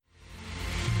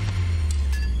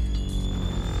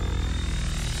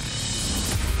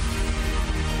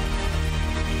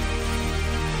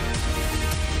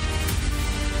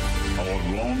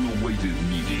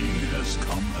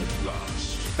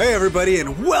Hey everybody,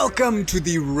 and welcome to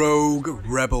the Rogue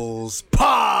Rebels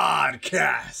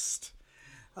podcast.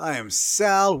 I am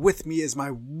Sal. With me is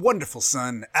my wonderful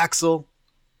son, Axel.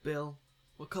 Bill,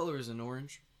 what color is an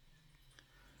orange?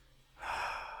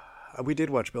 We did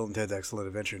watch Bill and Ted's Excellent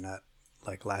Adventure, not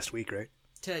like last week, right?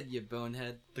 Ted, you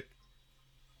bonehead.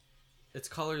 Its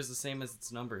color is the same as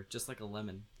its number, just like a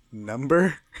lemon.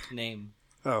 Number? Name.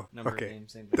 Oh, Number, okay. name,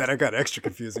 same thing. That I got extra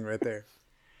confusing right there.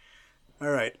 All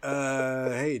right.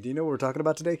 Hey, do you know what we're talking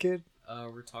about today, kid?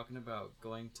 We're talking about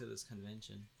going to this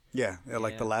convention. Yeah,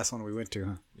 like the last one we went to,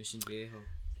 huh? Mission Viejo.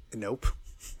 Nope.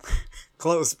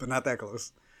 Close, but not that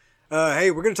close. Hey,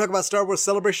 we're going to talk about Star Wars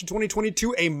Celebration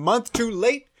 2022 a month too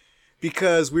late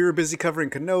because we were busy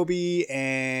covering Kenobi,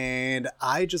 and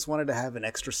I just wanted to have an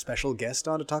extra special guest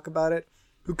on to talk about it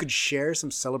who could share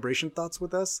some Celebration thoughts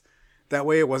with us. That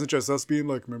way it wasn't just us being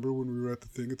like, remember when we were at the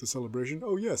thing at the Celebration?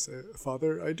 Oh, yes,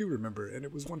 Father, I do remember, and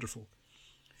it was wonderful.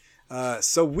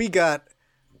 So we got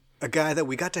a guy that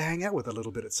we got to hang out with a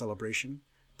little bit at Celebration.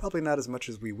 Probably not as much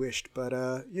as we wished, but,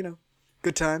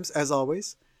 good times, as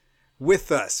always. With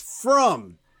us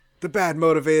from the Bad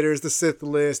Motivators, the Sith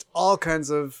List, all kinds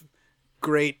of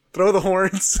great throw the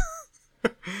horns,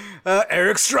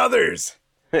 Eric Struthers.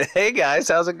 Hey, guys,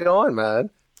 how's it going, man?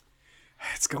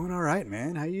 It's going all right,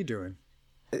 man. How you doing?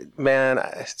 Man,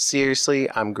 seriously,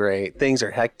 I'm great. Things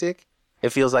are hectic.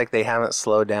 It feels like they haven't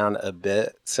slowed down a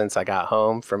bit since I got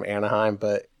home from Anaheim,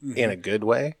 but in a good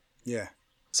way. Yeah.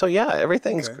 So, yeah,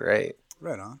 everything's great.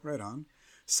 Right on, right on.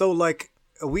 So, like,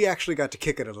 we actually got to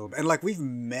kick it a little bit. And, like, we've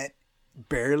met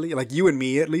barely, like, you and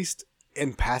me, at least,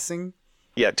 in passing.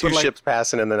 Yeah, two ships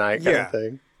passing in the night kind of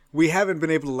thing. We haven't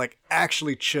been able to, like,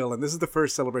 actually chill. And this is the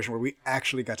first Celebration where we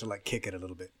actually got to, like, kick it a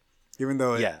little bit. Even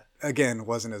though it, again,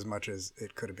 wasn't as much as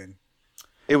it could have been.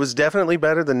 It was definitely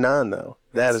better than none, though.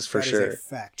 That is for sure. That is a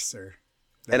fact, sir.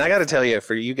 And I got to tell you,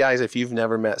 for you guys, if you've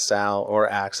never met Sal or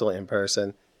Axel in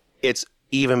person, it's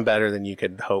even better than you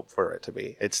could hope for it to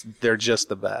be. They're just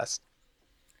the best.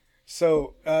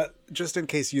 So, just in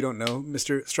case you don't know,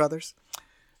 Mr. Struthers,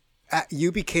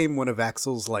 you became one of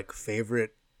Axel's, like,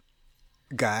 favorite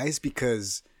guys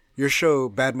because your show,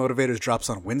 Bad Motivators, drops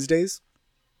on Wednesdays.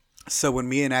 So when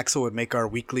me and Axel would make our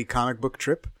weekly comic book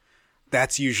trip,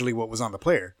 that's usually what was on the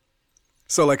player.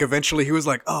 So, like, eventually he was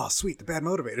like, oh, sweet, the Bad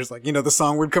Motivators. Like, the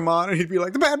song would come on and he'd be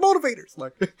like, the Bad Motivators.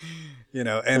 Like,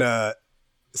 and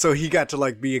so he got to,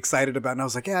 like, be excited about it. And I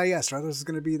was like, yeah, Struthers is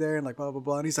going to be there and, like, blah, blah,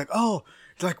 blah. And he's like, oh,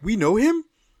 like, we know him?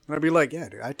 And I'd be like, yeah,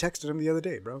 dude, I texted him the other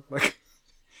day, bro. Like,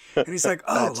 and he's like,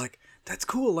 oh, like, that's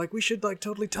cool. Like, we should, like,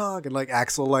 totally talk. And, like,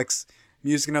 Axel likes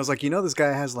music. And I was like, this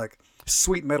guy has, like,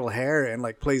 sweet metal hair and,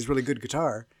 like, plays really good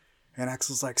guitar. And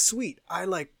Axel's like, sweet, I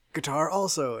like guitar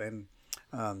also. And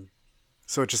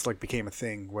so it just, like, became a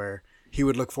thing where he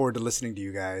would look forward to listening to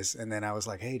you guys. And then I was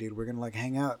like, hey, dude, we're going to, like,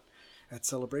 hang out at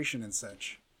Celebration and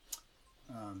such.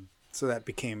 So that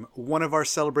became one of our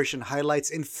Celebration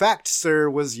highlights. In fact, sir,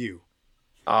 was you.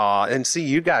 Aw, and see,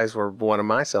 you guys were one of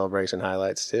my Celebration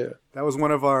highlights, too. That was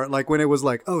one of our, like, when it was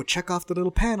like, oh, check off the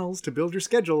little panels to build your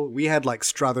schedule. We had, like,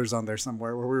 Struthers on there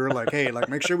somewhere where we were like, hey, like,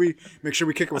 make sure we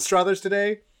kick it with Struthers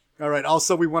today. All right.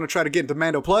 Also, we want to try to get into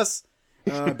Mando Plus,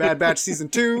 Bad Batch Season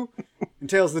 2, and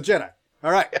Tales of the Jedi.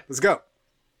 All right, let's go.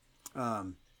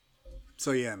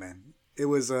 So, yeah, man. It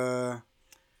was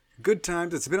good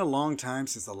times. It's been a long time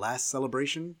since the last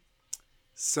Celebration.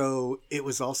 So, it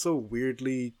was also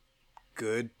weirdly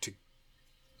good to,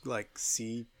 like,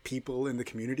 see people in the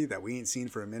community that we ain't seen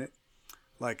for a minute.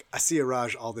 Like, I see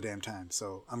Araj all the damn time,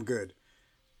 so I'm good.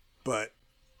 But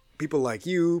people like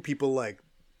you, people like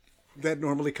that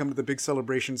normally come to the big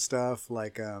Celebration stuff,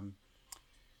 like, and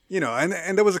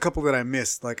there was a couple that I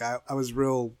missed. Like, I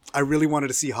really wanted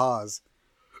to see Hawes.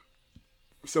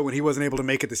 So when he wasn't able to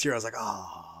make it this year, I was like,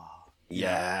 oh.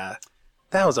 Yeah.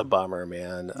 That was a bummer,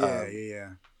 man. Yeah.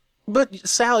 But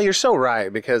Sal, you're so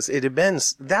right, because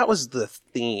that was the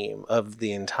theme of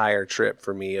the entire trip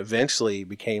for me. Eventually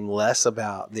became less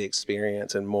about the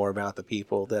experience and more about the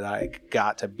people that I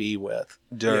got to be with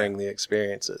during the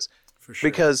experiences. For sure.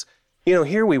 Because,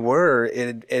 here we were,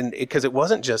 and because it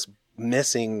wasn't just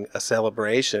missing a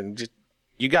celebration.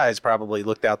 You guys probably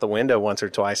looked out the window once or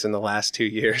twice in the last 2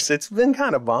 years. It's been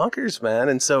kind of bonkers, man.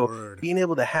 And so being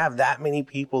able to have that many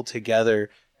people together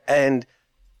and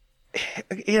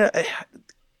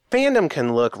fandom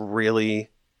can look really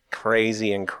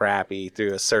crazy and crappy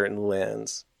through a certain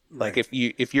lens. Like if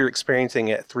you're experiencing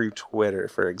it through Twitter,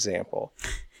 for example.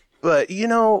 But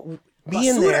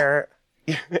being there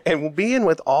and being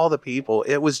with all the people,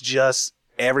 it was just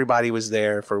everybody was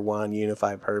there for one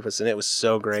unified purpose, and it was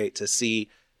so great to see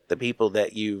the people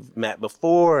that you've met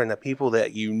before and the people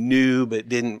that you knew but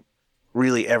didn't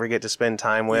really ever get to spend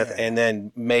time with, Yeah. and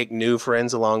then make new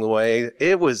friends along the way.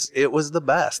 It was the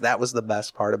best. That was the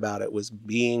best part about it, was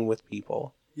being with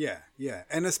people. Yeah, yeah.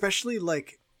 And especially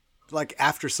like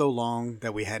after so long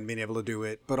that we hadn't been able to do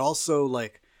it, but also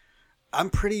like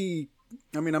I'm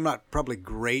not probably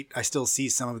great. I still see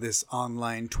some of this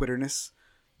online Twitterness,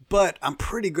 but I'm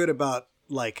pretty good about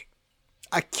like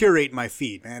I curate my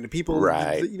feed, man. And people,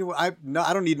 Right. I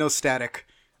don't need no static.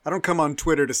 I don't come on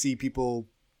Twitter to see people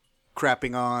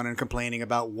crapping on and complaining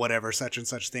about whatever such and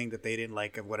such thing that they didn't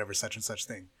like of whatever such and such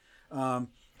thing.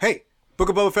 Hey, Book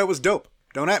of Boba Fett was dope.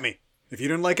 Don't at me. If you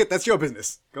didn't like it, that's your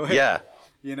business. Go ahead.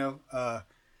 Yeah.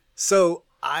 So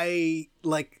I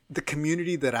like the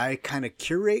community that I kind of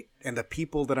curate and the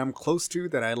people that I'm close to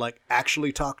that I like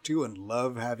actually talk to and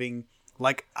love having,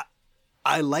 like,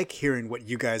 I like hearing what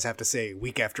you guys have to say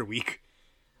week after week.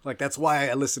 Like, that's why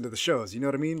I listen to the shows. You know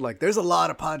what I mean? Like, there's a lot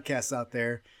of podcasts out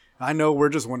there. I know we're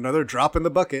just one another drop in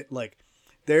the bucket. Like,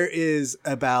 there is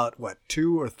about,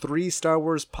 2 or 3 Star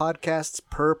Wars podcasts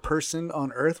per person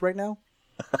on Earth right now?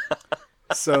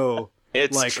 So...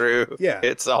 It's like, true. Yeah.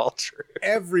 It's all true.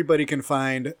 Everybody can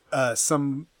find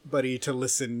somebody to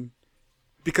listen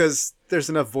because there's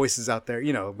enough voices out there.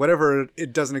 You know, whatever,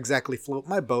 it doesn't exactly float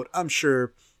my boat. I'm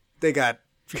sure they got,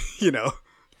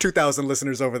 2,000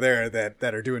 listeners over there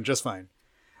that are doing just fine.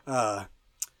 But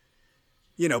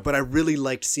I really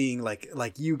liked seeing like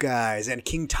you guys and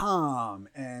King Tom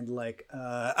and like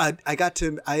I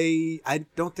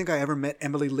don't think I ever met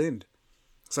Emily Lind.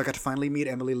 So I got to finally meet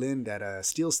Emily Lind at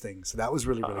Steele's thing. So that was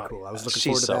really, really cool. I was looking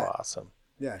forward to that. She's so awesome.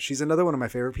 Yeah, she's another one of my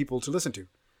favorite people to listen to.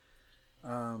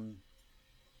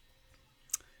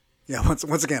 Yeah,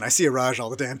 once again, I see Iraj all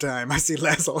the damn time. I see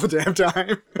Les all the damn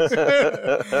time.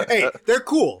 Hey, they're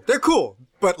cool. They're cool.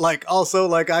 But like also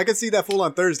like I could see that fool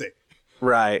on Thursday.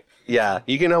 Right. Yeah.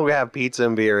 You can only have pizza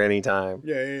and beer anytime.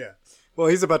 Yeah. Well,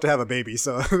 he's about to have a baby,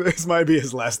 so this might be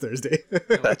his last Thursday.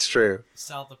 That's true.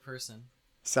 Sal the person.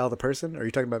 Sal the person? Are you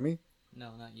talking about me?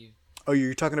 No, not you. Oh,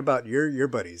 you're talking about your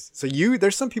buddies. So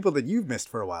there's some people that you've missed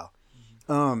for a while.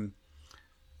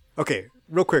 Okay,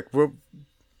 real quick, we'll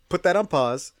put that on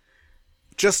pause.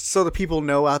 Just so the people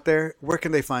know out there, where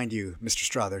can they find you, Mr.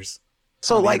 Strothers?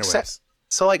 So on the like interwebs?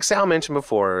 like Sal mentioned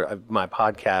before, my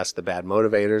podcast, The Bad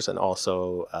Motivators, and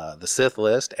also The Sith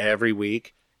List every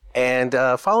week. And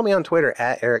follow me on Twitter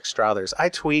at Eric Strothers. I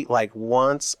tweet like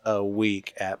once a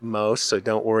week at most, so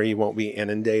don't worry, you won't be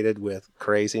inundated with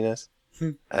craziness.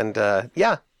 And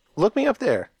look me up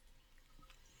there.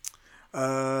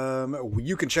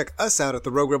 You can check us out at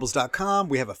theroguerebels.com.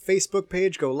 We have a Facebook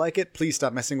page. Go like it. Please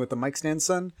stop messing with the mic stand,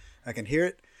 son. I can hear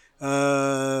it.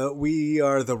 We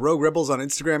are the Rogue Rebels on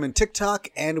Instagram and TikTok,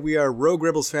 and we are Rogue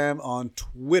Rebels Fam on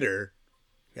Twitter.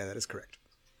 Yeah, that is correct.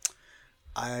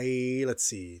 Let's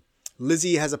see.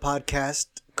 Lizzie has a podcast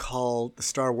called The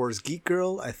Star Wars Geek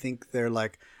Girl. I think they're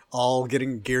like all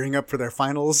gearing up for their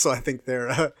finals. So I think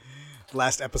their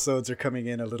last episodes are coming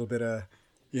in a little bit,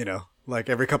 like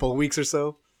every couple of weeks or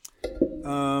so.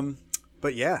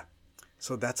 But yeah,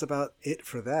 so that's about it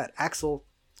for that. Axel,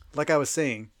 like I was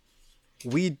saying,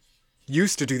 we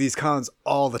used to do these cons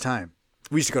all the time.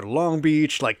 We used to go to Long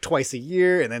Beach like twice a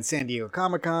year, and then San Diego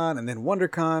Comic-Con, and then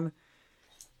WonderCon.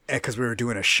 Because we were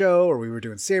doing a show or we were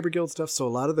doing Saber Guild stuff. So a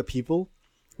lot of the people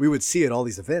we would see at all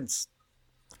these events.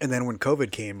 And then when COVID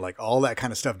came, like all that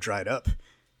kind of stuff dried up.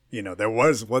 There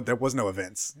was no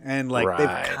events. And like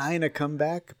they've kind of come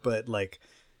back, but like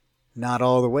not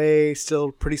all the way,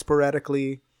 still pretty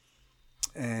sporadically.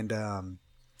 And a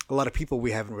lot of people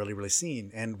we haven't really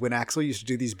seen. And when Axel used to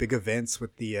do these big events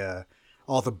with the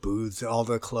all the booths, all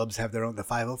the clubs have their own, the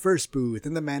 501st booth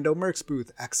and the Mando Mercs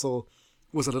booth, Axel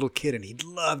was a little kid and he'd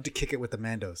love to kick it with the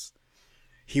Mandos.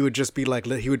 He would just be like,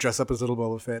 he would dress up as little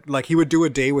Boba Fett. Like he would do a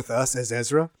day with us as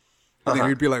Ezra. And then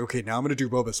he'd be like, okay, now I'm going to do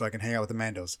Boba so I can hang out with the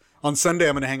Mandos. On Sunday,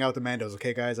 I'm going to hang out with the Mandos.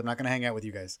 Okay, guys, I'm not going to hang out with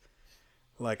you guys.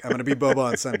 Like, I'm going to be Boba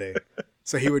on Sunday.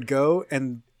 So he would go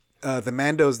and the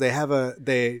Mandos,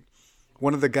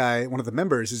 one of the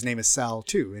members, his name is Sal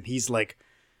too. And he's like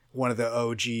one of the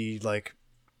OG, like,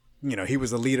 he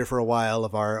was the leader for a while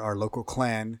of our local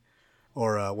clan.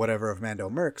 Or whatever of Mando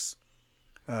Mercs.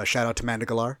 Shout out to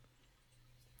Mandagalar.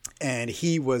 And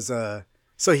he was,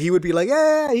 so he would be like,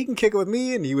 yeah, he can kick it with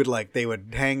me. And he would they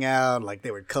would hang out, like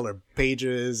they would color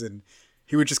pages. And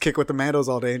he would just kick with the Mandos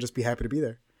all day and just be happy to be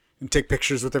there. And take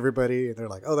pictures with everybody. And they're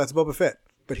like, oh, that's Boba Fett.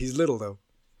 But he's little though.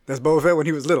 That's Boba Fett when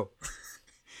he was little.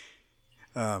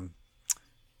 But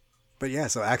yeah,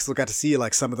 so Axel got to see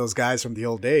like some of those guys from the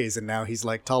old days. And now he's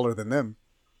like taller than them.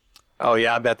 Oh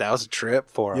yeah, I bet that was a trip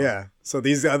for him. Yeah. So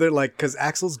these other because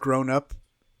Axel's grown up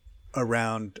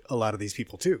around a lot of these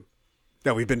people too,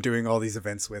 that we've been doing all these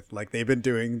events with. Like they've been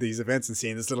doing these events and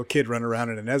seeing this little kid run around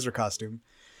in an Ezra costume,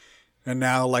 and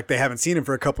now like they haven't seen him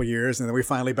for a couple years, and then we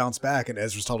finally bounce back, and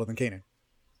Ezra's taller than Kanan.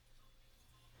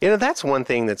 You know, that's one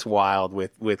thing that's wild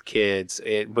with kids.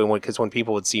 Because when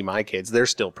people would see my kids, they're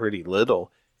still pretty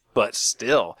little, but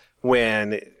still,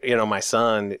 when my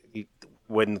son,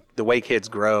 when the way kids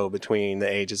grow between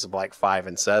the ages of like 5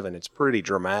 and 7, it's pretty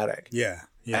dramatic. Yeah.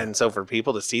 Yeah. And so for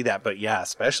people to see that, but yeah,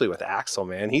 especially with Axel,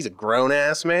 man, he's a grown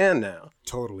ass man now.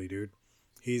 Totally, dude.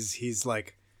 He's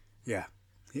like, yeah.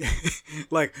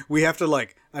 Like we have to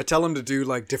I tell him to do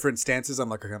like different stances. I'm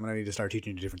like, okay, I'm gonna need to start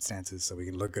teaching you different stances so we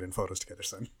can look good in photos together,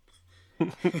 son.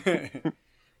 Okay,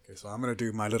 so I'm gonna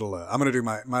do my little. I'm gonna do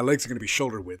my legs are gonna be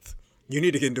shoulder width. You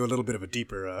need to get into a little bit of a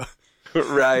deeper.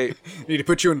 Right. Need to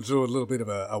put you into a little bit of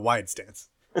a wide stance.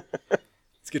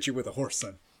 Let's get you with a horse,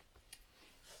 son.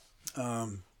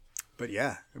 But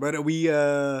yeah, but we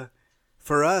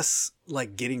for us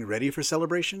like getting ready for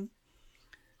celebration,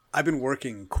 I've been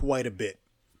working quite a bit.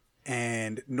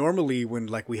 And normally when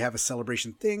like we have a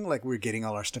celebration thing, like we're getting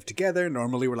all our stuff together,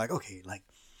 normally we're like, okay, like,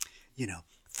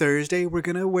 Thursday we're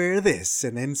going to wear this,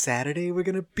 and then Saturday we're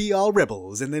going to be all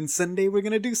rebels, and then Sunday we're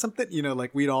going to do something,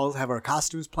 like we'd all have our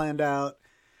costumes planned out.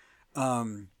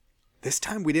 This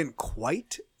time we didn't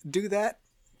quite do that,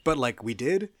 but like we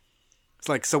did. It's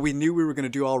like, so we knew we were going to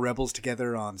do all rebels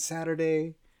together on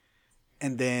Saturday,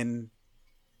 and then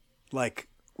like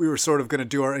we were sort of going to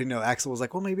do our, Axel was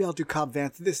like, well, maybe I'll do Cobb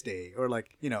Vanth this day. Or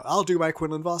like, I'll do my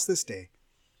Quinlan Voss this day.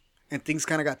 And things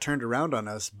kind of got turned around on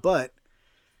us. But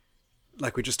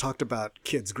like we just talked about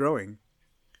kids growing,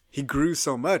 he grew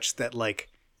so much that like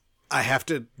I have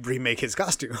to remake his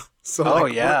costume. So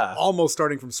like, we're almost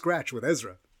starting from scratch with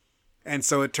Ezra. And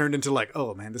so it turned into like,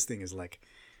 oh man, this thing is like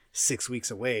 6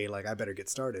 weeks away. Like I better get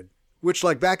started. Which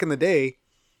like back in the day,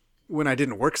 when I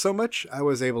didn't work so much, I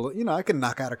was able to, I could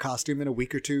knock out a costume in a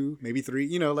week or 2, maybe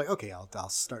 3, like, okay, I'll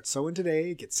start sewing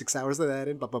today, get 6 hours of that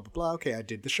in, blah, blah, blah, blah. Okay, I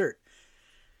did the shirt.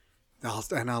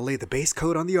 I'll lay the base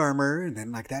coat on the armor, and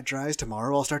then like that dries.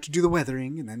 Tomorrow I'll start to do the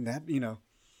weathering, and then that,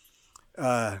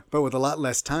 but with a lot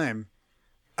less time,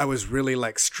 I was really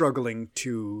like struggling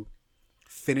to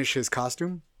finish his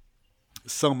costume.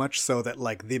 So much so that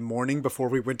like the morning before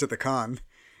we went to the con,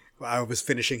 I was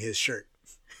finishing his shirt.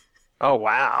 Oh,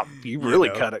 wow. You really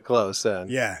cut it close then.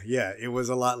 Yeah. It was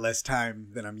a lot less time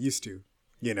than I'm used to,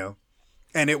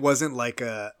 And it wasn't like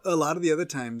a lot of the other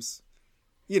times,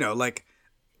 like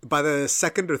by the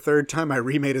second or third time I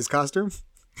remade his costume,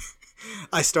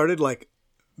 I started like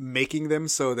making them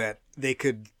so that they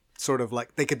could sort of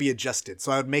like, they could be adjusted.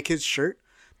 So I would make his shirt,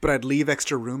 but I'd leave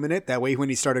extra room in it. That way when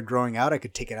he started growing out, I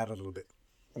could take it out a little bit.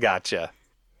 Gotcha.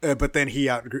 But then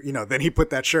then he put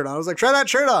that shirt on. I was like, try that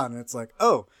shirt on. And it's like,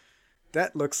 oh,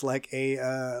 that looks like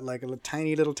a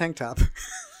tiny little tank top.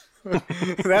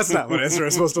 That's not what Ezra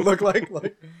is supposed to look like,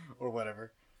 or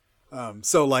whatever.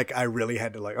 So like I really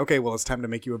had to like, okay, well it's time to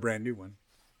make you a brand new one.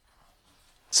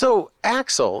 So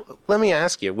Axel, let me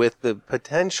ask you, with the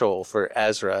potential for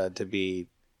Ezra to be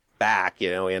back, in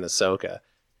Ahsoka,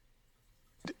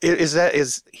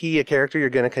 is he a character you're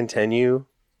going to continue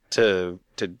to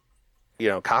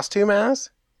costume as?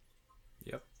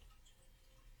 Yep.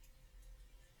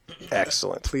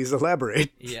 Excellent. Please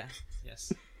elaborate. Yeah.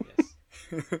 Yes.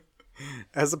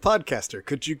 As a podcaster,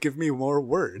 could you give me more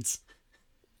words?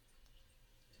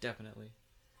 Definitely.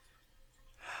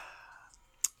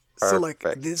 So like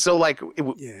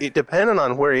it depending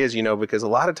on where he is, because a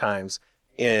lot of times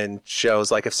in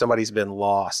shows, like if somebody's been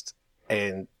lost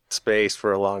in space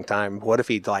for a long time, what if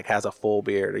he like has a full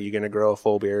beard? Are you going to grow a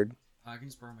full beard? I can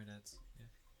just borrow my dad's. Yeah.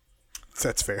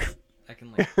 That's fair. I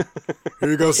can like here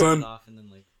you go, son. it off and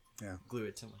then like glue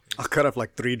it to my face. I'll cut off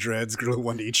like 3 dreads, glue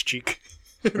 1 to each cheek.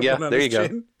 Yeah, there you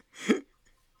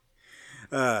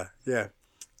go. Yeah.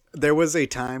 There was a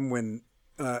time when,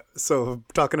 so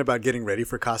talking about getting ready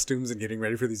for costumes and getting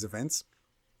ready for these events,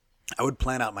 I would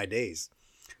plan out my days.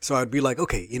 So I'd be like,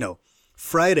 okay,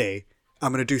 Friday,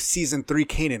 I'm going to do season 3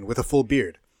 Kanan with a full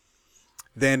beard.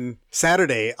 Then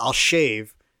Saturday, I'll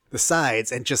shave the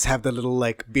sides and just have the little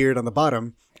like beard on the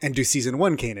bottom and do season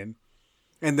 1 Kanan.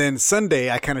 And then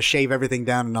Sunday, I kind of shave everything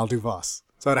down and I'll do Voss.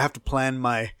 So I'd have to plan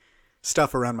my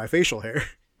stuff around my facial hair.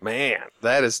 Man,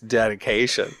 that is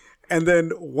dedication. And then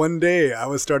one day I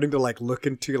was starting to like look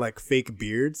into like fake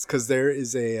beards, because there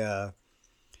is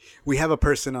we have a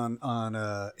person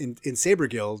in Saber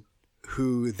Guild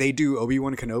who they do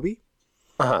Obi-Wan Kenobi,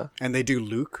 and they do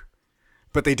Luke,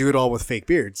 but they do it all with fake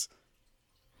beards,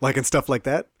 like and stuff like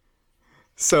that.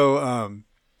 So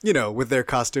you know, with their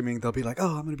costuming, they'll be like,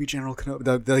 "Oh, I'm gonna be General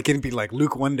Kenobi." They can be like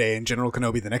Luke one day and General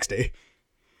Kenobi the next day.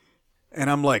 And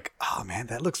I'm like, "Oh man,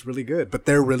 that looks really good." But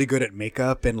they're really good at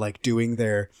makeup and like doing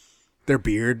their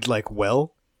beard like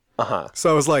well.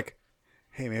 So I was like,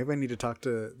 "Hey, maybe I need to talk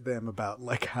to them about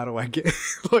like how do I get?"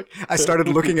 Like, I started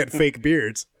looking at fake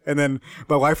beards, and then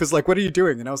my wife was like, "What are you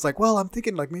doing?" And I was like, "Well, I'm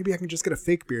thinking like maybe I can just get a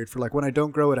fake beard for like when I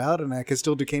don't grow it out, and I can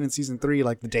still do Kanan season 3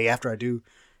 like the day after I do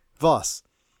Voss."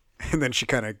 And then she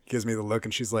kind of gives me the look,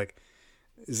 and she's like,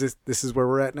 this is where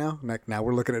we're at now? Like, now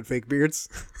we're looking at fake beards?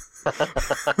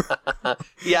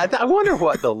 Yeah, I wonder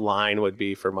what the line would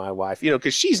be for my wife, you know,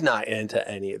 because she's not into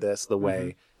any of this the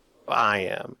way I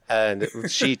am. And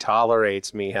she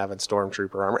tolerates me having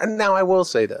Stormtrooper armor. And now I will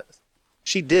say this.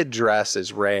 She did dress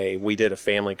as Rey. We did a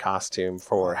family costume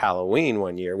for Halloween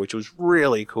one year, which was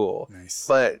really cool. Nice.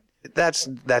 But that's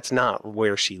not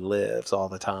where she lives all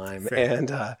the time. Fair.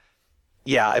 And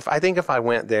yeah, if I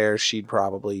went there, she'd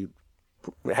probably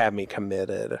have me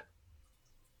committed.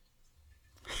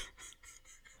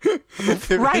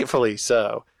 Rightfully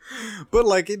so. But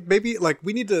like maybe like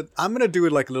we need to. I'm gonna do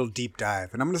it like a little deep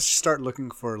dive, and I'm gonna start looking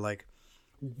for like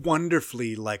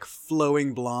wonderfully like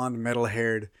flowing blonde, metal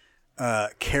haired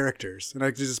characters, and I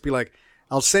could just be like,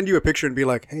 I'll send you a picture and be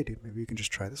like, "Hey, dude, maybe you can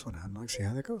just try this one out and like see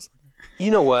how that goes."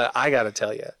 You know what? I got to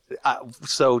tell you.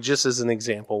 So just as an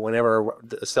example, whenever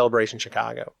the Celebration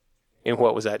Chicago, in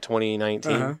what was that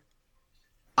 2019,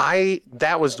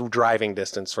 that was driving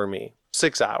distance for me.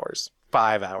 6 hours,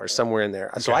 5 hours, somewhere in there.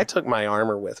 Okay. So I took my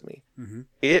armor with me.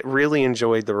 It really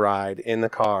enjoyed the ride in the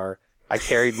car. I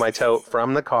carried my tote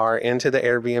from the car into the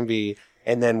Airbnb.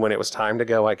 And then when it was time to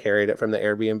go, I carried it from the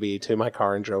Airbnb to my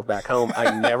car and drove back home.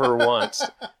 I never once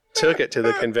took it to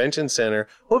the convention center.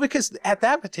 Well, because at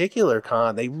that particular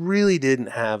con, they really didn't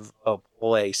have a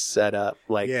place set up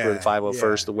like for the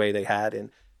 501st the way they had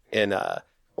in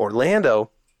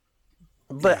Orlando.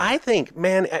 But I think,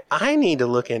 man, I need to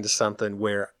look into something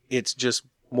where it's just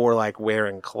more like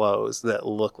wearing clothes that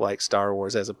look like Star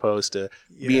Wars as opposed to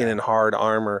being in hard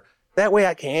armor. That way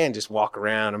I can just walk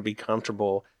around and be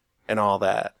comfortable and all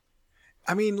that.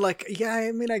 I mean, like, yeah,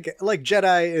 I mean, I get, like,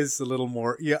 Jedi is a little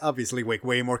more, obviously, like,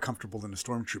 way more comfortable than a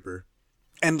Stormtrooper.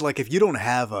 And, like, if you don't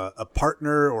have a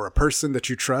partner or a person that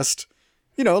you trust,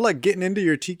 you know, like, getting into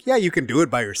your you can do it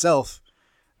by yourself.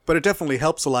 But it definitely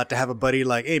helps a lot to have a buddy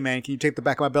like, "Hey, man, can you take the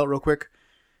back of my belt real quick?"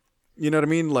 You know what I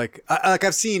mean? Like,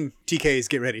 I've seen TKs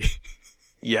get ready.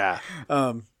 Yeah.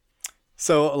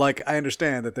 So, like, I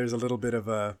understand that there's a little bit of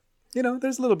a, you know,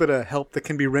 there's a little bit of help that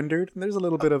can be rendered, and there's a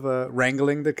little bit of a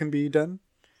wrangling that can be done.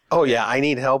 Oh, yeah. I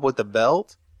need help with the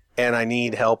belt, and I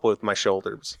need help with my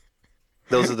shoulders.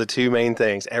 Those are the two main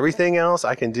things. Everything else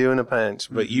I can do in a pinch,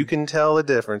 but you can tell the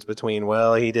difference between,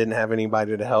 well, he didn't have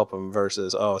anybody to help him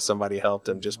versus, oh, somebody helped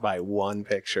him just by one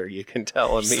picture. You can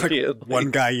tell immediately. Like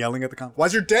one guy yelling at the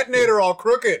why's your detonator all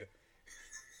crooked?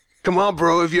 Come on,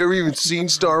 bro. Have you ever even seen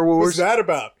Star Wars? What's that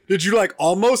about? Did you, like,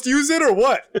 almost use it or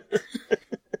what?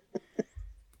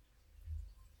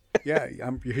 Yeah,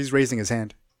 he's raising his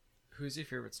hand. Who's your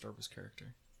favorite Star Wars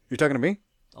character? You're talking to me?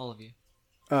 All of you.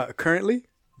 Currently?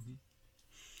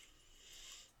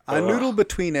 I noodle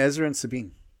between Ezra and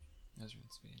Sabine. Ezra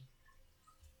and Sabine.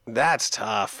 That's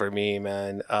tough for me,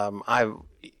 man.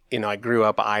 I grew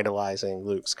up idolizing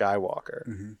Luke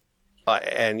Skywalker.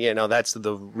 And, you know, that's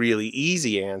the really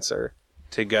easy answer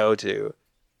to go to.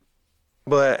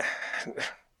 But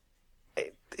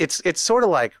it's sort of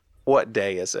like, what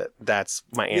day is it? That's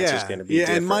my answer's going to be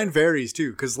different. And mine varies,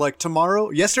 too. Because, like,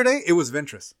 yesterday, it was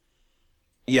Ventress.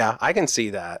 Yeah, I can see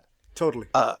that. Totally.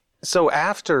 So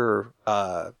after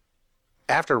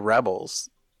Rebels,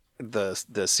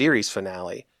 the series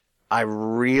finale, I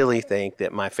really think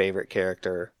that my favorite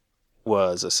character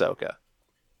was Ahsoka.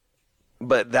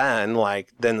 But then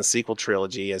the sequel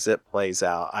trilogy, as it plays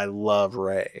out, I love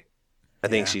Rey. I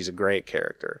think she's a great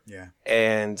character. Yeah.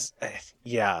 And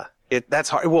that's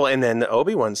hard. Well, and then the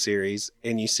Obi-Wan series,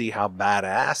 and you see how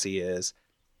badass he is.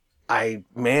 I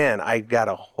got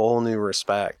a whole new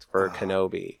respect for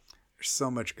Kenobi. There's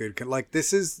so much good. Like,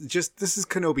 this is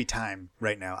Kenobi time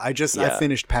right now. I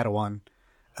finished Padawan,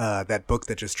 that book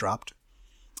that just dropped.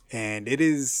 And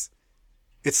it's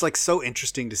like so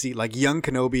interesting to see, like, young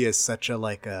Kenobi is such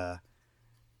a,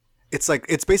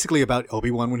 it's basically about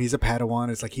Obi-Wan when he's a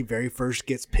Padawan. It's like he very first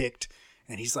gets picked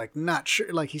and he's like not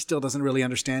sure, like he still doesn't really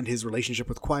understand his relationship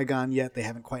with Qui-Gon yet. They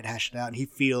haven't quite hashed it out. And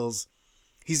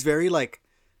he's very like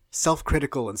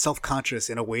self-critical and self-conscious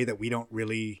in a way that we don't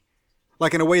really,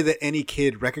 like, in a way that any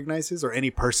kid recognizes, or any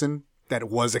person that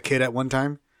was a kid at one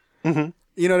time. You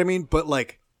know what I mean? But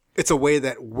like, it's a way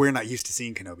that we're not used to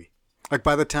seeing Kenobi. Like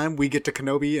by the time we get to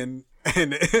Kenobi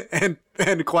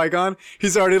and Qui-Gon,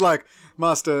 he's already like,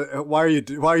 Master, why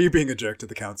are you being a jerk to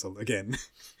the council again?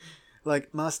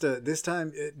 Like, Master, this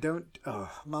time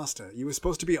Master, you were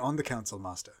supposed to be on the council,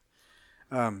 Master.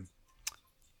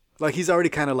 Like he's already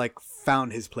kind of like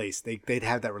found his place. They'd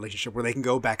have that relationship where they can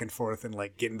go back and forth and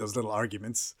like get in those little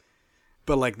arguments.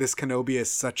 But like this Kenobi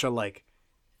is such a like,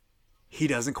 he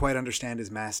doesn't quite understand his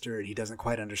master and he doesn't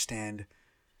quite understand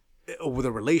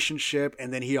the relationship.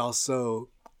 And then he also,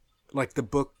 like the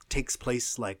book takes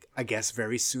place like, I guess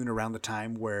very soon around the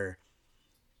time where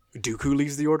Dooku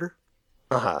leaves the order.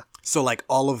 Uh-huh. So like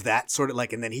all of that sort of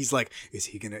like, and then he's like,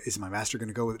 is my master going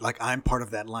to go with, like, I'm part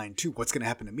of that line too. What's going to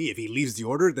happen to me? If he leaves the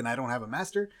order, then I don't have a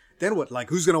master. Then what? Like,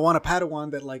 who's going to want a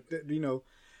Padawan that like, you know,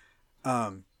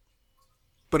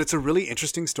 but it's a really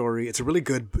interesting story. It's a really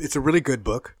good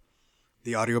book.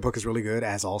 The audiobook is really good,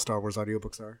 as all Star Wars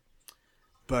audiobooks are.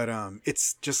 But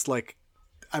it's just like,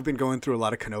 I've been going through a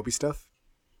lot of Kenobi stuff.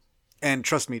 And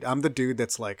trust me, I'm the dude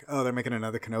that's like, oh, they're making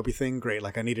another Kenobi thing. Great.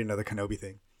 Like I need another Kenobi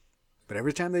thing. But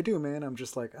every time they do, man, I'm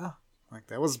just like, oh, like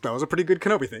that was a pretty good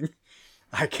Kenobi thing.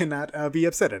 I cannot be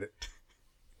upset at it.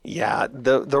 Yeah,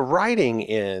 the writing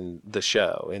in the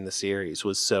show, in the series,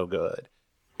 was so good.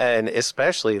 And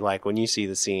especially like when you see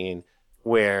the scene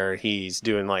where he's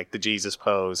doing like the Jesus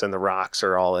pose and the rocks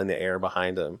are all in the air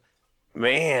behind him.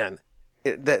 Man,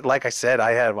 that, like I said,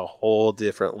 I have a whole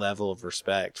different level of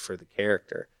respect for the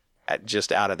character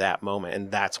just out of that moment. And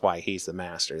that's why he's the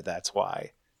master. That's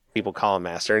why people call him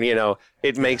master. And, you know,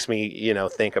 it makes me, you know,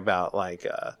 think about like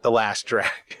The Last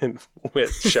Dragon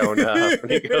with showing up.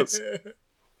 And he goes...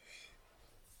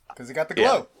 Because he got the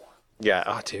glow. Yeah.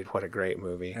 Oh, dude, what a great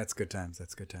movie. That's good times.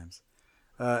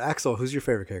 Axel, who's your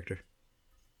favorite character?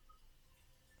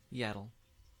 Yaddle.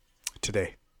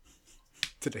 Today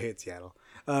it's Yaddle.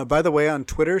 By the way, on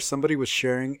Twitter, somebody was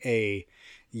sharing a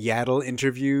Yaddle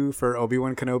interview for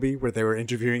Obi-Wan Kenobi where they were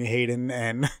interviewing Hayden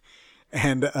and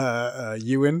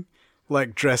Ewan,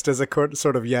 like dressed as a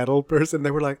sort of Yaddle person.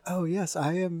 They were like, "Oh yes,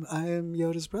 I am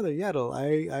Yoda's brother, Yaddle.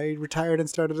 I retired and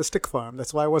started a stick farm.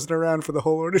 That's why I wasn't around for the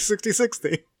whole Order 66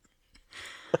 thing."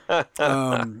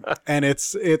 And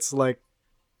it's like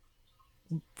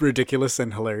ridiculous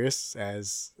and hilarious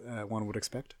as one would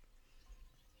expect.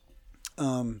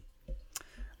 All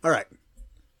right,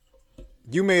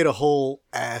 you made a whole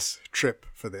ass trip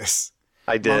for this.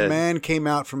 I did. My man came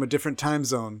out from a different time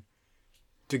zone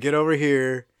to get over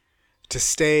here to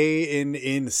stay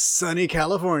in sunny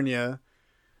California.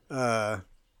 Was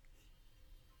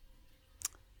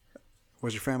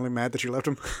your family mad that you left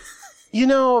him? You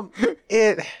know,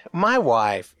 my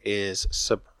wife is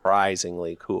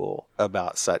surprisingly cool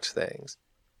about such things.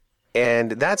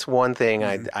 And that's one thing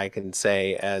I can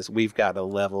say, as we've got a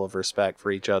level of respect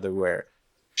for each other where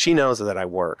she knows that I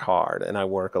work hard and I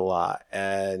work a lot.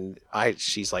 And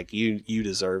she's like, you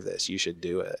deserve this. You should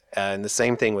do it. And the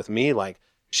same thing with me. Like,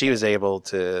 she was able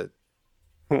to,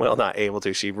 well, not able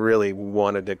to, she really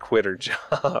wanted to quit her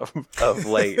job of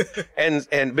late.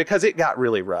 and because it got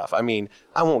really rough. I mean,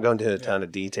 I won't go into a ton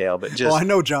of detail, but just. Oh, I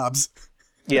know jobs.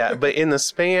 Yeah. But in the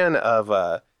span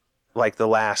of like the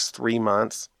last 3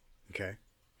 months. Okay.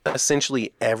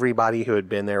 Essentially everybody who had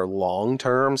been there long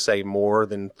term, say more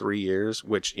than 3 years,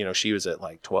 which, you know, she was at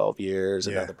like 12 years,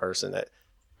 another person, that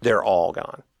they're all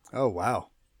gone. Oh, wow.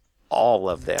 All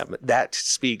of them. That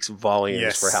speaks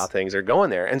volumes for how things are going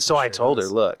there. And so I told her,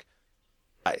 look,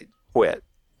 I quit.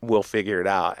 We'll figure it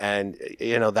out. And,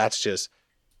 you know, that's just,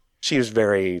 she was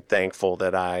very thankful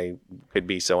that I could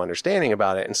be so understanding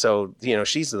about it. And so, you know,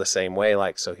 she's the same way.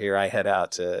 Like, so here I head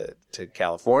out to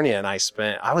California, and I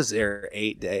was there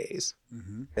 8 days.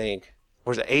 I think,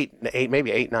 was it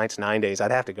maybe 8 nights, 9 days.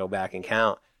 I'd have to go back and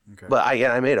count. Okay. But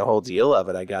I made a whole deal of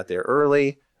it. I got there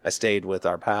early. I stayed with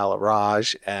our pal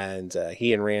Raj, and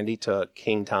he and Randy took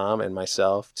King Tom and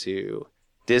myself to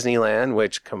Disneyland,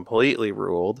 which completely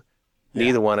ruled. Yeah.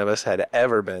 Neither one of us had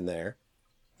ever been there.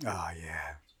 Oh, yeah.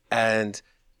 And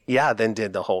yeah, then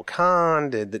did the whole con,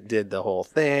 did the whole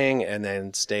thing, and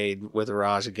then stayed with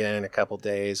Raj again a couple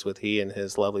days with he and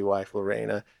his lovely wife,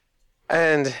 Lorena.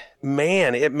 And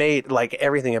man, it made, like,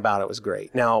 everything about it was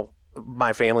great. Now,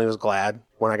 my family was glad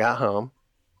when I got home,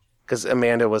 because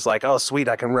Amanda was like, oh, sweet,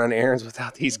 I can run errands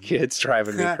without these kids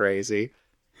driving me crazy.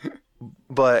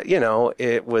 But, you know,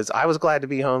 I was glad to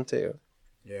be home too.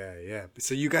 Yeah, yeah.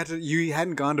 So you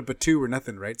hadn't gone to Batuu or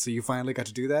nothing, right? So you finally got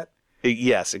to do that?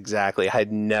 Yes, exactly. I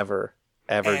had never,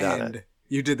 ever done it.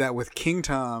 You did that with King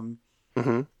Tom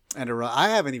and Araj. I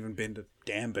haven't even been to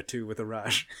damn Batuu with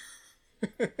Araj.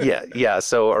 Yeah.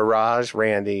 So Araj,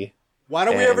 Randy. Why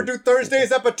don't we ever do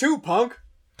Thursdays at Batuu, punk?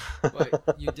 Wait,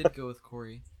 you did go with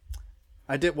Corey.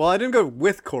 I did. Well, I didn't go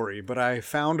with Corey, but I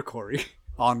found Corey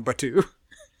on Batu,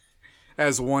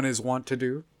 as one is wont to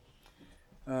do.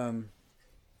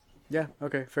 Yeah.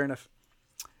 Okay. Fair enough.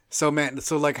 So, man.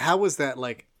 So, like, how was that?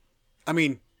 Like, I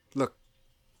mean, look,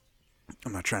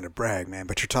 I'm not trying to brag, man,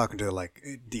 but you're talking to like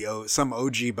some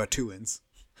OG Batuans,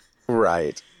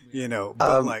 Right. you know.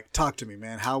 But like, talk to me,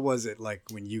 man. How was it like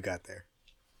when you got there?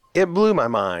 It blew my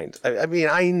mind. I mean,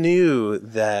 I knew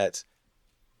that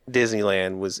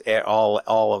Disneyland was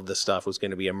all of the stuff was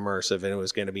going to be immersive and it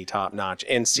was going to be top notch.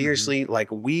 And seriously,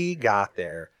 like we got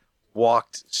there,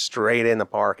 walked straight in the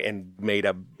park and made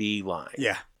a beeline.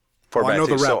 Yeah. For I know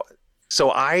the Batu. route.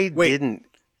 So I didn't.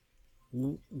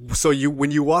 So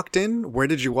when you walked in, where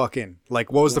did you walk in?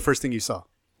 Like, what was the first thing you saw?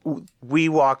 We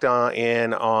walked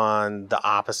in on the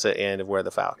opposite end of where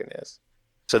the Falcon is,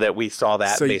 so that we saw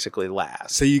that basically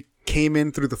last. So you came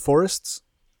in through the forests,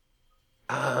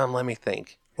 Let me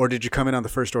think. or did you come in on the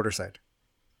First Order side?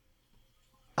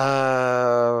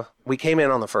 We came in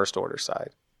on the First Order side.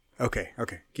 Okay,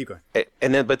 keep going.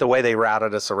 But the way they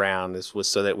routed us around was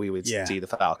so that we would see the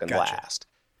Falcon last.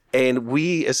 And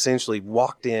we essentially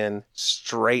walked in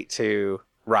straight to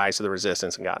Rise of the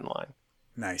Resistance and got in line.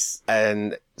 Nice.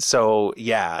 And so,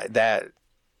 yeah, that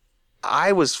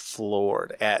I was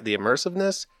floored at the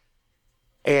immersiveness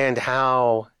and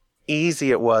how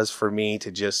easy it was for me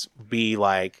to just be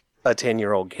like a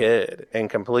 10-year-old kid and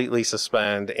completely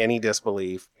suspend any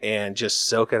disbelief and just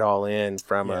soak it all in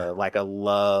from a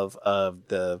love of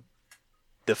the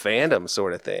fandom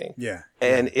sort of thing. Yeah.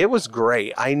 And it was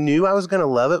great. I knew I was going to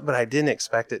love it, but I didn't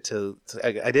expect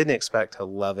I didn't expect to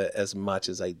love it as much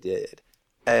as I did.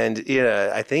 And, you know,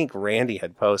 I think Randy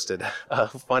had posted a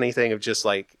funny thing of just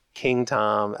like King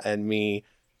Tom and me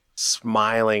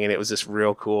smiling. And it was this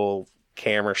real cool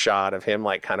camera shot of him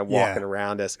like kind of walking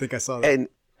around us. I think I saw that.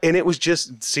 And it was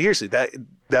just seriously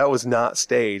that was not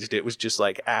staged. It was just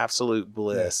like absolute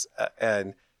bliss.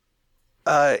 And,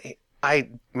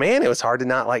 it was hard to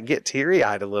not like get teary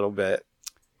eyed a little bit.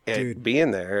 Dude,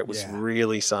 being there, it was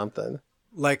really something.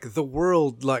 Like the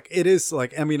world, like it is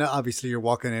like, I mean, obviously you're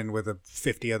walking in with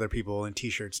 50 other people in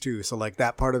t-shirts too. So like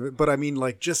that part of it, but I mean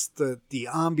like just the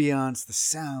ambiance, the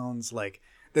sounds, like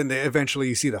then eventually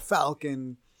you see the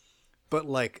Falcon, but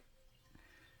like,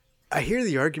 I hear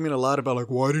the argument a lot about like,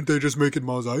 why didn't they just make it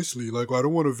Mos Eisley? Like, I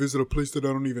don't want to visit a place that I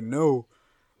don't even know.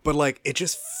 But like, it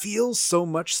just feels so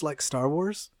much like Star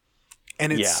Wars.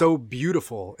 And it's so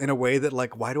beautiful in a way that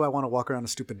like, why do I want to walk around a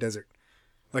stupid desert?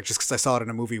 Like just because I saw it in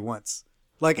a movie once.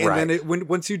 Like, and then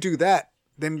once you do that,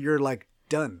 then you're like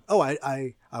done. Oh,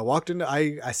 I walked into,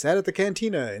 I sat at the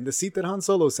cantina in the seat that Han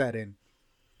Solo sat in.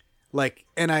 Like,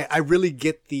 and I really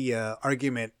get the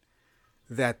argument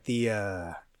that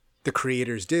the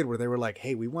creators did where they were like,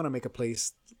 hey, we want to make a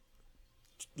place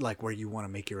like where you want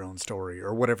to make your own story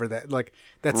or whatever that, like,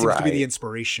 that seems to be the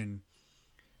inspiration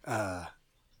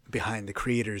behind the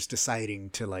creators deciding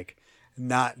to like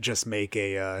not just make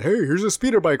a hey, here's a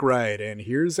speeder bike ride and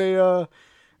here's a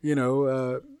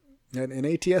an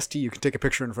ATST you can take a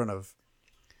picture in front of.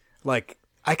 Like,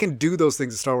 I can do those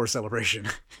things at Star Wars Celebration.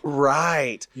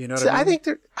 Right. You know what I mean?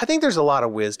 I think there's a lot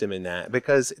of wisdom in that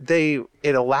because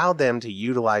it allowed them to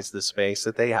utilize the space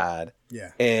that they had.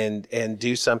 Yeah. And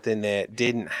do something that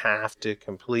didn't have to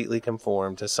completely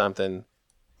conform to something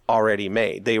already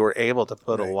made. They were able to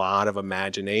put a lot of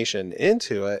imagination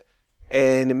into it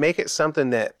and make it something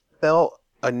that felt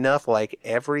enough like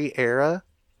every era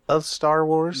of Star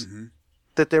Wars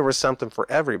that there was something for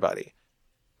everybody.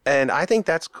 And I think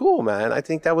that's cool, man. I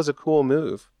think that was a cool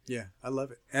move. Yeah, I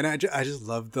love it. And I just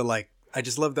love the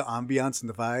ambiance and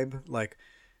the vibe. Like,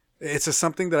 it's just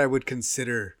something that I would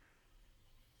consider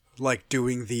like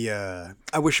doing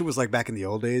I wish it was like back in the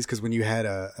old days, because when you had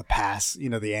a pass, you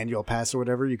know, the annual pass or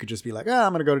whatever, you could just be like,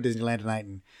 I'm going to go to Disneyland tonight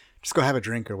and just go have a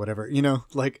drink or whatever, you know,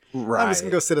 like I'm just going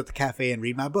to go sit at the cafe and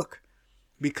read my book.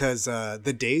 Because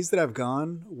the days that I've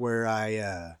gone where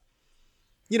I,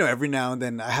 every now and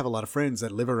then I have a lot of friends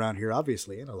that live around here,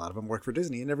 obviously, and a lot of them work for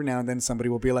Disney. And every now and then somebody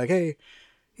will be like, hey,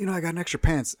 I got an extra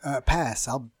pass.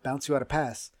 I'll bounce you out a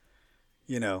pass,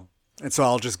 and so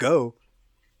I'll just go.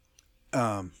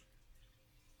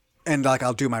 And like,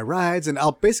 I'll do my rides and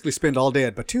I'll basically spend all day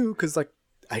at Batu because like,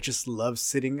 I just love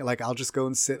sitting. Like, I'll just go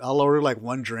and sit. I'll order like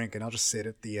one drink and I'll just sit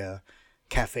at the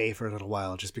cafe for a little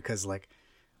while just because like,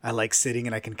 I like sitting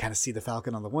and I can kind of see the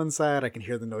Falcon on the one side. I can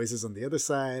hear the noises on the other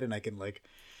side. And I can like,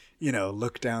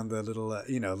 look down the little,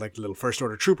 like little First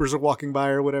Order troopers are walking by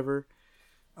or whatever.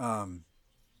 And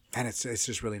it's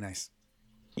just really nice.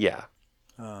 Yeah.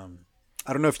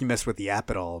 I don't know if you messed with the app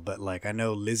at all, but like I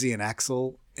know Lizzie and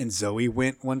Axel and Zoe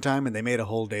went one time and they made a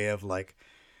whole day of like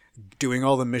doing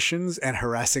all the missions and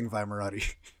harassing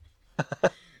Vimerati.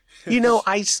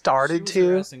 I started She was to.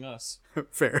 harassing us.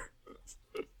 Fair.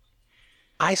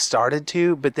 I started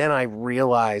to, but then I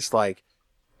realized like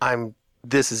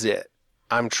this is it.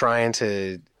 I'm trying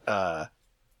to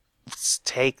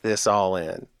take this all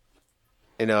in.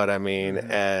 You know what I mean?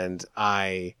 Mm-hmm. And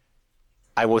I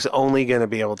was only going to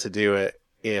be able to do it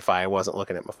if I wasn't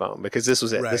looking at my phone, because this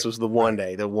was it. Right. This was the one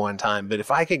day, the one time. But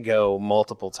if I could go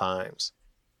multiple times,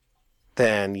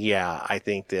 then yeah, I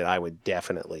think that I would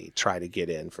definitely try to get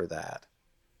in for that,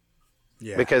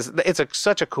 Yeah. because it's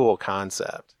such a cool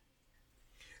concept.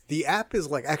 The app is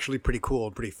like actually pretty cool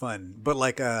and pretty fun, but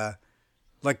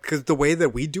because the way that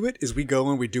we do it is we go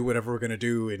and we do whatever we're gonna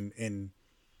do, and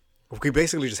we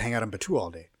basically just hang out in Batu all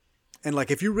day. And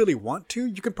like, if you really want to,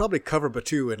 you can probably cover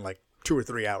Batu in like 2 or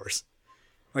 3 hours.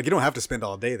 Like, you don't have to spend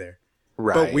all day there.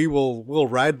 Right. But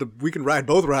we can ride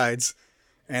both rides,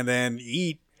 and then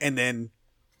eat, and then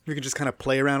we can just kind of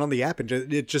play around on the app, and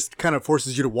it just kind of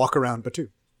forces you to walk around Batu.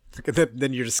 And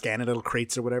then you're just scanning little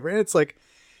crates or whatever, and it's like,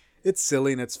 it's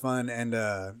silly and it's fun, and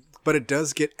but it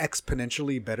does get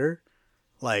exponentially better,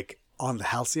 like on the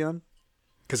Halcyon,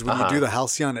 because when you do the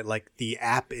Halcyon, the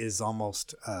app is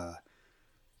almost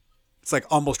it's like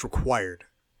almost required,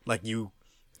 like you're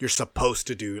supposed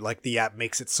to do, like the app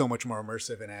makes it so much more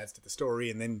immersive and adds to the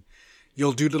story, and then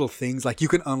you'll do little things like you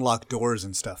can unlock doors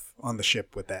and stuff on the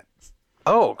ship with that.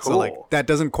 Oh, cool. So like that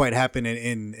doesn't quite happen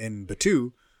in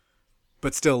Batu.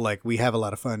 But still, like, we have a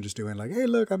lot of fun just doing, like, hey,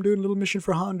 look, I'm doing a little mission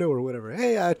for Hondo or whatever.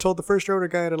 Hey, I told the First Order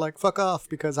guy to, like, fuck off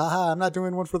because, haha, I'm not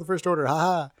doing one for the First Order,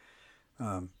 haha.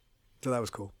 So that was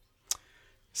cool.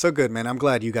 So good, man. I'm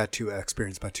glad you got to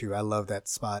experience Batu. I love that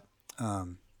spot. I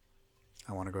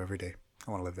want to go every day.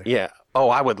 I want to live there. Yeah. Oh,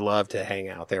 I would love to hang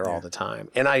out there all the time.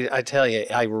 And I tell you,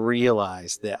 I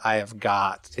realize that I have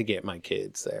got to get my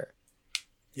kids there.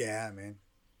 Yeah, man.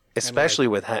 Especially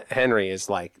with Henry is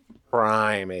like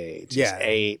prime age. Yeah. He's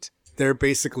 8. They're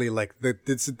basically like,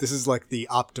 this is like the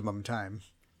optimum time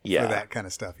Yeah. for that kind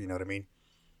of stuff. You know what I mean?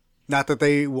 Not that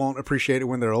they won't appreciate it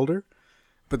when they're older,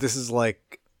 but this is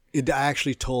like, I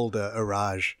actually told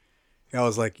Iraj, I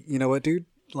was like, you know what, dude?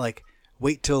 Like,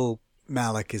 wait till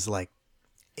Malik is like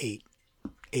 8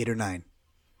 or 9.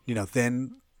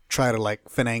 Then try to like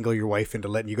finagle your wife into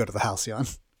letting you go to the Halcyon.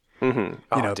 Mm-hmm.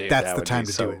 Oh, dude, that's that the would time be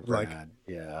to so do it. Like, rad.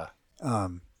 Yeah.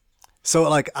 so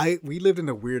like we lived in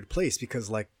a weird place because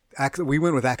like we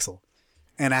went with Axel,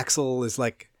 and Axel is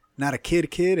like not a kid,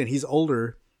 and he's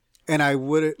older, and I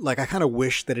kind of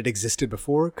wish that it existed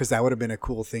before, because that would have been a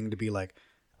cool thing to be like,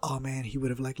 oh man, he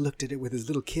would have like looked at it with his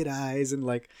little kid eyes and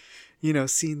like,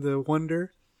 seen the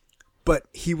wonder. But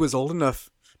he was old enough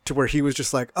to where he was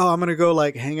just like, oh, I'm gonna go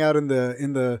like hang out in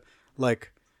the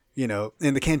like,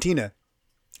 in the cantina,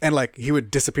 and like he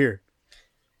would disappear.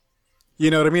 You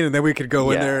know what I mean? And then we could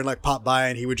go in there and like pop by,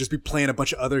 and he would just be playing a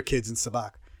bunch of other kids in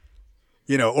Sabak,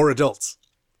 or adults.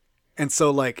 And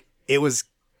so like it was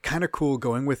kind of cool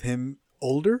going with him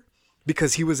older,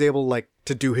 because he was able like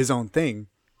to do his own thing.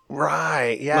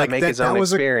 Right. Yeah. Like make his own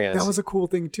experience. That was a cool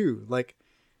thing too. Like,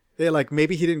 yeah, like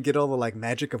maybe he didn't get all the like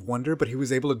magic of wonder, but he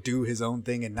was able to do his own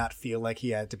thing and not feel like he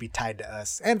had to be tied to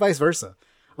us, and vice versa.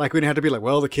 Like, we didn't have to be like,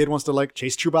 well, the kid wants to like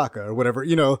chase Chewbacca or whatever,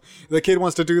 the kid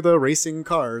wants to do the racing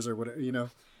cars or whatever,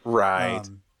 Right.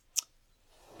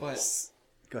 But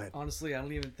Go ahead. honestly, I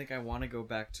don't even think I want to go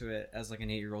back to it as like an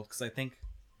 8-year-old, because I think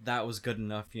that was good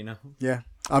enough, Yeah.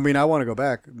 I mean, I want to go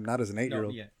back, not as an No,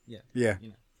 8-year-old. yeah. Yeah. You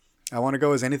know. I want to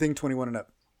go as anything 21 and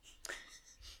up.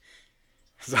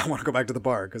 So I want to go back to the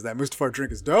bar because that Mustafar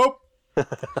drink is dope.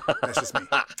 That's just me.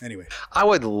 Anyway, I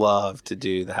would love to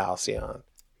do the Halcyon.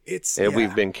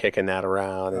 We've been kicking that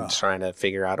around and trying to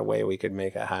figure out a way we could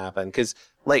make it happen. Because,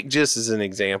 like, just as an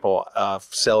example of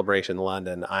Celebration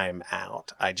London, I'm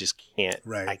out. I just can't.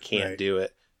 Right, I can't right. do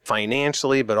it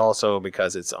financially, but also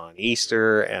because it's on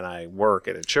Easter and I work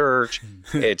at a church.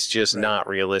 It's just not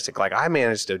realistic. Like, I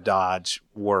managed to dodge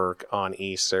work on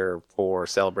Easter for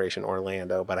Celebration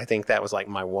Orlando, but I think that was like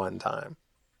my one time.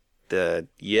 We'll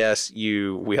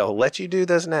let you do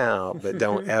this now, but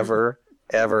don't ever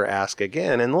ask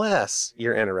again unless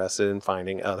you're interested in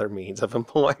finding other means of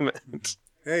employment.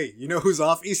 Hey, you know who's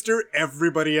off Easter?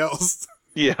 Everybody else.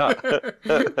 Yeah.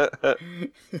 Good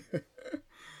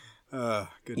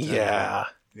time. Yeah.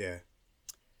 Yeah.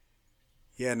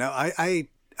 Yeah, no, I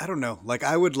don't know. Like,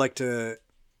 I would like to,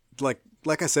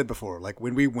 like I said before, like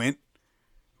when we went,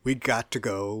 we got to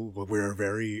go. We were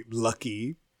very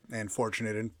lucky and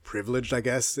fortunate and privileged, I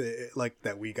guess, like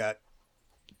that we got.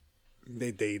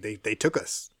 They took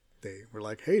us. They were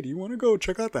like, "Hey, do you want to go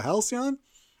check out the Halcyon?"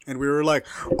 And we were like,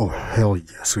 "Oh hell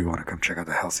yes, we want to come check out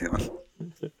the Halcyon."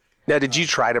 Now, did you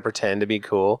try to pretend to be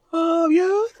cool? Oh, yeah,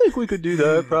 I think we could do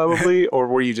that probably. Or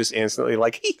were you just instantly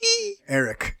like, hee hee?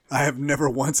 Eric, I have never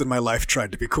once in my life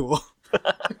tried to be cool.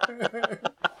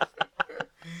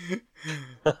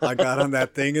 I got on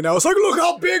that thing and I was like, look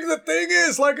how big the thing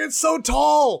is. Like, it's so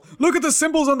tall. Look at the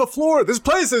symbols on the floor. This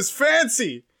place is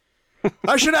fancy.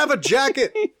 I should have a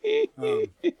jacket.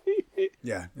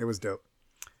 Yeah, it was dope.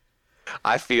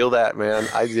 I feel that, man.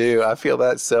 I do. I feel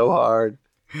that so hard.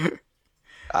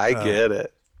 I get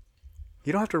it.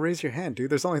 You don't have to raise your hand,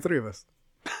 dude. There's only 3 of us.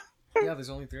 Yeah, there's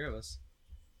only 3 of us.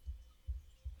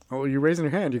 Oh, you're raising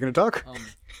your hand. You're going to talk?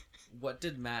 What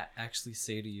did Matt actually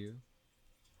say to you?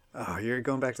 Oh, you're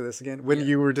going back to this again? When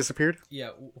you were disappeared?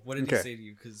 Yeah, what did he say to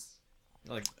you? Because,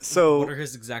 like, so, what are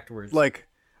his exact words? Like,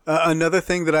 another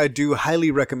thing that I do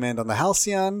highly recommend on the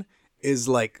Halcyon is,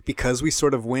 like, because we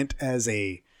sort of went as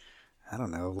a, I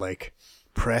don't know, like,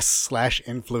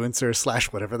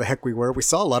 press/influencer/ whatever the heck we were, we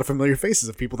saw a lot of familiar faces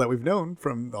of people that we've known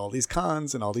from all these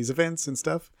cons and all these events and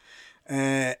stuff.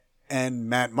 And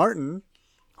Matt Martin,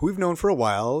 who we've known for a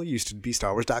while, used to be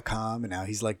StarWars.com, and now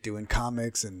he's like doing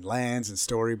comics and lands and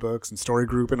storybooks and story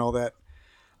group and all that.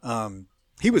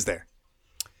 He was there.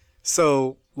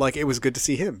 So, like, it was good to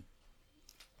see him.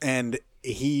 And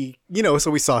he,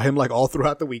 so we saw him like all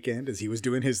throughout the weekend as he was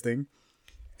doing his thing.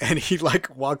 And he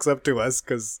like walks up to us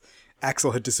because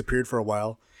Axel had disappeared for a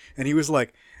while. And he was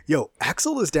like, yo,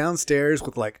 Axel is downstairs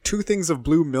with like 2 things of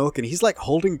blue milk, and he's like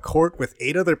holding court with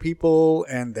 8 other people,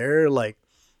 and they're like,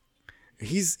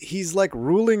 he's like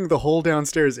ruling the whole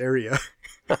downstairs area.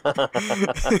 He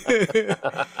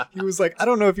was like, I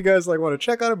don't know if you guys like want to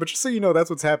check on him, but just so you know, that's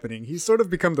what's happening. He's sort of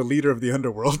become the leader of the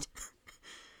underworld.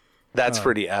 That's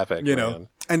pretty epic, man.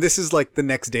 And this is like the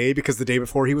next day, because the day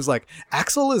before he was like,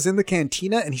 Axel is in the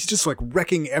cantina and he's just like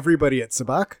wrecking everybody at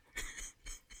Sabak.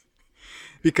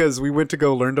 Because we went to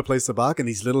go learn to play Sabak and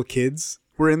these little kids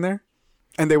were in there,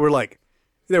 and they were like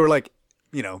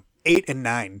 8 and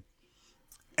 9.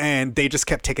 And they just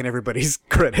kept taking everybody's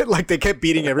credit. Like, they kept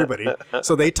beating everybody.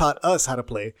 So they taught us how to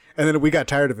play. And then we got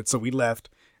tired of it, so we left.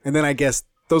 And then I guess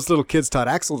those little kids taught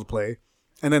Axel to play.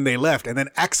 And then they left. And then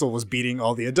Axel was beating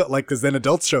all the adults. Like, because then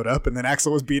adults showed up. And then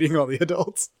Axel was beating all the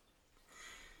adults.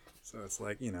 So it's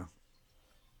like,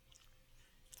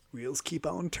 wheels keep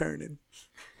on turning.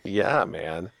 Yeah,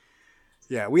 man.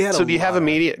 Yeah, we had. So do you have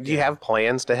do you have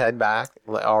plans to head back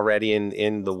already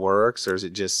in the works, or is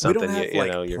it just something we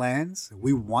don't have, plans?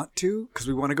 We want to, because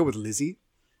we want to go with Lizzie,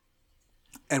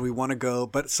 and we want to go.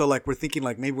 But so like we're thinking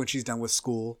like maybe when she's done with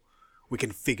school, we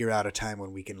can figure out a time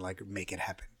when we can like make it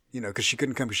happen. Because she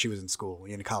couldn't come because she was in school,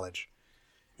 in college,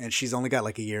 and she's only got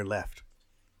like a year left.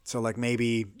 So like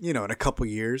maybe in a couple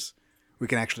years we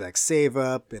can actually like save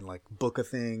up and like book a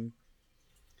thing.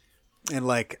 And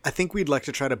like, I think we'd like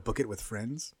to try to book it with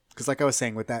friends. Because like I was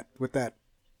saying with that,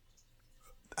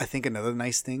 I think another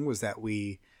nice thing was that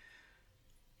we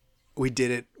did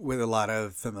it with a lot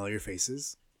of familiar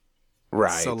faces.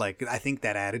 Right. So like, I think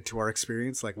that added to our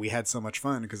experience. Like, we had so much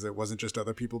fun because it wasn't just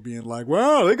other people being like,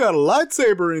 wow, they got a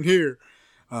lightsaber in here.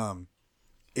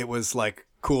 It was like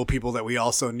cool people that we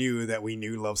also knew that we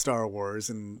knew love Star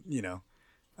Wars, and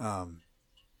and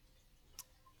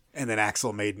then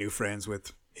Axel made new friends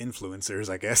with influencers,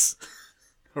 I guess,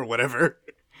 or whatever.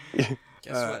 Guess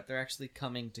what? They're actually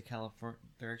coming to California.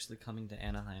 They're actually coming to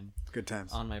Anaheim. Good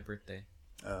times. On my birthday.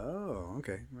 Oh,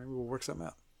 okay. Maybe we'll work something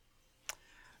out.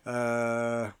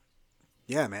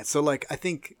 Yeah, man. So like, I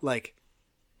think like,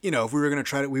 if we were gonna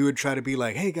try to, we would try to be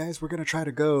like, hey guys, we're gonna try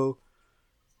to go,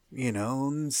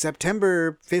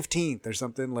 September 15th or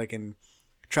something, like, and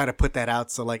try to put that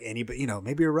out. So like anybody,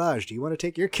 maybe Raj, do you want to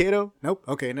take your kiddo? Nope.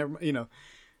 Okay, never.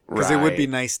 Because it would be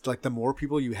nice, like, the more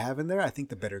people you have in there, I think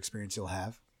the better experience you'll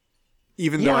have.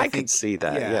 Even though I think, could see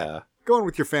that, yeah. Going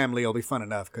with your family will be fun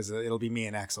enough, because it'll be me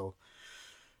and Axel,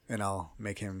 and I'll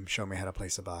make him show me how to play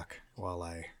Sabak while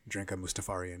I drink a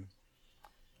Mustafarian.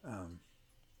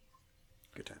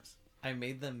 Good times. I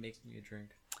made them make me a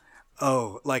drink.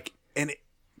 Oh, like, and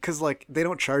because, like, they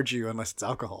don't charge you unless it's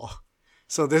alcohol.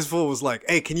 So this fool was like,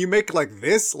 hey, can you make like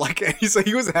this? Like, so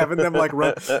he was having them like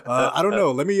run. I don't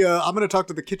know. Let me, I'm going to talk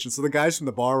to the kitchen. So the guys from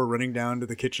the bar were running down to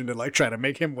the kitchen to like try to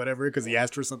make him whatever, because he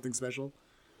asked for something special.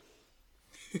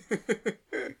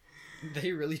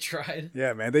 They really tried.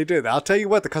 Yeah, man, they did. I'll tell you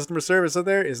what, the customer service in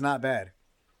there is not bad.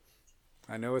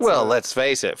 I know it's well, let's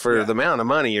face it, for the amount of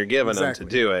money you're giving them to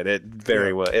do it, it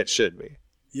very well, it should be.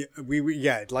 Yeah, we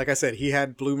like I said, he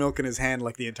had blue milk in his hand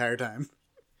like the entire time.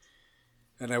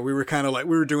 And we were kind of like,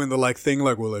 we were doing the like thing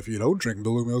like, well, if you don't drink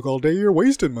blue milk all day, you're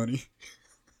wasting money.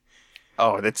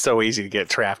 Oh, it's so easy to get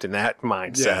trapped in that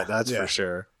mindset. That's for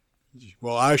sure.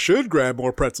 Well, I should grab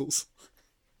more pretzels.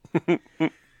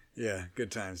 Yeah,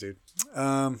 good times, dude.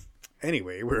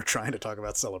 Anyway, we were trying to talk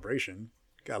about Celebration.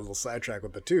 Got a little sidetracked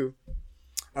with the two.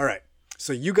 All right.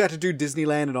 So you got to do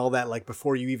Disneyland and all that like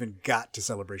before you even got to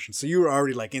Celebration. So you were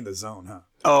already like in the zone, huh?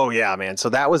 Oh yeah, man. So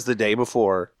that was the day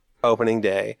before opening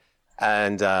day,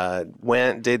 and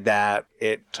did that.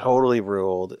 It totally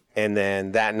ruled. And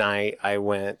then that night I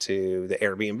went to the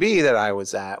Airbnb that I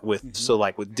was at with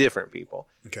with different people.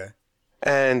 Okay.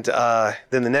 And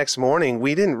then the next morning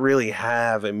we didn't really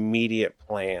have immediate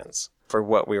plans for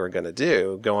what we were going to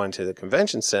do going to the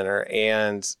convention center,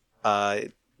 and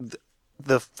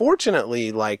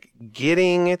fortunately, like,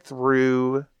 getting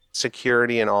through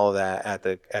security and all of that at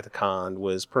the con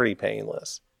was pretty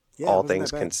painless, all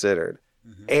things considered.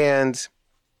 Mm-hmm. And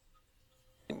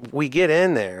we get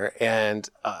in there, and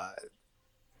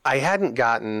I hadn't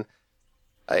gotten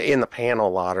in the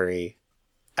panel lottery.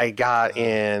 I got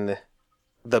in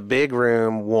the big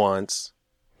room once,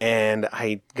 and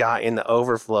I got in the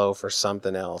overflow for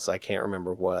something else. I can't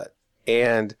remember what.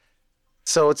 And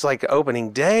so it's like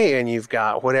opening day, and you've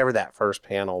got whatever that first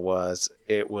panel was.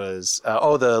 It was, the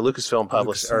Lucasfilm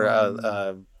publisher.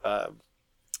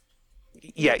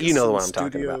 Yeah, you know the one I'm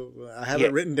talking about. I have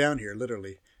it written down here,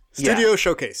 literally. Studio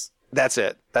Showcase. That's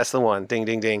it. That's the one. Ding,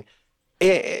 ding, ding.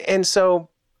 And so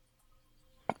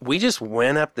we just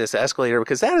went up this escalator,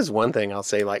 because that is one thing I'll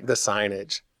say, like, the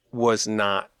signage was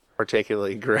not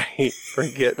particularly great for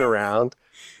getting around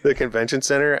the convention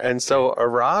center. And so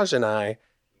Araj and I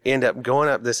end up going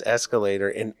up this escalator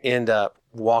and end up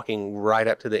walking right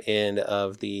up to the end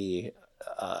of the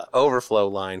overflow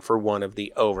line for one of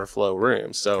the overflow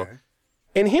rooms. So,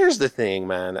 And here's the thing,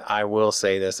 man, I will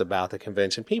say this about the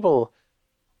convention. People,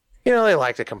 they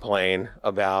like to complain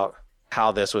about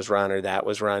how this was run or that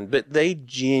was run, but they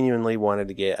genuinely wanted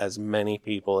to get as many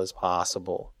people as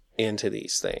possible into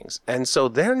these things. And so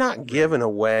they're not giving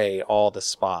away all the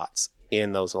spots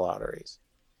in those lotteries.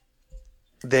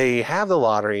 They have the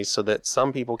lotteries so that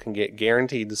some people can get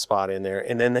guaranteed the spot in there,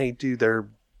 and then they do their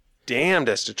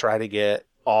damnedest to try to get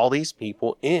all these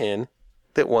people in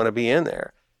that want to be in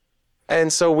there.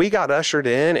 And so we got ushered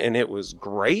in, and it was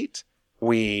great.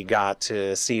 We got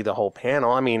to see the whole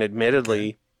panel. I mean,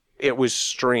 admittedly, it was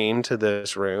streamed to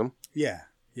this room. Yeah.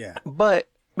 But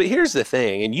here's the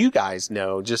thing, and you guys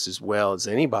know just as well as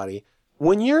anybody,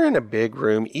 when you're in a big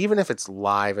room, even if it's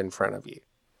live in front of you,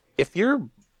 if you're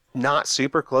not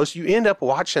super close, you end up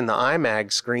watching the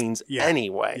IMAG screens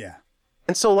anyway. Yeah.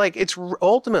 And so, like, it's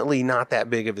ultimately not that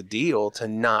big of a deal to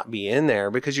not be in there,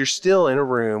 because you're still in a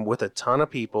room with a ton of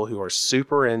people who are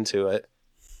super into it.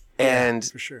 And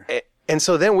for sure. And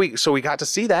so then we got to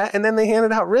see that, and then they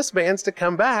handed out wristbands to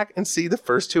come back and see the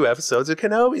first 2 episodes of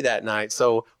Kenobi that night.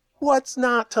 So what's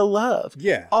not to love?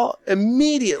 Yeah.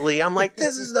 Immediately, I'm like,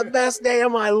 this is the best day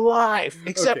of my life,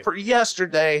 except for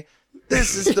yesterday.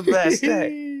 This is the best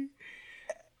day.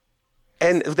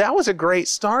 And that was a great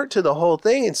start to the whole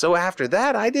thing. And so after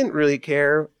that, I didn't really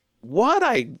care what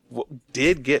I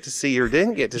did get to see or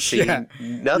didn't get to see. Yeah.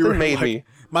 Nothing made me.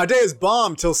 My day is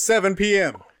bombed till 7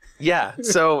 p.m. Yeah.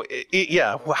 So,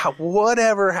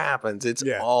 whatever happens, it's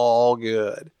all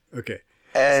good. Okay.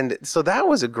 And so that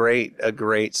was a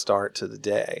great start to the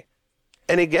day.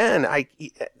 And again,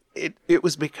 it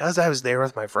was because I was there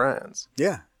with my friends.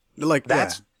 Yeah. Like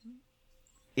that's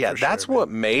that's sure, what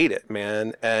made it,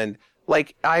 man. And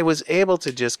like, I was able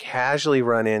to just casually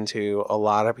run into a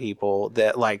lot of people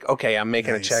that, like, okay, I'm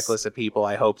making a checklist of people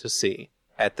I hope to see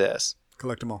at this.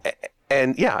 Collect them all.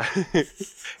 And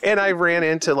and I ran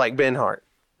into, like, Ben Hart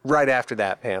right after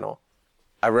that panel.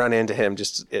 I run into him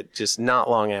just not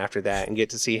long after that and get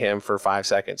to see him for 5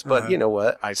 seconds. But you know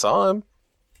what? I saw him.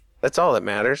 That's all that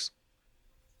matters.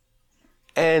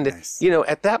 And,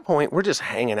 at that point, we're just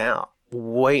hanging out,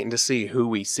 waiting to see who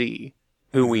we see,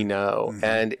 who we know. Mm-hmm.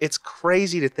 And it's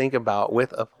crazy to think about,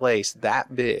 with a place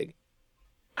that big,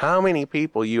 how many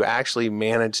people you actually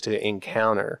manage to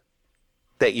encounter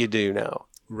that you do know.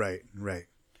 Right.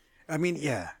 I mean,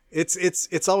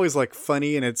 it's always like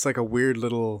funny, and it's like a weird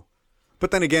little,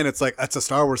 but then again, it's like, it's a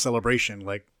Star Wars celebration.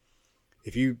 Like,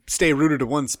 if you stay rooted to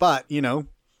one spot,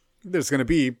 there's going to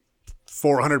be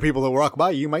 400 people that walk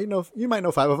by. You might know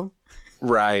 5 of them.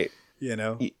 Right.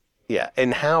 Yeah.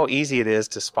 And how easy it is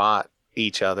to spot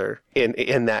each other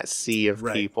in that sea of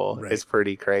people is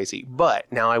pretty crazy. But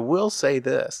now I will say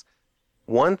this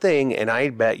one thing, and I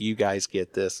bet you guys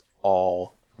get this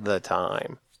all the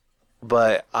time,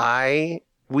 but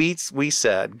we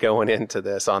said going into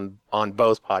this on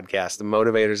both podcasts, the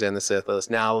Motivators and the Sith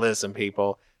List, now listen,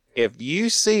 people, if you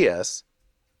see us,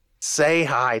 say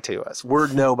hi to us. We're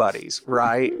nobodies,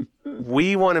 right?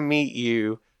 We want to meet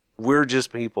you. We're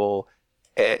just people.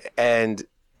 And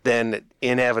then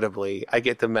inevitably I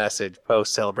get the message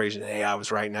post celebration, hey, I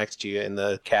was right next to you in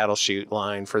the cattle chute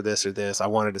line for this or this. I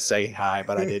wanted to say hi,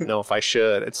 but I didn't know if I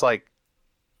should. It's like,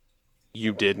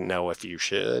 you didn't know if you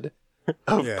should.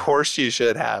 Of course you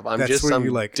should have. I'm That's just where some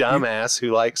you, like, dumbass who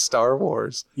likes Star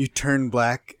Wars. You turn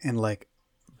black and like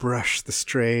brush the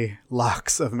stray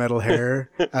locks of metal hair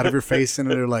out of your face, and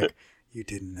they're like, "You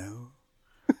didn't know?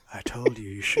 I told you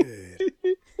you should."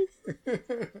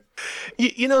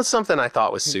 You know, something I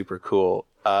thought was super cool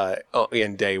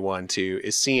in day one too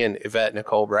is seeing Yvette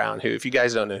Nicole Brown, who, if you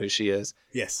guys don't know who she is,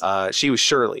 Yes. she was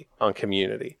Shirley on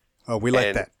Community. Oh, we like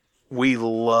And that. We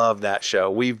love that show.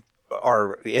 We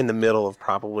are in the middle of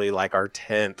probably like our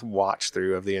 10th watch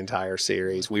through of the entire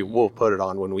series. We will put it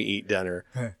on when we eat dinner.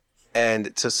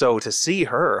 And to see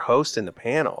her hosting the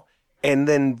panel and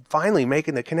then finally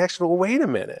making the connection, well, wait a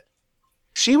minute.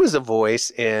 She was a voice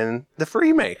in The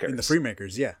Freemakers. In the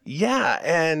Freemakers, yeah. Yeah,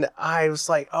 and I was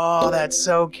like, oh, that's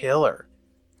so killer.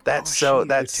 That's so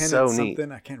Lieutenant so neat.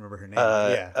 something. I can't remember her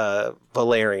name.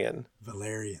 Valerian.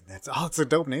 Valerian. It's a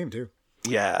dope name too.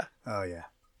 Yeah. Oh yeah.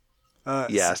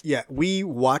 Yes. Yeah, we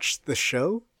watched the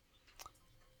show,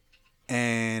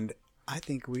 and I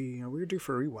think we're due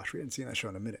for a rewatch. We hadn't seen that show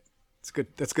in a minute. It's good.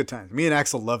 That's good times. Me and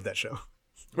Axel loved that show.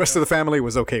 The rest of the family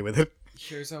was okay with it.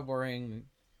 Here's how boring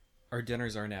our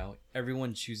dinners are now.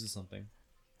 Everyone chooses something.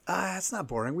 It's not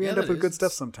boring. We Yeah, end up that with good is.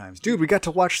 stuff sometimes. Dude, we got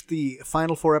to watch the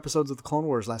final 4 episodes of the Clone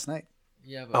Wars last night.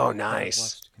 Yeah, but Oh, I nice.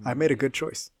 watched I made a good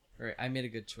choice. Right, I made a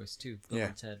good choice too. Bill Yeah.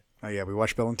 and Ted. Oh yeah, we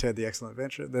watched Bill and Ted: The Excellent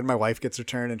Adventure. Then my wife gets her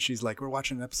turn, and she's like, "We're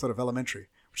watching an episode of Elementary,"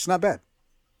 which is not bad.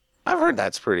 I've heard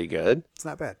that's pretty good. It's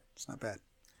not bad. It's not bad.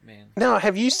 Man, Now,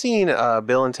 have you seen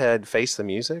Bill and Ted Face the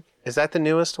Music? Is that the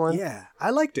newest one? Yeah,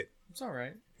 I liked it. it's all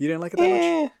right. You didn't like it that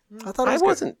Eh, much? I thought it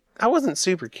was good. I wasn't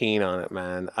super keen on it,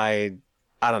 man. I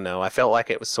don't know. I felt like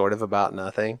it was sort of about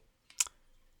nothing.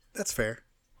 That's fair.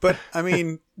 But I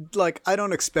mean, like, I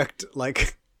don't expect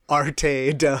like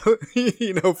Arte,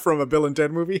 from a Bill and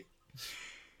Ted movie.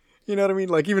 You know what I mean?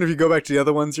 Like, even if you go back to the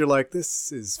other ones, you're like,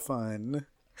 this is fun.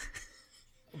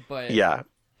 But Yeah.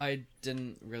 I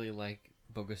didn't really like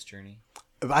Bogus Journey.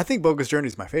 I think Bogus Journey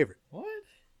is my favorite. What?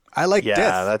 I like Yeah,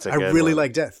 Death. that's a I good really one.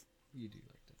 like Death. You do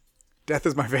like that. Death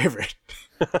is my favorite.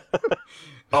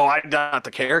 Oh, I not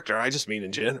the character. I just mean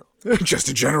in general. Just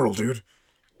in general, dude.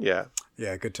 Yeah.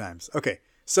 Yeah, good times. Okay,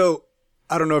 so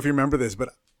I don't know if you remember this, but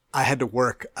I had to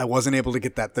work. I wasn't able to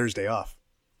get that Thursday off.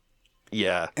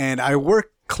 Yeah. And I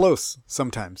work close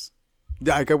sometimes.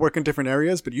 Like, I work in different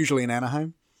areas, but usually in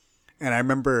Anaheim. And I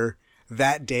remember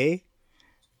that day,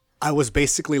 I was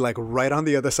basically like right on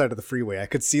the other side of the freeway. I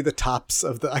could see the tops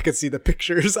of I could see the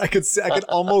pictures. I could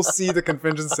almost see the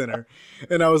convention center.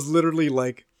 And I was literally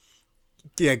like,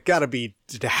 yeah, gotta be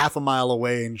half a mile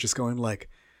away and just going like,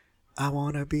 I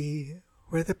want to be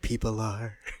where the people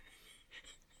are.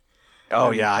 Oh,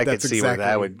 And yeah. I could that's see where that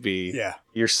exactly- would be. Yeah.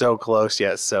 You're so close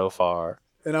yet so far.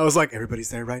 And I was like, everybody's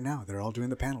there right now. They're all doing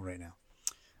the panel right now.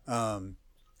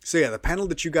 So yeah, the panel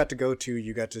that you got to go to,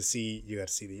 you got to see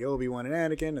the Obi-Wan and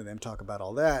Anakin and them talk about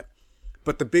all that.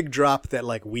 But the big drop that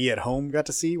like we at home got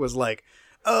to see was like,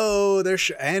 oh,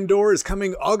 Andor is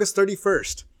coming August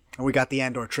 31st. And we got the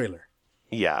Andor trailer.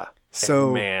 Yeah. So-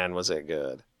 And man, was it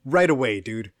good. Right away,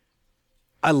 dude.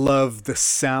 I love the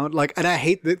sound. Like, and I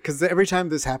hate that because every time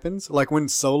this happens, like when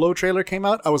Solo trailer came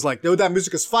out, I was like, no, that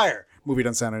music is fire. Movie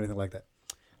doesn't sound anything like that.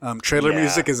 Trailer Yeah.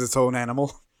 music is its own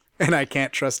animal, and I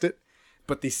can't trust it.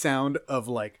 But the sound of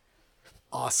like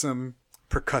awesome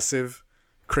percussive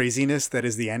craziness that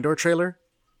is the Andor trailer,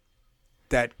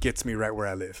 that gets me right where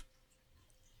I live.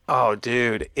 Oh,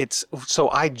 dude. So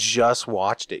I just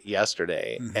watched it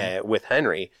yesterday with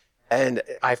Henry, and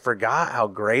I forgot how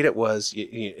great it was,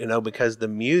 because the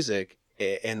music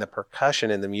and the percussion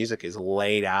in the music is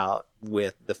laid out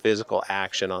with the physical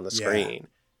action on the Yeah. screen.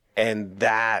 And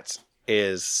that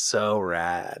is so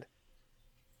rad.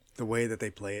 The way that they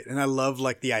play it. And I love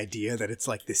like the idea that it's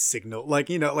like this signal, like,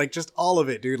 like just all of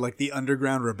it, dude, like the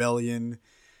underground rebellion.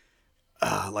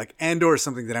 Like Andor is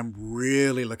something that I'm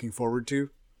really looking forward to.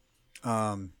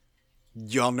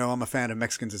 Y'all know I'm a fan of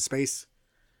Mexicans in space.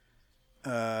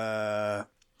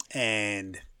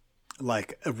 And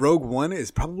like Rogue One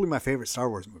is probably my favorite Star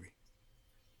Wars movie.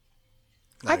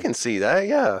 I can see that,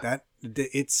 yeah.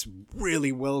 It's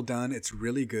really well done. It's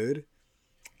really good.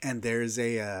 And there's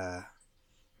a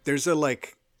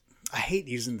like, I hate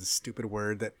using the stupid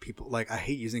word that people like. I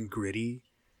hate using gritty,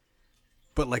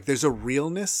 but like there's a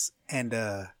realness and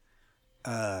I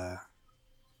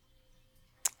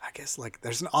guess like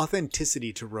there's an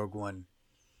authenticity to Rogue One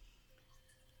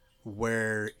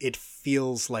where it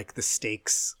feels like the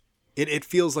stakes It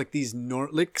feels like these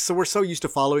so we're so used to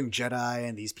following Jedi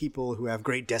and these people who have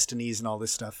great destinies and all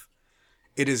this stuff.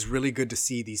 It is really good to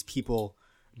see these people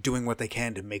doing what they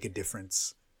can to make a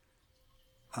difference.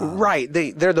 Right.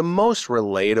 They're the most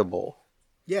relatable.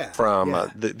 Yeah.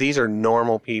 These are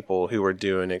normal people who are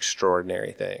doing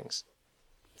extraordinary things.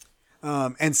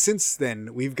 And since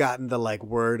then, we've gotten the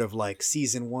word of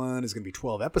season 1 is going to be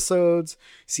 12 episodes.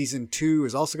 Season 2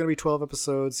 is also going to be 12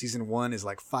 episodes. Season 1 is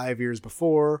 5 years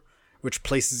before, which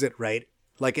places it right.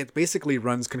 It basically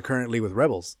runs concurrently with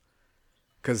Rebels.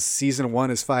 Because season 1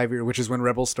 is 5 years, which is when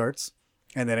Rebels starts.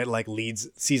 And then it leads,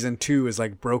 season 2 is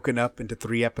broken up into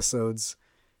 3 episodes,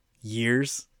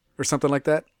 years or something like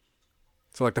that.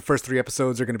 So the first 3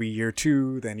 episodes are going to be year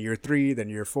 2, then year 3, then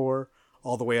year 4,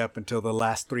 all the way up until the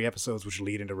last 3 episodes, which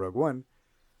lead into Rogue One.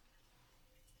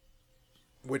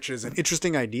 Which is an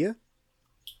interesting idea.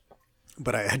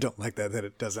 But I don't like that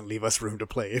it doesn't leave us room to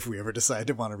play if we ever decide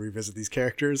to want to revisit these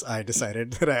characters. I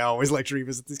decided that I always like to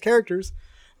revisit these characters.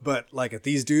 But if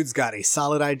these dudes got a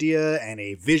solid idea and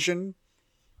a vision,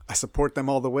 I support them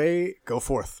all the way. Go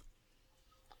forth.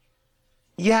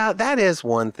 Yeah, that is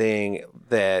one thing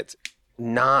that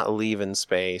not leaving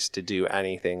space to do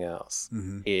anything else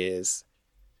is.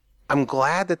 I'm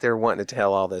glad that they're wanting to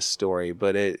tell all this story,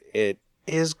 but it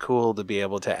is cool to be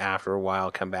able to, after a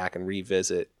while, come back and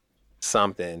revisit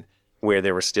something where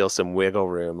there was still some wiggle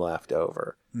room left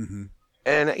over. Mm-hmm.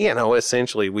 And,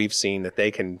 essentially we've seen that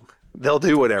they'll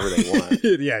do whatever they want.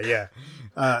 Yeah.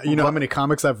 How many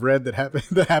comics I've read that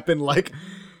happen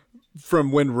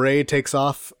from when Rey takes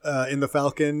off in the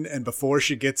Falcon and before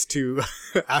she gets to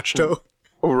Ahch-To.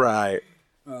 Right.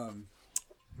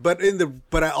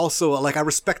 But I also I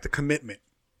respect the commitment.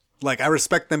 I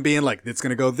respect them being it's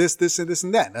gonna go this, and this,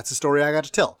 and that. That's the story I got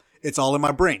to tell. It's all in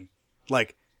my brain.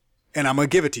 And I'm gonna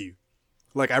give it to you.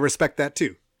 I respect that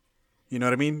too. You know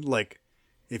what I mean?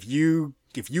 If you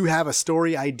have a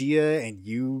story idea and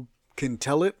you can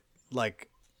tell it,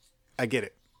 I get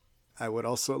it. I would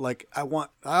also I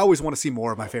always want to see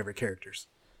more of my favorite characters.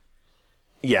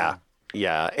 Yeah.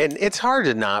 Yeah. And it's hard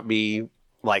to not be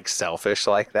selfish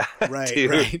like that. Right.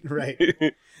 Too.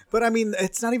 Right. But I mean,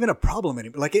 it's not even a problem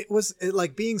anymore.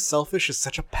 Being selfish is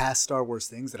such a past Star Wars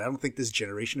thing that I don't think this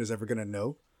generation is ever going to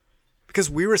know. Because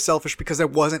we were selfish because there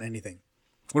wasn't anything.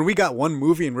 When we got one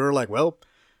movie and we were well,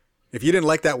 if you didn't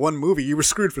like that one movie, you were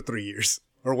screwed for 3 years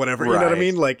or whatever. Right. You know what I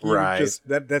mean? Right. Just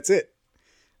that's it.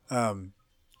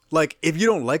 If you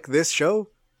don't like this show,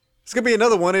 it's going to be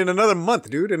another one in another month,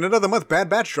 dude. In another month, Bad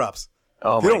Batch drops.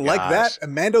 Oh, if you don't like that,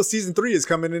 Mando season 3 is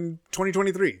coming in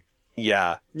 2023.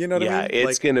 Yeah. You know what I mean?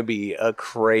 It's going to be a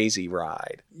crazy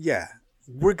ride. Yeah.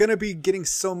 We're going to be getting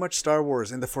so much Star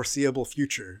Wars in the foreseeable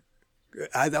future.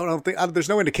 I don't think there's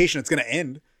no indication it's going to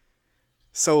end.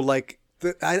 So I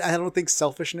don't think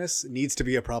selfishness needs to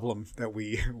be a problem that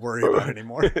we worry about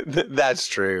anymore. That's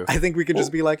true. I think we can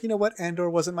just be you know what? Andor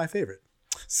wasn't my favorite.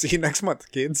 See you next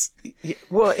month, kids.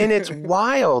 Well, and it's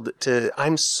wild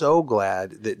I'm so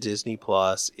glad that Disney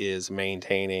Plus is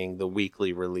maintaining the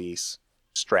weekly release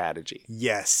strategy.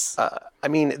 Yes. I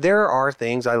mean, there are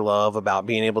things I love about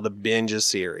being able to binge a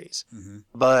series,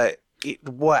 but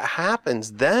what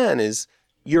happens then is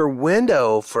your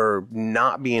window for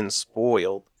not being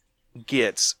spoiled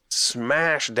gets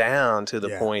smashed down to the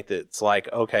point that it's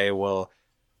okay, well,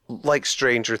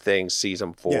 Stranger Things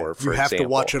season 4, for example. You have to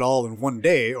watch it all in one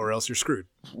day or else you're screwed.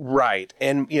 Right.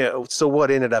 And, so what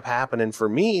ended up happening for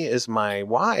me is my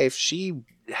wife, she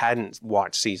hadn't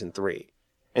watched season 3.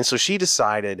 And so she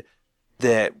decided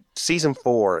that season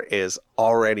 4 is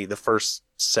already, the first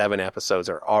 7 episodes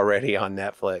are already on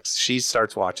Netflix. She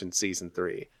starts watching season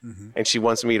 3 and she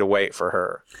wants me to wait for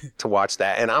her to watch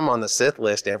that. And I'm on the Sith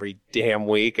list every damn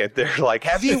week. And they're like,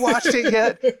 have you watched it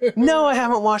yet? No, I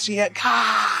haven't watched it yet.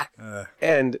 God.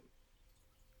 And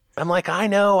I'm like, I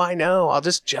know. I'll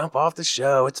just jump off the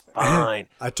show. It's fine.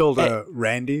 I told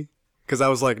Randy, because I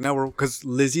was like, no, because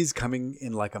Lizzie's coming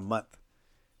in a month.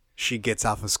 She gets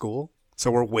off of school.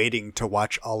 So we're waiting to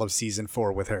watch all of season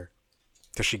 4 with her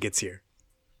till she gets here.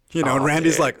 And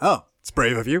Randy's like, oh, it's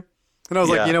brave of you. And I was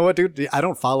like, you know what, dude? I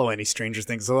don't follow any Stranger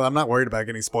Things, so I'm not worried about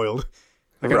getting spoiled.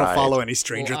 I don't follow any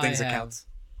Stranger Things accounts.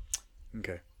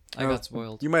 Okay. I got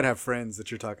spoiled. You might have friends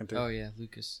that you're talking to. Oh, yeah,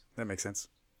 Lucas. That makes sense.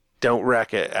 Don't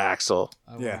wreck it, Axel.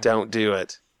 Yeah. Don't do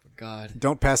it. God.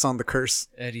 Don't pass on the curse.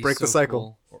 Eddie's Break the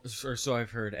cycle. Cool. Or so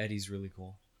I've heard. Eddie's really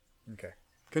cool. Okay.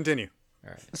 Continue.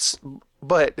 All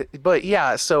right. But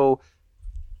yeah, so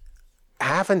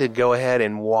having to go ahead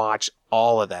and watch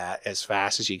all of that as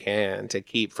fast as you can to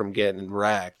keep from getting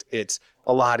wrecked, it's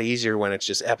a lot easier when it's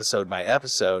just episode by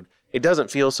episode. It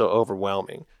doesn't feel so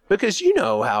overwhelming because you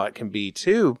know how it can be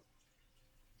too.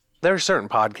 there are certain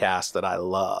podcasts that I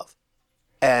love.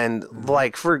 And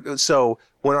so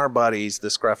when our buddies, the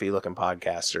scruffy looking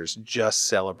podcasters, just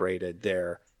celebrated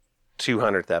their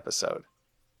 200th episode.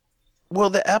 Well,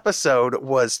 the episode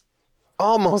was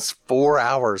almost 4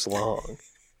 hours long,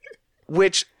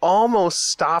 which almost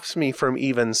stops me from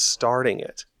even starting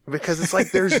it, because it's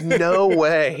like, there's no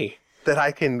way that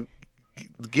I can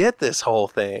get this whole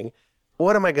thing.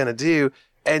 What am I going to do?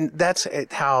 And that's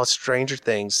how Stranger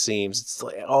Things seems. It's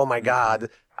like, oh my God,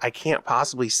 I can't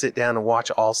possibly sit down and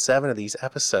watch all 7 of these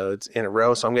episodes in a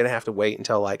row. So I'm going to have to wait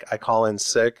until like I call in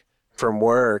sick from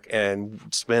work and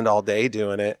spend all day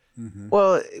doing it. Mm-hmm.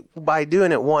 Well, by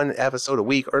doing it 1 episode a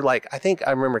week, or like, I think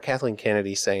I remember Kathleen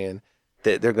Kennedy saying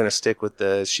that they're going to stick with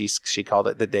she called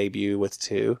it the debut with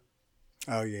 2.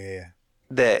 Oh yeah.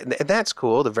 That's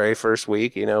cool. The very first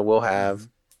week, we'll have,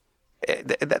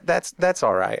 that's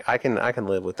all right. I can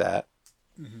live with that.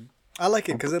 Mm-hmm. I like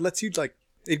it because it lets you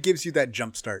it gives you that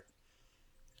jump start.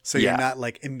 So you're not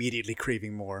like immediately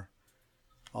craving more.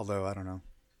 Although I don't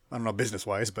know business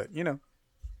wise, but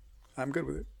I'm good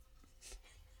with it.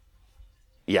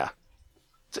 Yeah.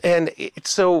 And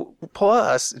so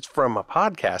plus from a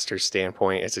podcaster's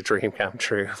standpoint, it's a dream come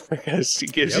true because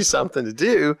it gives you something to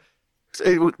do.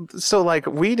 So like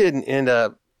we didn't end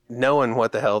up knowing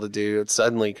what the hell to do.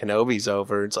 Suddenly Kenobi's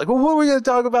over. It's like, well, what are we going to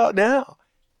talk about now?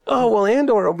 Oh, well,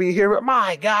 Andor will be here, but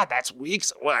my God, that's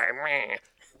weeks away.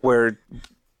 Where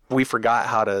we forgot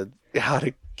how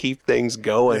to keep things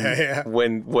going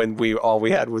when all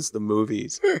we had was the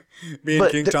movies. Me and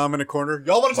King Tom in a corner.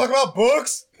 Y'all want to talk about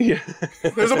books? Yeah.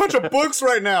 There's a bunch of books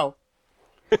right now.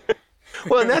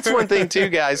 Well, and that's one thing too,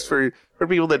 guys, for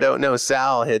people that don't know,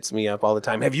 Sal hits me up all the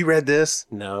time. Have you read this?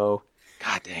 No.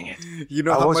 God dang it. You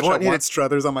know how much I want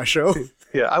Struthers on my show?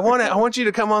 Yeah, I want you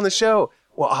to come on the show.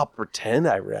 Well, I'll pretend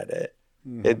I read it.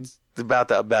 Mm-hmm. It's about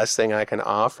the best thing I can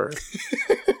offer.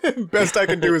 Best I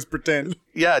can do is pretend.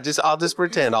 Yeah, I'll just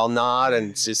pretend. I'll nod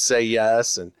and just say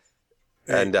yes. And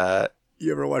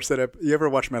you ever watch you ever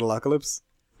watch Metalocalypse?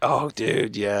 Oh,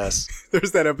 dude, yes.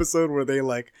 There's that episode where they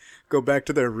like go back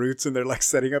to their roots and they're like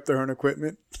setting up their own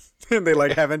equipment. And they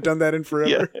like haven't done that in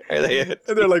forever. Yeah,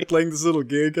 and they're like playing this little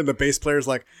gig and the bass player's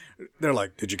like, they're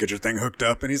like, did you get your thing hooked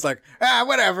up? And he's like,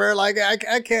 whatever. Like,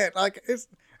 I can't, like,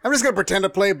 I'm just going to pretend to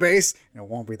play bass. It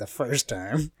won't be the first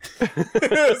time.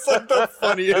 It's like the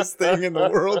funniest thing in the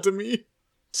world to me.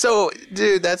 So,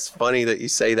 dude, that's funny that you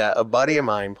say that. A buddy of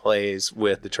mine plays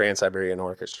with the Trans-Siberian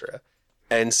Orchestra.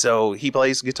 And so he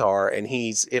plays guitar and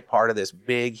he's part of this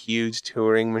big, huge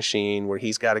touring machine where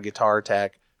he's got a guitar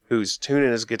tech who's tuning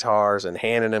his guitars and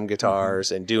handing him guitars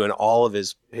and doing all of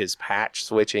his patch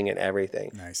switching and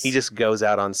everything. Nice. He just goes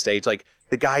out on stage. Like,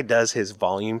 the guy does his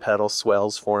volume pedal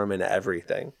swells for him and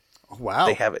everything. Wow.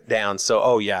 They have it down.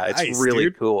 So, it's nice, really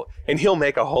dude. Cool. And he'll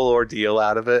make a whole ordeal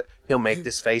out of it. He'll make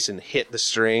this face and hit the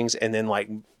strings and then, like,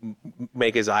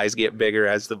 make his eyes get bigger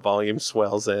as the volume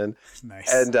swells in.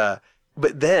 Nice. And,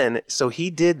 but then, so he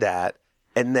did that.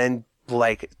 And then,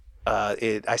 like,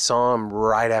 I saw him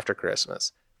right after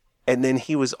Christmas. And then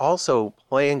he was also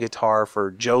playing guitar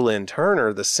for Jolyn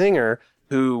Turner, the singer,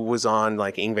 who was on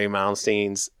like Yngwie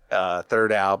Malmsteen's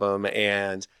 3rd album,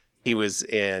 and he was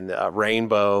in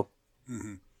Rainbow.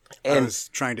 Mm-hmm. And I was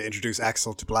trying to introduce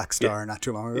Axl to Black Star not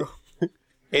too long ago.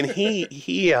 And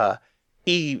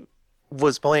he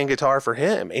was playing guitar for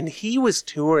him, and he was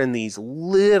touring these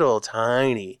little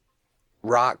tiny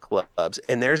rock clubs.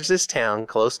 And there's this town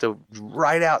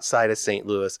right outside of St.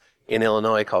 Louis in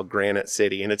Illinois called Granite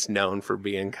City, and it's known for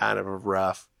being kind of a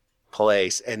rough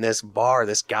place. And this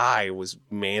guy was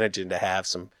managing to have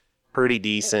some pretty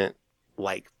decent,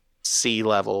 like,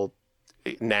 C-level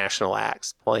national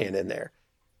acts playing in there.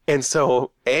 And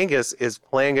so Angus is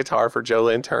playing guitar for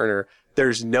Jolyn Turner.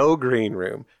 There's no green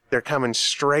room. They're coming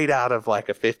straight out of like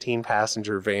a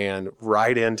 15-passenger van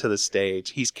right into the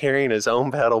stage. He's carrying his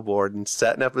own pedal board and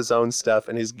setting up his own stuff,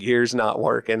 and his gear's not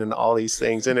working and all these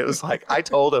things. And it was like, I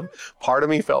told him, part of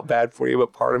me felt bad for you,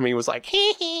 but part of me was like,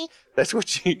 hee. That's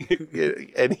what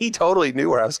you, and he totally knew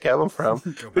where I was coming from.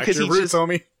 Go back to your roots,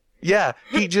 homie. Yeah,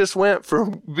 he just went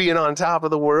from being on top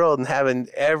of the world and having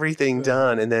everything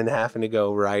done and then having to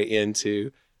go right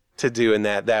into doing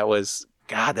that. That was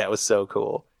so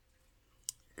cool.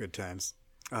 Good times.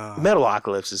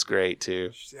 Metalocalypse is great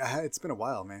too. It's been a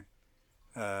while, man.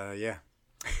 Yeah.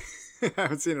 I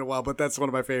haven't seen it in a while, but that's one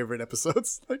of my favorite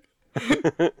episodes. Like,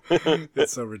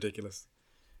 it's so ridiculous.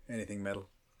 Anything metal.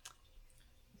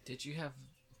 Did you have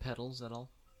pedals at all?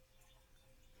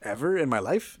 Ever in my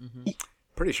life? Mm-hmm.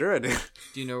 Pretty sure I did.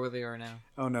 Do you know where they are now?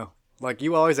 Oh, no. Like,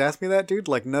 you always ask me that, dude.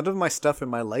 Like, none of my stuff in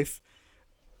my life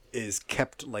is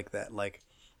kept like that. Like,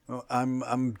 Oh,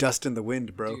 I'm dust in the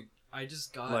wind, bro. Dude, I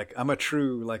just got Like I'm a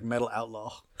true like metal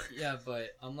outlaw. yeah,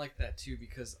 but I'm like that too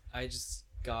because I just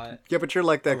got Yeah, but you're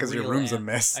like that because your real room's a amp.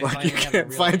 mess. I Like you finally have a can't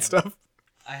real find amp. stuff.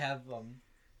 I have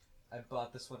I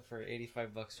bought this one for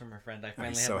 $85 from a friend. I finally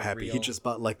He's have so a happy. real... He just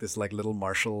bought like this like little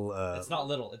Marshall. It's not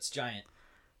little, it's giant.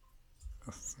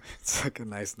 It's like a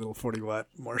nice little 40-watt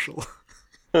Marshall.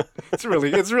 it's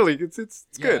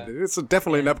good. Yeah. It's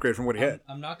definitely an And upgrade from what he had.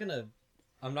 I'm not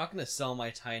gonna sell my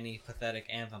tiny pathetic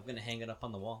amp. I'm gonna hang it up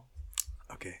on the wall.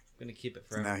 Okay. I'm gonna keep it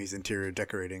So forever. now he's interior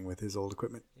decorating with his old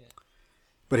equipment. Yeah.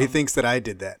 But he thinks that I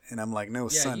did that, and I'm like, no,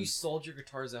 Yeah, son. you sold your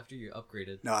guitars after you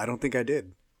upgraded. No, I don't think I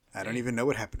did. I don't even know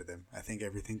what happened to them. I think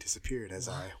everything disappeared as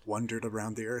I wandered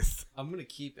around the earth. I'm gonna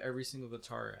keep every single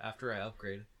guitar after I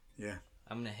upgrade. Yeah.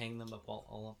 I'm gonna hang them up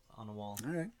all up on a wall.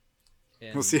 All right.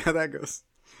 In We'll see how that goes.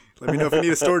 Let me know if you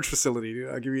need a storage facility, dude.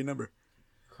 I'll give you a number.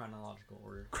 chronological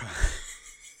order.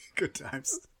 Good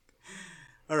times.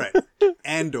 All right.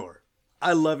 Andor.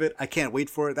 I love it. I can't wait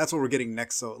for it. That's what we're getting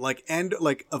next. So,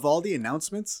 of all the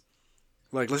announcements,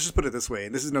 let's just put it this way,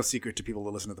 and this is no secret to people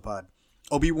that listen to the pod.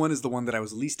 Obi-Wan is the one that I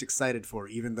was least excited for,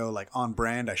 even though, on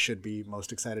brand, I should be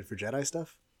most excited for Jedi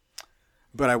stuff.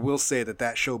 But I will say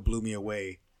that show blew me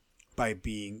away by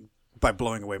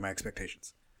blowing away my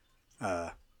expectations.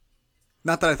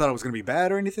 Not that I thought it was going to be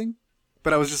bad or anything,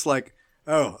 but I was just like,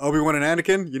 oh, Obi-Wan and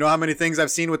Anakin, you know how many things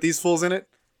I've seen with these fools in it?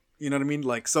 You know what I mean?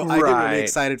 I get really Right.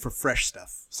 excited for fresh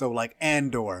stuff. So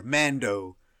Andor,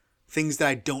 Mando, things that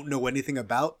I don't know anything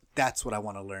about, that's what I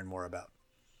want to learn more about.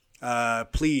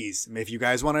 Please, if you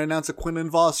guys want to announce a Quinlan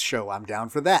Voss show, I'm down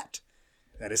for that.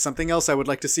 That is something else I would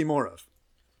like to see more of.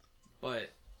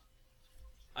 But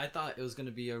I thought it was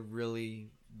gonna be a really,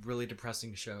 really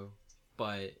depressing show,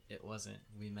 but it wasn't.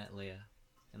 We met Leia,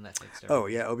 and that takes Oh,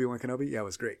 yeah, Obi-Wan Kenobi? Yeah, it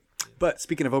was great. But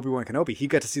speaking of Obi-Wan Kenobi, he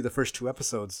got to see the first 2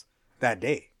 episodes that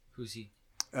day. Who's he?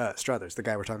 Struthers, the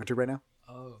guy we're talking to right now.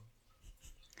 Oh,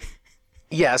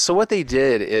 Yeah, so what they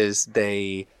did is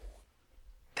they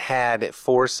had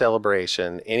for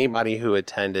celebration anybody who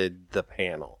attended the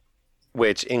panel,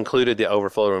 which included the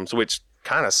overflow rooms, which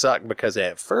kind of sucked because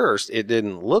at first it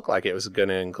didn't look like it was going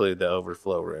to include the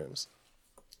overflow rooms.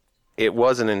 It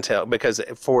wasn't until because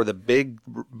for the big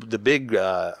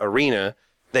arena,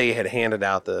 they had handed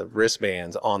out the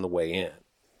wristbands on the way in.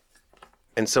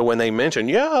 And so when they mentioned,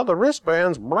 yeah, the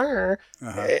wristbands, blah,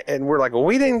 and we're like, well,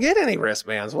 we didn't get any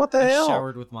wristbands. What the I hell?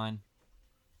 showered with mine.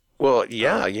 Well,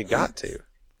 yeah, you got to.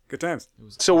 Good times.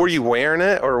 So were you wearing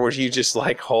it, or were you just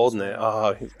holding it?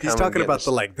 Oh, He's talking about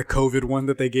the COVID one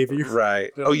that they gave you.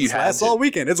 right. Oh, you This had lasts all to,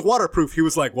 weekend. It's waterproof. He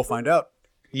was like, "We'll find out."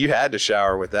 you had to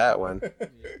shower with that one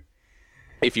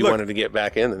if you Look, wanted to get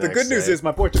back in the The next good news day. is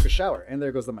my boy took a shower, and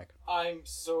there goes the mic. I'm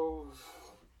so.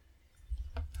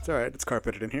 It's all right. It's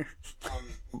carpeted in here.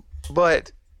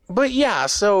 But yeah,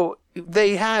 so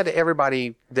they had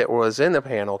everybody that was in the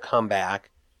panel come back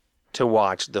to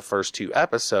watch the first 2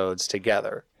 episodes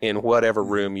together in whatever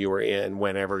room you were in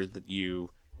whenever you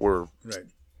were Right.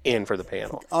 in for the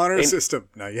panel. Honor And- system.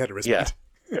 No, you had to respect.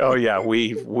 Yeah. Oh yeah,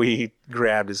 we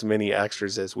grabbed as many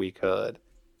extras as we could.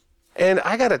 And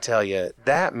I got to tell you,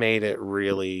 that made it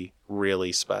really,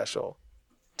 really special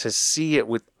to see it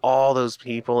with all those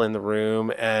people in the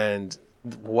room, and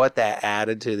what that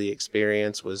added to the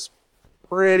experience was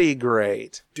pretty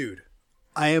great. Dude,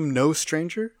 I am no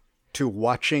stranger to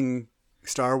watching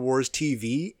Star Wars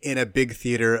TV in a big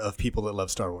theater of people that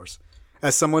love Star Wars.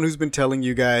 As someone who's been telling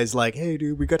you guys, hey,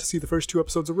 dude, we got to see the first 2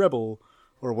 episodes of Rebel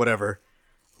or whatever.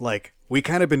 We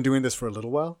kind of been doing this for a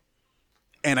little while.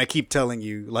 And I keep telling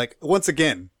you, once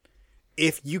again,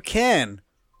 if you can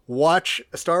watch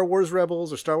Star Wars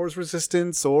Rebels or Star Wars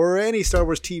Resistance or any Star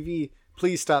Wars TV,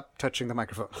 please stop touching the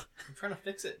microphone. I'm trying to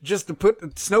fix it. Just to put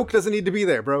Snoke doesn't need to be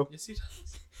there, bro. Yes, he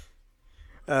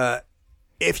does.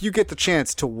 If you get the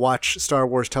chance to watch Star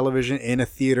Wars television in a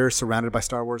theater surrounded by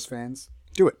Star Wars fans,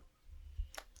 do it.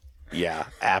 Yeah,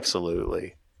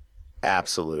 absolutely.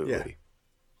 Absolutely. Yeah.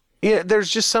 Yeah, there's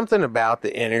just something about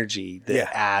the energy that Yeah.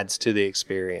 adds to the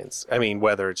experience. I mean,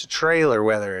 whether it's a trailer,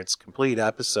 whether it's complete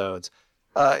episodes,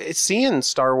 it's seeing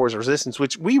Star Wars Resistance,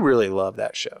 which we really love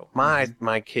that show.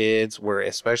 My kids were,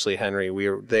 especially Henry,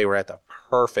 they were at the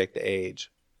perfect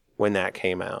age when that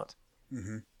came out,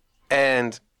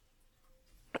 and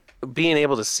being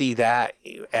able to see that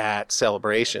at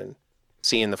Celebration,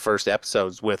 seeing the first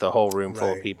episodes with a whole room full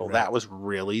of Right, people, right. that was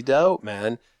really dope,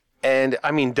 man. And I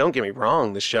mean, don't get me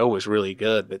wrong, the show was really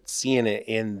good, but seeing it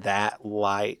in that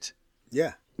light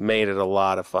Yeah. made it a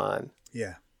lot of fun.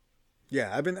 Yeah. Yeah,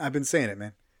 I've been saying it,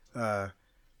 man.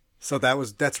 So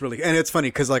that's really, and it's funny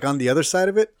because on the other side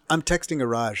of it, I'm texting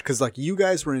Araj because you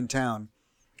guys were in town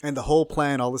And the whole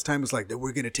plan all this time was like that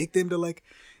we're gonna take them to like,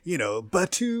 you know,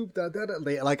 Batu.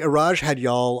 Like Araj had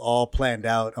y'all all planned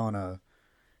out on a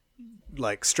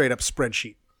like straight up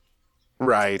spreadsheet.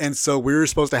 Right. And so we were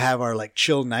supposed to have our like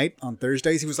chill night on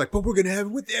Thursdays. He was like, but we're gonna have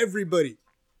it with everybody.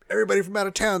 Everybody from out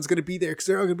of town's gonna be there because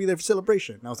they're all gonna be there for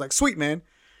celebration. And I was like, sweet man.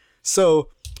 So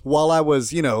while I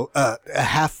was, you know, a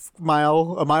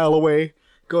mile away,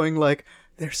 going like,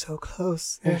 they're so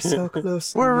close, they're so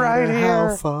close. We're right here.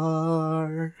 How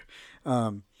far?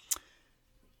 I'm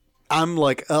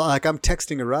like I'm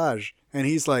texting Araj, and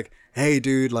he's like, hey,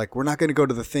 dude, like we're not gonna go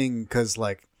to the thing because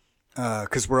like,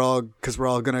 because we're all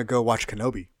gonna go watch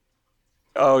Kenobi.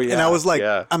 Oh yeah. And I was like,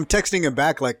 yeah. I'm texting him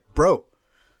back like, bro,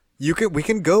 we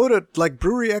can go to like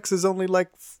Brewery X is only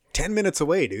like 10 minutes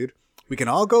away, dude. We can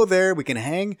all go there. We can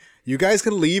hang. You guys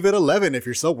can leave at 11 if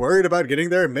you're so worried about getting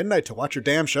there at midnight to watch your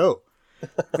damn show.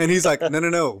 And he's like,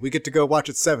 no. We get to go watch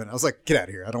at 7. I was like, get out of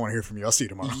here. I don't want to hear from you. I'll see you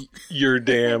tomorrow. Your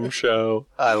damn show.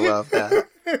 I love that.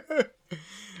 I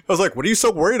was like, what are you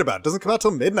so worried about? It doesn't come out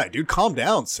till midnight, dude. Calm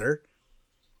down, sir.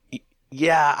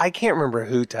 Yeah, I can't remember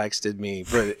who texted me,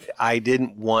 but I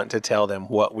didn't want to tell them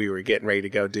what we were getting ready to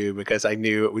go do because I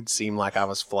knew it would seem like I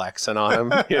was flexing on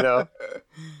them, you know?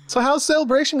 So how's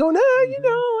celebration going? You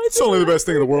know. It's only the best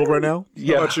thing in the world right now.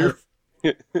 Yeah. How about you?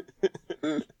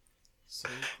 So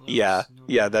close, Yeah, no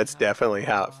yeah, that's matter definitely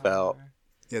how it how felt. far.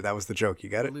 Yeah, that was the joke. You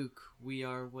got it? Luke, we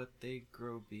are what they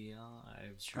grow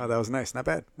beyond. Oh, that was nice. Not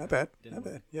bad. Not bad. Didn't Not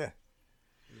work. bad. Yeah.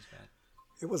 It was bad.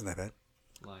 It wasn't that bad.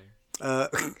 Liar.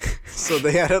 So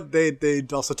they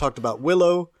also talked about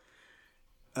Willow.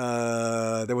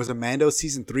 There was a Mando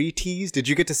season 3 tease. Did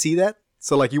you get to see that?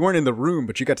 So like you weren't in the room,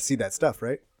 but you got to see that stuff,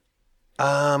 right?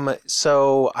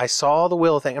 So I saw the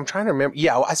Willow thing. I'm trying to remember.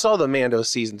 Yeah, I saw the Mando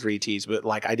season 3 tease, but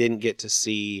like I didn't get to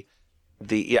see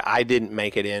I didn't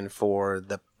make it in for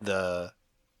the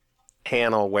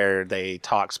panel where they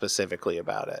talk specifically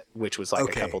about it, which was like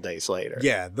Okay. a couple days later.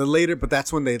 Yeah, but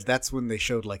that's when they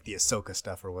showed like the Ahsoka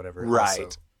stuff or whatever. Right.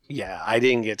 also. Yeah, I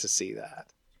didn't get to see that.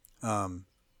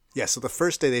 Yeah, so the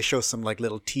first day they show some like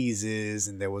little teases,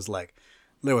 and there was like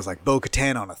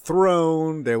Bo-Katan on a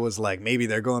throne. There was like maybe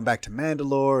they're going back to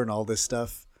Mandalore and all this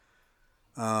stuff.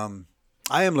 I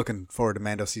am looking forward to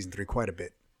Mando season 3 quite a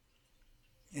bit,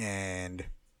 and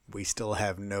we still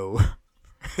have no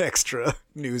extra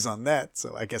news on that.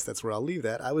 So I guess that's where I'll leave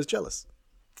that. I was jealous.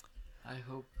 I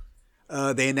hope.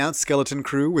 They announced Skeleton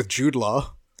Crew with Jude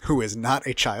Law, who is not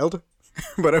a child.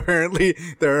 But apparently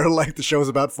there are like the show's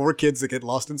about 4 kids that get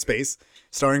lost in space,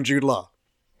 starring Jude Law,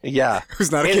 Yeah.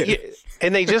 who's not a kid.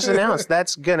 And they just announced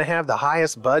that's going to have the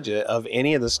highest budget of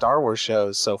any of the Star Wars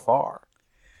shows so far.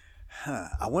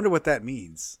 I wonder what that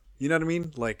means. You know what I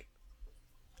mean? Like,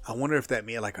 I wonder if that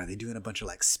means like, are they doing a bunch of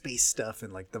like space stuff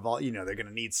and like the you know, they're going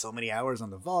to need so many hours on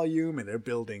the volume and they're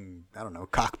building, I don't know,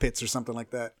 cockpits or something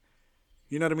like that.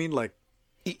 You know what I mean? Like,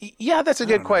 Yeah, that's a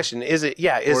good question. Is it?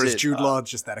 Yeah, or is Jude Law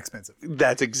just that expensive?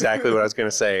 That's exactly what I was going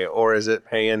to say. Or is it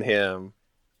paying him?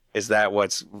 Is that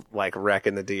what's like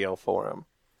wrecking the deal for him?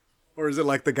 Or is it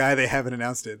like the guy they haven't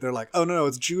announced it? They're like, oh no,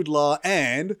 it's Jude Law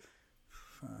and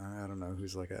I don't know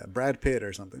who's like a Brad Pitt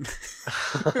or something.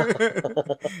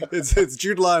 it's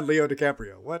Jude Law and Leo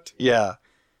DiCaprio. What? Yeah.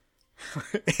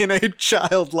 In a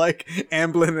childlike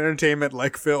Amblin Entertainment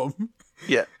like film.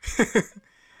 Yeah.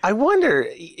 I wonder,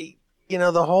 you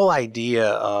know, the whole idea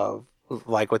of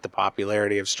like with the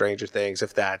popularity of Stranger Things,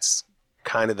 if that's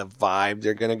kind of the vibe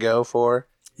they're going to go for.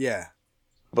 Yeah.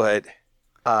 But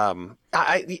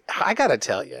I got to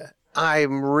tell you,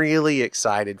 I'm really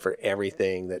excited for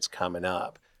everything that's coming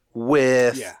up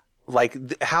with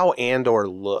like how Andor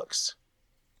looks.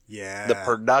 Yeah. The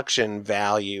production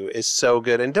value is so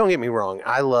good. And don't get me wrong,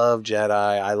 I love Jedi.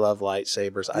 I love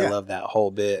lightsabers. I love that whole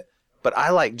bit. But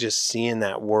I like just seeing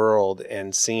that world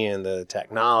and seeing the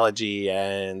technology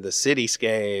and the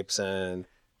cityscapes and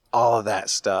all of that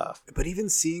stuff. But even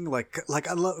seeing like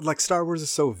I love like Star Wars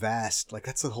is so vast. Like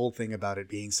that's the whole thing about it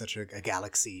being such a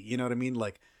galaxy. You know what I mean?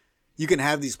 Like you can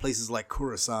have these places like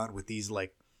Coruscant with these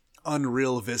like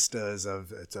unreal vistas of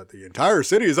the entire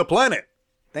city is a planet.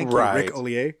 Thank you, Rick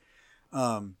Ollier.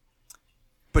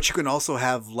 But you can also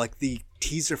have like the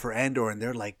teaser for Andor, and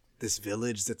they're like this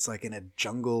village that's like in a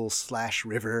jungle /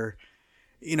 river,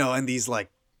 you know, and these like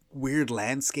weird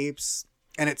landscapes.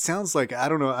 And it sounds like, I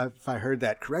don't know if I heard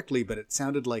that correctly, but it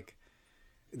sounded like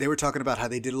they were talking about how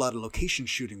they did a lot of location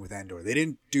shooting with Andor. They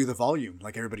didn't do the volume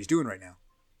like everybody's doing right now,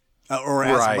 or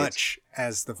as much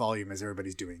as the volume as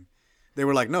everybody's doing. They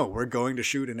were like, no, we're going to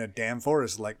shoot in a damn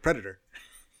forest like Predator.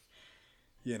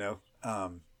 You know?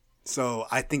 So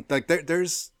I think like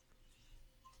there's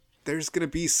there's gonna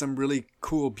be some really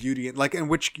cool beauty in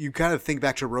which you kind of think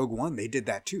back to Rogue One. They did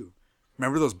that too.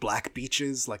 Remember those black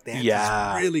beaches? Like they had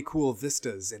these really cool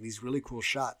vistas and these really cool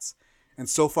shots. And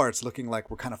so far, it's looking like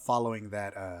we're kind of following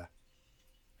that.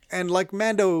 And like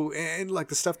Mando and like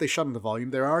the stuff they shot in the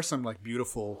volume, there are some like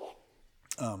beautiful,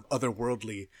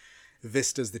 otherworldly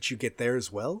vistas that you get there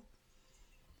as well.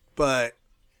 But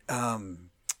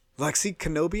like see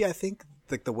Kenobi, I think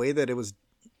like the way that it was,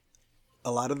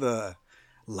 a lot of the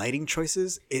lighting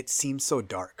choices, it seems so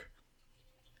dark.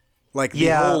 Like the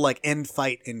whole like end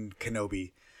fight in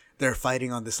Kenobi, they're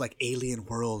fighting on this like alien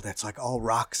world that's like all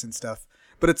rocks and stuff.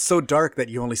 But it's so dark that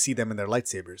you only see them in their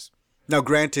lightsabers. Now,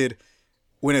 granted,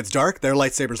 when it's dark, their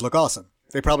lightsabers look awesome.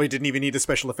 They probably didn't even need to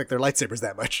special effect their lightsabers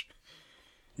that much.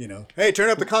 You know, hey, turn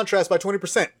up the contrast by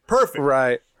 20%. Perfect.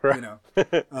 Right. You know,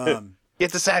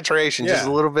 get the saturation just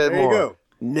a little bit there more. You go.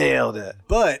 Nailed it.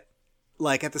 But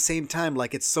like at the same time,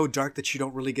 like it's so dark that you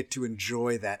don't really get to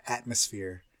enjoy that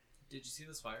atmosphere. Did you see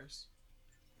the spires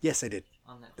Yes, I did.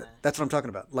 on that planet? That's what I'm talking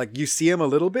about. Like you see them a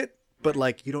little bit, but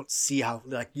like you don't see how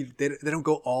like they don't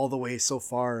go all the way so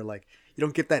far. Like you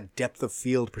don't get that depth of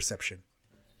field perception.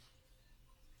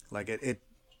 Like it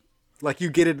like you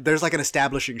get it. There's like an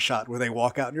establishing shot where they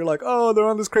walk out and you're like, oh, they're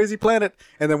on this crazy planet.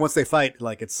 And then once they fight,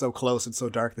 like it's so close and so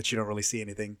dark that you don't really see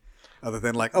anything other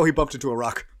than like, oh, he bumped into a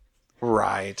rock.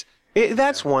 Right.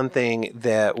 That's one thing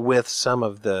that with some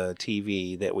of the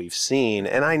TV that we've seen,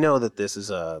 and I know that this is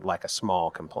a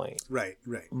small complaint. Right.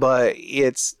 But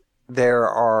there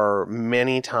are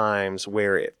many times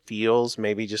where it feels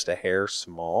maybe just a hair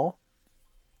small,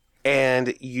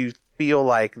 and you feel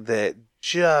like that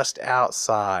just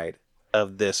outside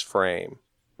of this frame,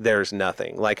 there's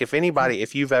nothing. Like if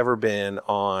you've ever been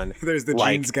on, there's the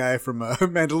jeans guy from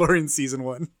Mandalorian season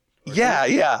 1.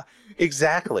 Yeah,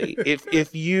 exactly.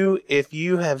 if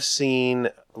you have seen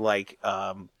like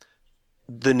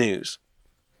the news,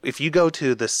 if you go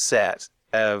to the set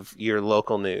of your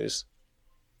local news,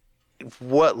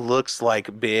 what looks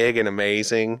like big and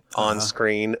amazing on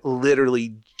screen,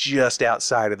 literally just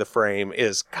outside of the frame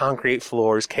is concrete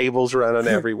floors, cables running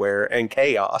everywhere, and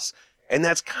chaos. And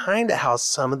that's kind of how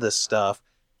some of this stuff,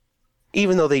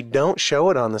 even though they don't show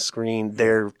it on the screen,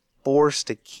 they're forced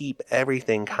to keep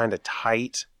everything kind of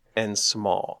tight and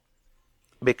small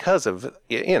because of,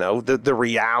 you know, the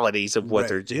realities of what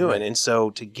they're doing. And so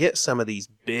to get some of these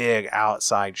big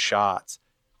outside shots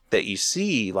that you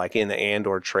see like in the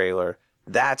Andor trailer,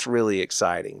 that's really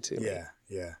exciting to me.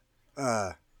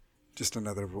 Yeah. Just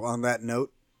another, on that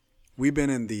note, we've been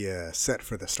in the set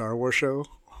for the Star Wars show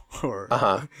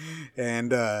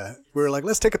and we were like,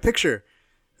 let's take a picture.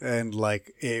 And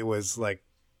like, it was like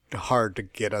hard to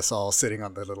get us all sitting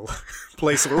on the little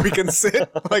place where we can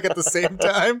sit like at the same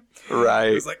time. Right.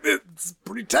 It was like, it's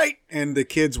pretty tight. And the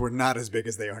kids were not as big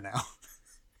as they are now.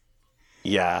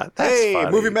 Yeah. That's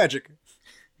funny. Movie magic.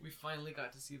 We finally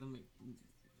got to see them.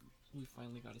 We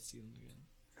finally got to see them again.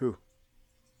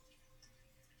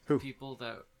 Who? People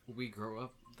that we grow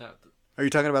up. Are you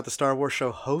talking about the Star Wars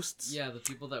show hosts? Yeah, the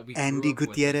people that we Andy grew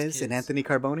up Gutierrez with as and kids. Anthony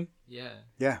Carboni? Yeah.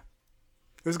 Yeah.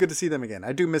 It was good to see them again.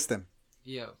 I do miss them.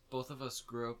 Yeah, both of us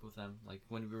grew up with them, like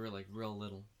when we were like real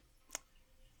little.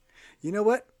 You know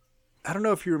what? I don't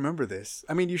know if you remember this.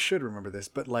 I mean, you should remember this,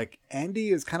 but like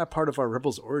Andy is kind of part of our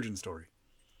Rebels origin story.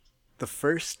 The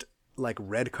first like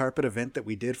red carpet event that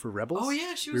we did for Rebels. Oh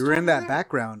yeah, she was. We were in that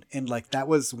background, and like that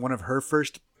was one of her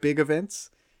first big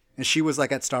events, and she was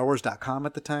like at StarWars.com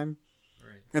at the time.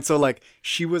 Right. And so like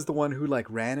she was the one who like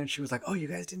ran, and she was like, "Oh, you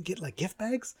guys didn't get like gift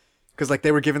bags?" Because like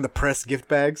they were given the press gift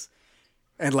bags.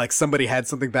 And like somebody had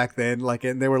something back then, like,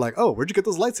 and they were like, "Oh, where'd you get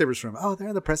those lightsabers from?" "Oh, they're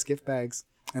in the press gift bags."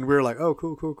 And we were like, "Oh,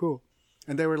 cool."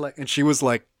 And they were like, and she was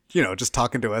like, you know, just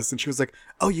talking to us, and she was like,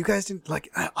 "Oh, you guys didn't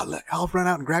like? I'll run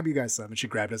out and grab you guys some." And she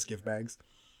grabbed us gift bags,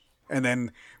 and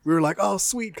then we were like, "Oh,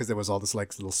 sweet," because there was all this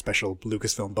like little special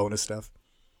Lucasfilm bonus stuff.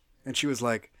 And she was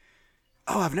like,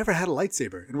 "Oh, I've never had a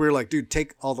lightsaber," and we were like, "Dude,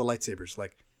 take all the lightsabers."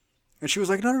 Like, and she was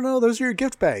like, No, those are your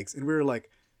gift bags," and we were like,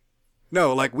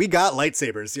 "No, like we got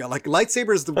lightsabers. Yeah, like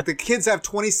lightsabers. The kids have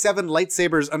 27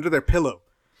 lightsabers under their pillow.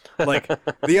 Like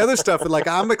the other stuff. Like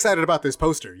I'm excited about this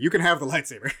poster. You can have the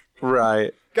lightsaber.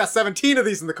 Right. Got 17 of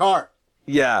these in the car.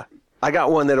 Yeah. I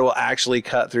got one that will actually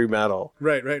cut through metal.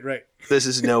 Right. This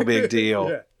is no big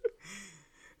deal.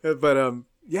 Yeah. But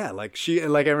yeah, like she,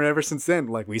 like I remember since then,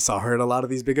 like we saw her at a lot of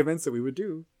these big events that we would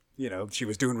do. You know, she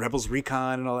was doing Rebels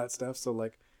Recon and all that stuff. So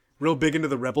like, real big into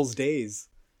the Rebels days.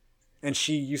 And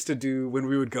she used to do, when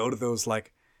we would go to those,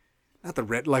 like, not the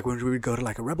red, like when we would go to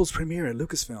like a Rebels premiere at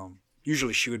Lucasfilm.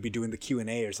 Usually she would be doing the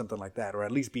Q&A or something like that, or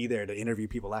at least be there to interview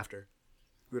people after.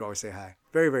 We would always say hi.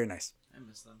 Very, very nice. I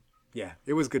miss them. Yeah,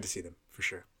 it was good to see them for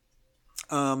sure.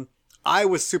 I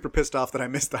was super pissed off that I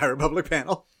missed the High Republic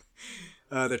panel.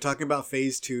 They're talking about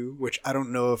Phase 2, which I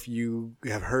don't know if you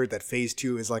have heard that Phase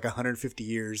 2 is like 150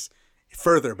 years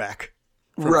further back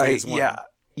from Right, Phase 1. yeah.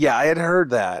 Yeah, I had heard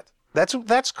that.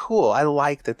 That's cool. I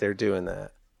like that they're doing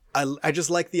that. I just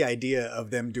like the idea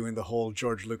of them doing the whole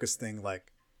George Lucas thing,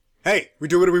 like, hey, we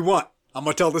do what we want. I'm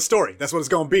going to tell the story. That's what it's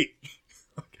going to be.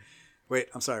 Wait,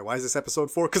 I'm sorry. Why is this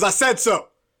episode 4? Because I said so.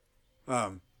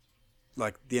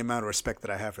 Like the amount of respect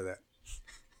that I have for that.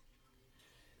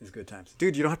 It's good times.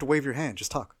 Dude, you don't have to wave your hand.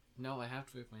 Just talk. No, I have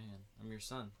to wave my hand. I'm your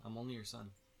son. I'm only your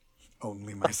son.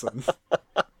 Only my son.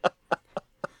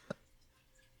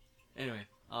 Anyway,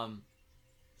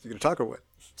 You gonna talk or what?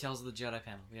 Tales of the Jedi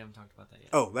panel. We haven't talked about that yet.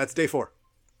 Oh, that's day 4.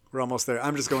 We're almost there.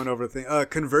 I'm just going over the thing.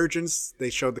 Convergence. They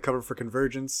showed the cover for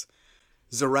Convergence.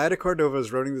 Zoraida Cordova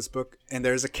is writing this book, and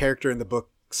there's a character in the book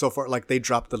so far. Like they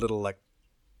dropped the little like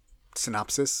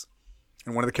synopsis,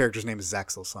 and one of the characters' name is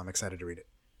Zaxel, so I'm excited to read it.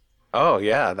 Oh,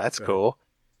 yeah, that's cool.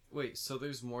 Wait, so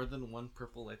there's more than one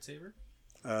purple lightsaber?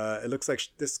 It looks like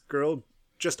this girl,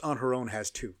 just on her own, has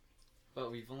 2.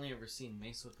 But we've only ever seen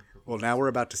Mace with the purple. Well, now we're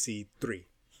about to see 3.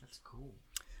 That's cool.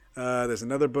 There's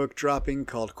another book dropping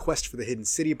called Quest for the Hidden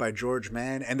City by George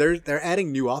Mann, and they're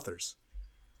adding new authors.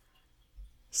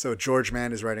 So George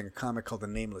Mann is writing a comic called The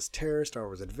Nameless Terror, Star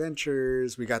Wars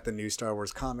Adventures. We got the new Star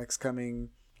Wars comics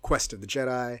coming. Quest of the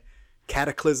Jedi.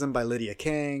 Cataclysm by Lydia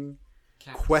Kang.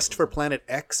 Quest for Planet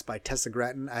X by Tessa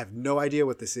Gratton. I have no idea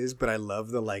what this is, but I love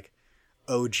the like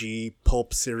OG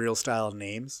pulp serial style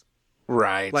names.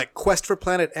 Right. Like Quest for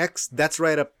Planet X,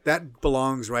 that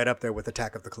belongs right up there with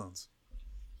Attack of the Clones.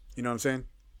 You know what I'm saying?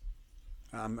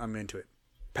 I'm into it.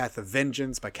 Path of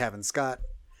Vengeance by Kevin Scott.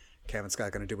 Kevin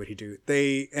Scott gonna do what he do.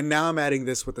 And now I'm adding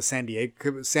this with the San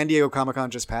Diego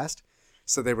Comic-Con just passed.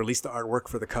 So they released the artwork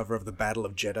for the cover of the Battle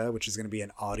of Jeddah, which is gonna be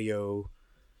an audio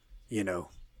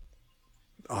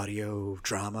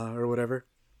drama or whatever.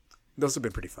 Those have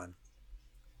been pretty fun.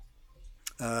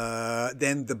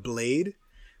 Then The Blade,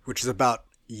 which is about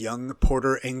young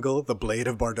Porter Engle, the Blade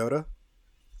of Bardota,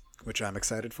 which I'm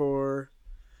excited for.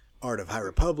 Art of High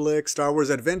Republic, Star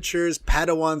Wars Adventures,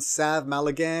 Padawan Sav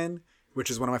Malagan, which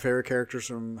is one of my favorite characters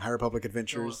from High Republic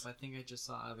Adventures. I think I just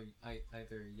saw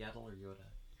either Yaddle or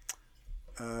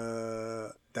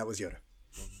Yoda. That was Yoda.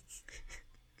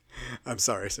 I'm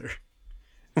sorry, sir.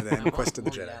 And then Quest of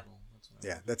the Jedi.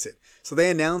 Yeah, that's it. So they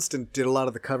announced and did a lot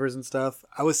of the covers and stuff.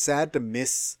 I was sad to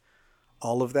miss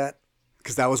all of that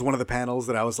because that was one of the panels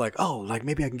that I was like, oh, like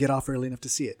maybe I can get off early enough to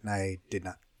see it. And I did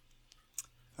not.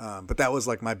 But that was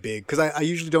like my big, because I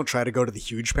usually don't try to go to the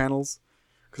huge panels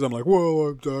because I'm like,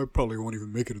 well, I probably won't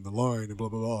even make it in the line and blah,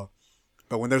 blah, blah.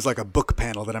 But when there's like a book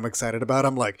panel that I'm excited about,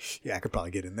 I'm like, yeah, I could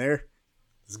probably get in there.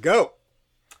 Let's go.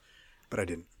 But I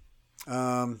didn't.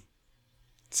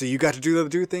 So you got to do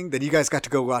the thing. Then you guys got to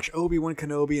go watch Obi-Wan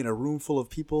Kenobi in a room full of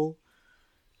people.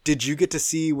 Did you get to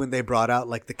see when they brought out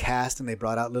like the cast and they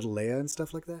brought out little Leia and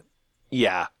stuff like that?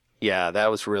 Yeah,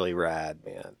 that was really rad,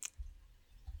 man.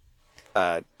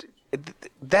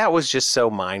 That was just so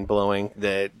mind-blowing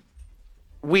that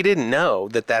we didn't know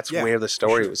that that's where the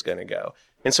story was going to go.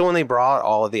 And so when they brought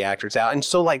all of the actors out, and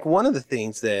so like one of the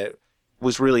things that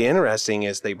was really interesting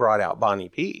is they brought out Bonnie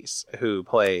Peace, who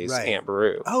plays Aunt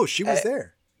Beru. Oh, she was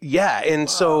there. Yeah, and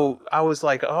so I was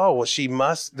like, oh,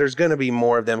 well, there's going to be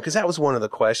more of them, because that was one of the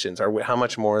questions. How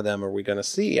much more of them are we going to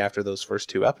see after those first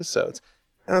 2 episodes?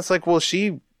 And it's like, well,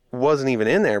 she wasn't even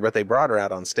in there, but they brought her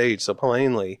out on stage, so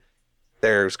plainly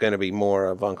there's going to be more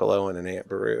of Uncle Owen and Aunt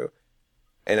Beru.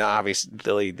 And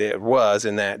obviously there was,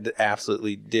 and that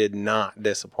absolutely did not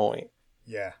disappoint.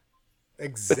 Yeah,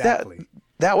 exactly.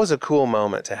 That was a cool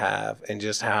moment to have, and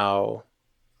just how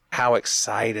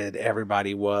excited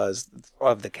everybody was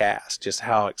of the cast, just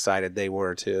how excited they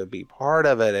were to be part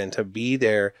of it and to be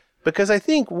there. Because I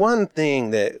think one thing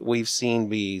that we've seen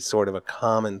be sort of a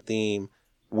common theme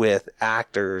with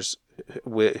actors,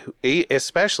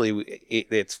 especially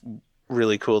it's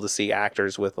really cool to see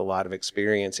actors with a lot of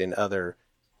experience in other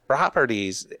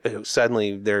properties who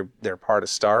suddenly they're part of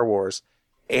Star Wars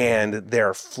and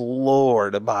they're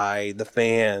floored by the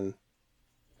fan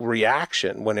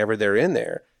reaction whenever they're in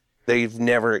there. They've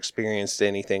never experienced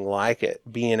anything like it.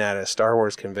 Being at a Star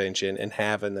Wars convention and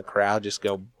having the crowd just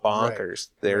go bonkers.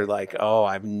 Right. They're like, oh,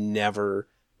 I've never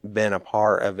been a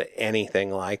part of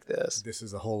anything like this. This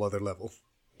is a whole other level.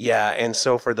 Yeah, and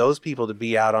so for those people to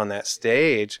be out on that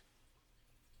stage,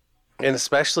 and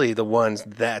especially the ones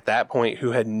that at that point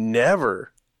who had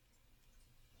never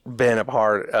been a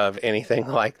part of anything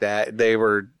like that,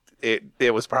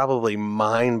 it was probably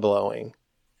mind-blowing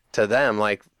to them,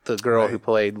 like the girl who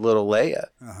played little Leia.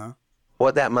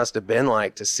 what that must have been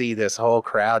like to see this whole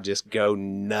crowd just go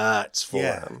nuts for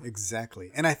him.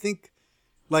 Exactly. And I think,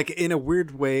 like, in a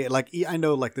weird way, like, I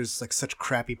know, like, there's, like, such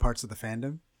crappy parts of the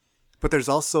fandom, but there's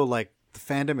also, like, the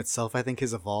fandom itself, I think,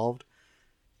 has evolved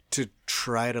to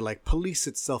try to, like, police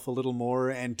itself a little more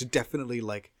and to definitely,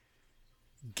 like,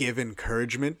 give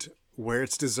encouragement where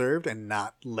it's deserved and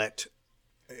not let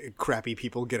crappy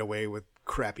people get away with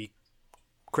crappy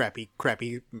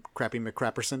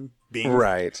McCrapperson being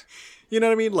Right. You know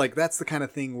what I mean? Like, that's the kind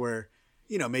of thing where,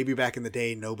 you know, maybe back in the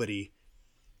day, nobody,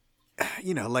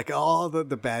 you know, like all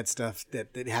the bad stuff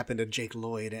that happened to Jake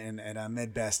Lloyd and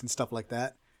Ahmed Best and stuff like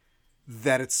that,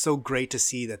 that it's so great to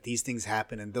see that these things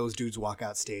happen and those dudes walk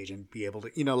out stage and be able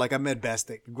to, you know, like Ahmed Best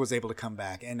that was able to come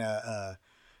back and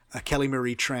Kelly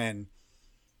Marie Tran,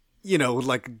 you know,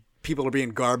 like people are being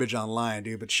garbage online,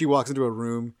 dude, but she walks into a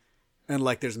room and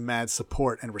like there's mad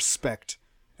support and respect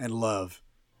and love.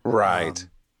 Right.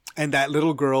 And that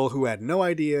little girl who had no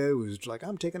idea, who was like,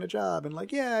 I'm taking a job. And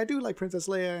like, yeah, I do like Princess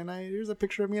Leia. And here's a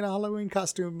picture of me in a Halloween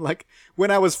costume. Like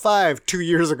when I was 5, 2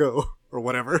 years ago or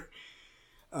whatever.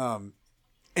 And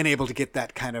able to get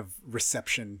that kind of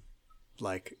reception.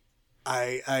 Like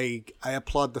I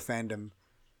applaud the fandom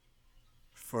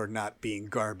for not being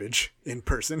garbage in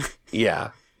person.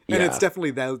 Yeah. And it's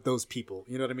definitely those people.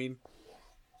 You know what I mean?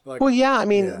 Like, well, yeah, I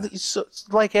mean, so,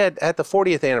 like at the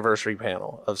 40th anniversary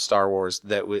panel of Star Wars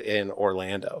that in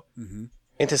Orlando,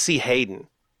 and to see Hayden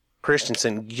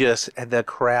Christensen, just the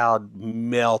crowd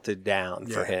melted down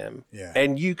for him,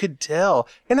 and you could tell,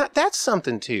 and that's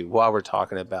something too. While we're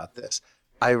talking about this,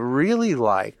 I really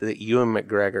like that Ewan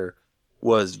McGregor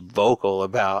was vocal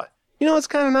about, you know, it's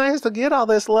kind of nice to get all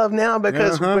this love now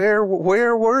because where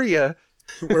were you?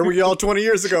 Where were y'all 20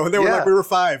 years ago? And they were like, we were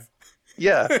 5.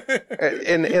 Yeah.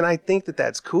 And I think that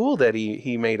that's cool that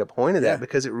he made a point of that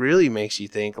because it really makes you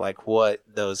think like what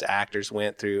those actors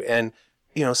went through. And,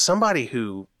 you know, somebody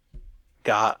who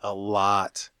got a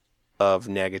lot of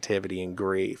negativity and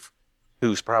grief,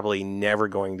 who's probably never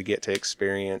going to get to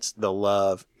experience the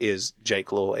love, is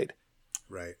Jake Lloyd.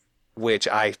 Right. Which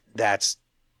that's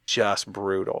just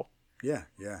brutal. Yeah.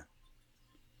 Yeah.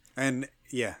 And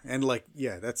like,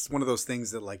 that's one of those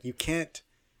things that like, you can't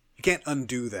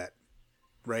undo that.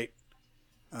 Right.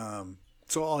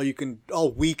 So all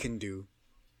we can do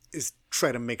is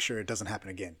try to make sure it doesn't happen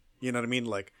again. You know what I mean?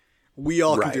 Like we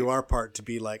all can do our part to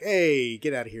be like, hey,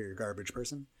 get out of here, garbage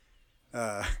person.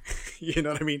 You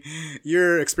know what I mean?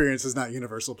 Your experience is not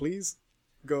universal. Please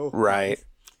go. Right.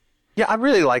 Yeah. I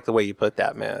really like the way you put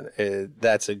that, man.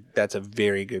 That's a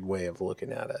very good way of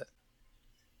looking at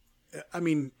it. I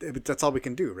mean, that's all we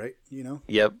can do, right? You know?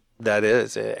 Yep. That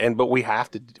is it. But we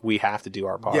have to do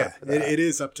our part. Yeah, it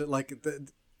is up to like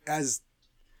as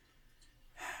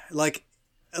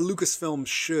a Lucasfilm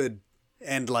should,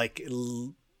 and like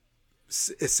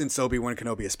since Obi-Wan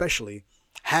Kenobi especially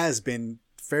has been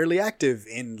fairly active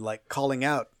in like calling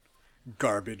out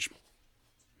garbage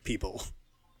people.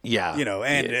 Yeah, you know,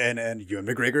 and Ewan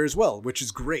McGregor as well, which is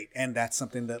great, and that's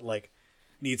something that like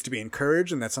needs to be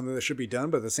encouraged, and that's something that should be done.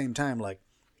 But at the same time, like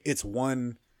it's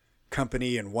one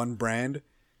company and one brand,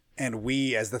 and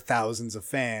we as the thousands of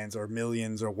fans or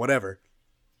millions or whatever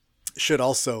should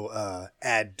also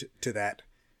add to that,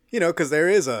 you know, because there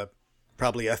is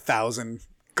probably 1,000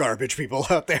 garbage people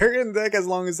out there, and like as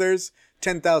long as there's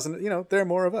 10,000, you know, there are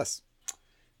more of us.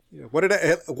 You know, what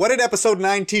did episode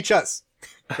 9 teach us?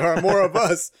 There are more of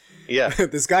us. Yeah.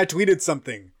 This guy tweeted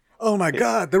something. Oh my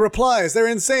God, the replies, they're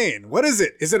insane. What is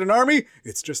it? Is it an army?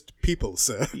 It's just people,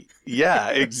 sir. Yeah,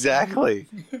 exactly.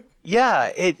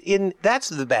 Yeah, that's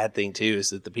the bad thing too, is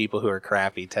that the people who are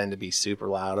crappy tend to be super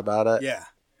loud about it. Yeah.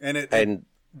 And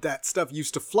that stuff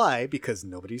used to fly because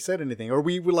nobody said anything, or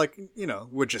we would like, you know,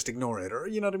 would just ignore it, or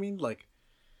you know what I mean? Like,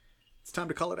 it's time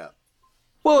to call it out.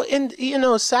 Well, and you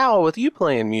know, Sal, with you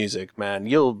playing music, man,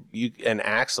 you and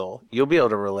Axel, you'll be able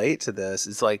to relate to this.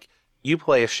 It's like you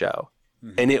play a show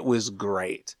and it was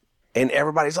great. And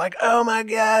everybody's like, "Oh my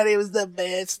God, it was the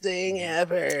best thing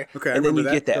ever!" Okay, and then you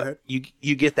get Go that ahead.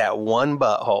 you get that one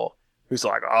butthole who's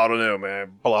like, "I don't know,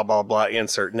 man." Blah blah blah.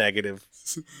 Insert negative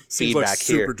Seems feedback like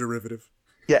super here. derivative.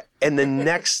 Yeah, and the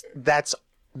next, that's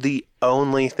the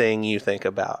only thing you think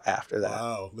about after that.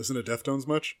 Wow, listen to Deftones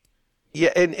much?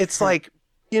 Yeah, and it's like,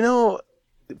 you know,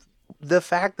 the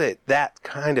fact that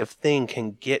kind of thing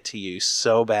can get to you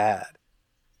so bad.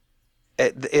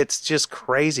 It's just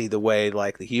crazy the way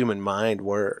like the human mind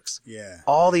works. Yeah.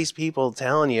 All these people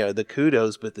telling you the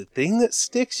kudos, but the thing that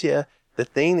sticks you, the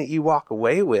thing that you walk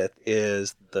away with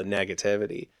is the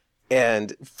negativity.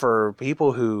 And for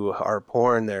people who are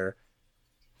pouring their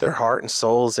heart and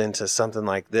souls into something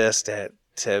like this, that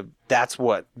that's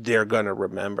what they're going to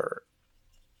remember.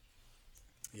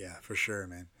 Yeah, for sure,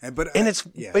 man. And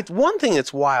it's one thing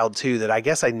that's wild too that I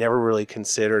guess I never really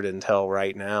considered until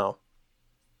right now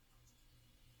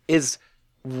is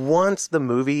once the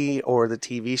movie or the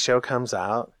TV show comes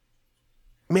out,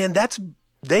 man,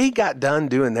 they got done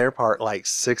doing their part like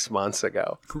 6 months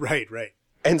ago. Right.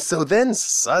 And so then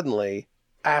suddenly,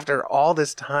 after all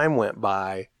this time went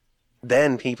by,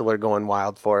 then people are going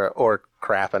wild for it or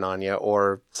crapping on you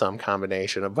or some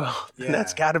combination of both. Yeah. And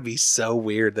that's got to be so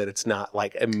weird that it's not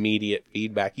like immediate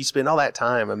feedback. You spend all that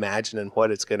time imagining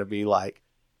what it's going to be like,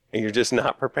 and you're just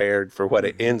not prepared for what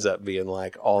it ends up being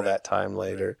like all that time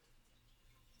later.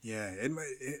 Yeah,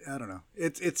 I don't know.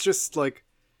 It's just like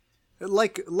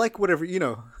whatever,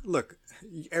 look,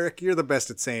 Eric, you're the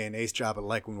best at saying ace job at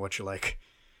liking what you like.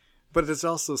 But there's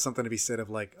also something to be said of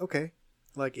like, okay,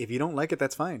 like if you don't like it,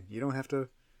 that's fine. You don't have to.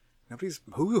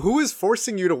 Who is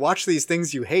forcing you to watch these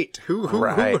things you hate? Who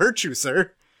hurt you,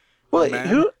 sir? Well,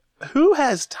 who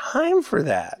has time for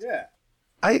that? Yeah.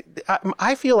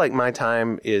 I feel like my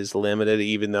time is limited,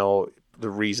 even though the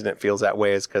reason it feels that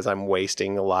way is because I'm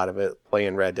wasting a lot of it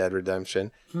playing Red Dead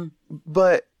Redemption.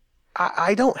 But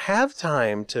I don't have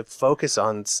time to focus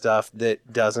on stuff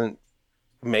that doesn't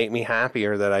make me happy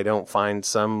or that I don't find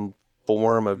some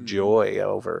form of joy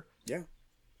over. Yeah.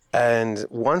 And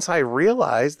once I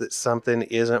realize that something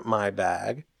isn't my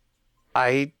bag,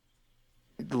 I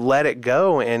let it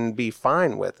go and be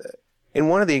fine with it. And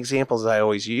one of the examples I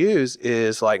always use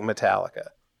is like Metallica.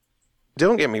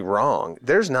 Don't get me wrong.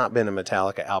 There's not been a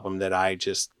Metallica album that I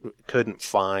just couldn't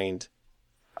find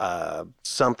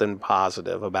something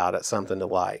positive about it, something to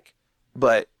like.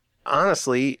 But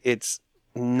honestly,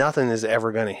 nothing is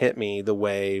ever going to hit me the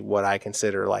way what I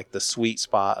consider like the sweet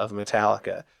spot of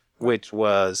Metallica, which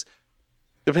was,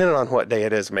 depending on what day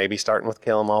it is, maybe starting with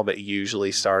Kill 'Em All, but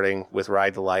usually starting with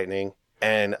Ride the Lightning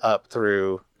and up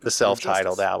through the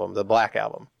self-titled album, the Black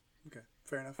Album. Okay,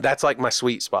 fair enough. That's like my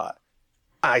sweet spot.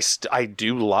 I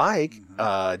do like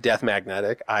Death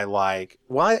Magnetic. I like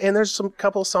and there's some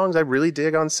couple of songs I really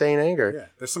dig on Saint Anger. Yeah,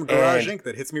 there's some Garage Inc.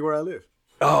 that hits me where I live.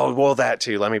 Oh well, that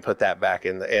too. Let me put that back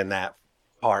in that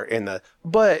part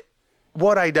But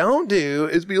what I don't do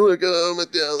is be like, oh,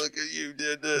 Metallica, you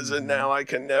did this, and now I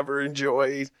can never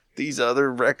enjoy these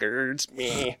other records.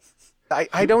 Me,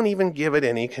 I don't even give it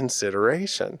any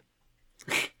consideration.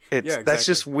 Exactly. That's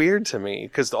just weird to me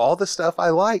because all the stuff I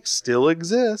like still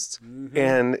exists,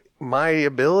 and my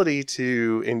ability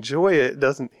to enjoy it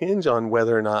doesn't hinge on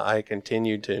whether or not I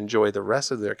continue to enjoy the rest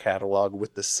of their catalog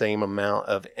with the same amount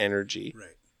of energy.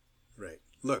 Right.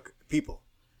 Look, people,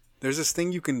 there's this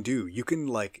thing you can do. You can,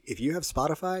 like, if you have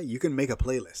Spotify, you can make a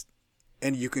playlist,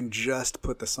 and you can just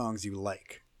put the songs you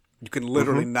like. You can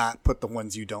literally not put the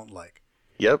ones you don't like.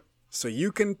 Yep. So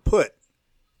you can put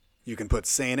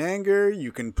Saint Anger,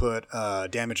 you can put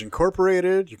Damage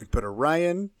Incorporated, you can put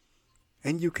Orion,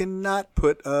 and you cannot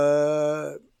put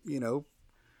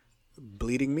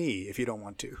Bleeding Me if you don't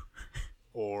want to,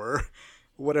 or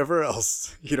whatever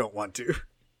else you don't want to.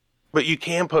 But you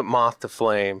can put Moth to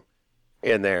Flame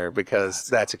in there because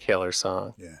that's a killer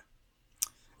song. Yeah.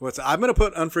 I'm gonna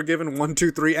put Unforgiven 1,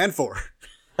 2, 3, and 4.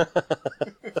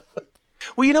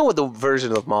 Well, you know what the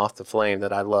version of Moth to Flame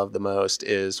that I love the most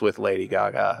is with Lady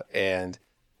Gaga, and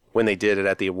when they did it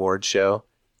at the awards show.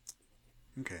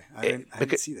 Okay, I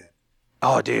didn't see that.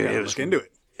 Oh, dude, look into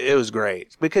it. It was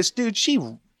great because, dude, she's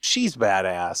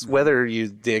badass. Whether you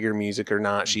dig her music or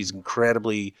not, she's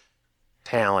incredibly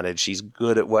talented. She's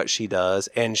good at what she does,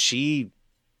 and she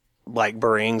like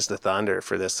brings the thunder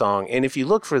for this song. And if you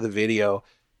look for the video,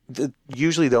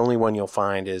 usually the only one you'll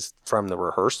find is from the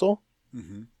rehearsal.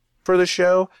 For the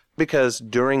show, because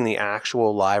during the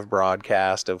actual live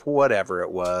broadcast of whatever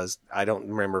it was, I don't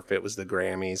remember if it was the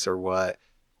Grammys or what,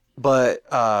 but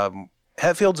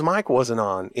Hetfield's mic wasn't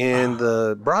on in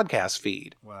the broadcast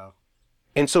feed. Wow.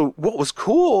 And so what was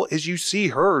cool is you see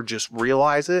her just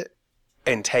realize it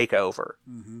and take over.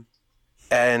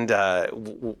 And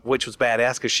which was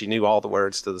badass because she knew all the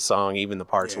words to the song, even the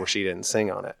parts where she didn't sing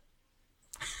on it.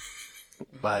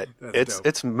 But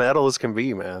it's metal as can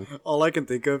be, man. All I can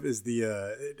think of is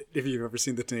if you've ever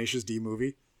seen the Tenacious D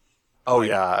movie. Oh,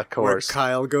 yeah, of course. Where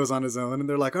Kyle goes on his own and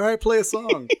they're like, all right, play a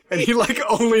song. And he like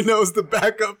only knows the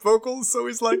backup vocals. So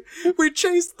he's like, we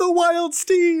chased the wild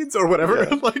steeds or whatever.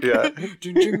 It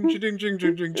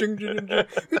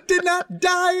did not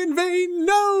die in vain.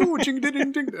 No. And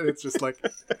it's just like,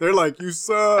 they're like, you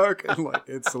suck. And like,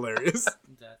 it's hilarious.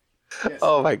 Yes.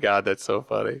 Oh my God, that's so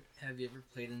funny. Have you ever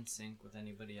played in sync with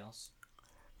anybody else?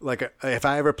 Like, if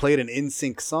I ever played an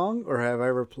NSYNC song, or have I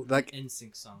ever like in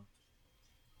sync song?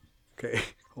 Okay,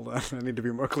 Hold on, I need to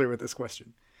be more clear with this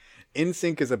question.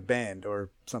 NSYNC is a band or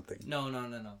something. No.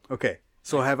 Okay,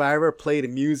 so have I ever played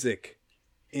music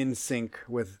in sync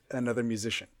with another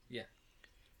musician? Yeah.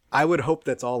 I would hope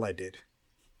that's all I did.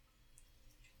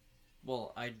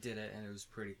 Well, I did it and it was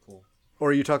pretty cool. Or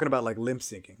are you talking about like limp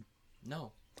syncing?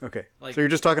 No. Okay, Like- so you're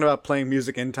just talking about playing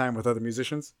music in time with other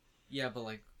musicians? Yeah, but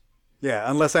like, Yeah,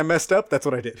 unless I messed up, that's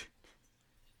what I did.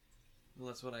 well,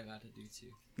 that's what I got to do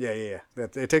too. Yeah.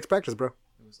 It takes practice, bro.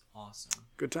 It was awesome.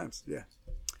 Good times, yeah.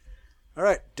 All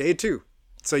right, day 2.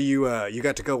 So you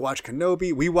got to go watch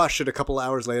Kenobi. We watched it a couple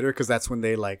hours later because that's when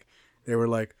they were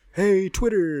like, hey,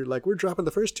 Twitter, like we're dropping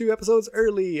the first 2 episodes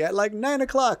early at like 9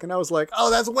 o'clock. And I was like,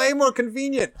 oh, that's way more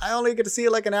convenient. I only get to see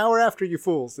it like an hour after, you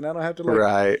fools. And I don't have to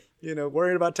Right.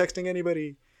 worry about texting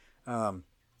anybody.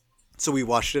 So we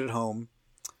watched it at home.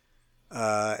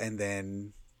 And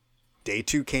then day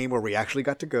 2 came where we actually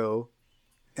got to go.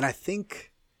 And I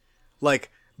think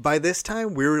like by this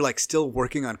time we were like still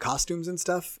working on costumes and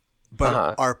stuff,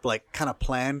 but our like kind of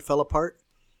plan fell apart.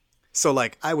 So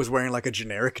like I was wearing like a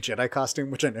generic Jedi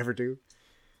costume, which I never do.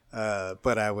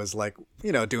 But I was like,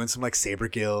 doing some like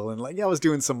Sabergill and like, I was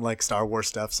doing some like Star Wars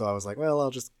stuff. So I was like, well,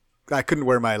 I couldn't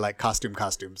wear my like costume.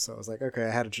 So I was like, okay,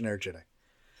 I had a generic Jedi.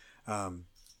 And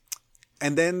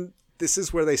then this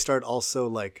is where they start also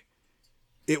like,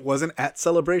 it wasn't at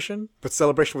Celebration, but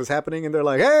Celebration was happening and they're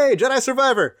like, hey, Jedi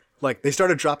Survivor. Like they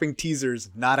started dropping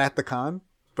teasers, not at the con,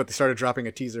 but they started dropping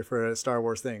a teaser for a Star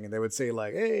Wars thing. And they would say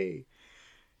like, hey,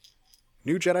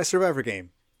 new Jedi Survivor game.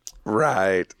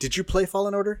 Right. Did you play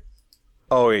Fallen Order?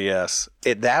 Oh, yes.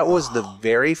 That was the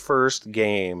very first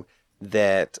game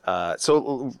that...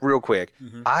 so, real quick,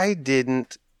 I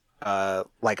didn't...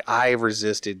 I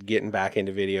resisted getting back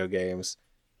into video games,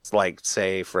 like,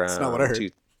 say, from... That's not what I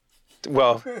heard.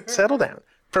 Well, settle down.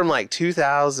 From, like,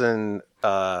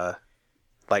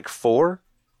 2004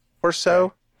 or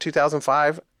so,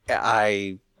 2005,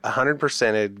 I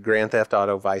 100%ed Grand Theft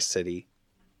Auto Vice City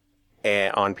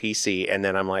on PC, and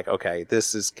then I'm like, okay,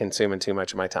 this is consuming too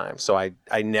much of my time. So I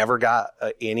never got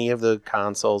any of the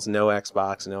consoles, no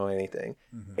Xbox, no anything.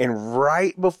 And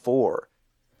right before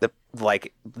the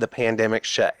pandemic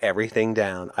shut everything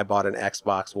down, I bought an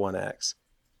Xbox One X.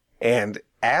 And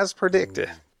as predicted,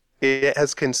 it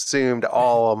has consumed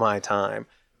all of my time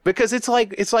because it's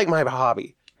like my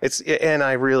hobby. And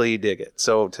I really dig it.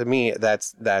 So to me,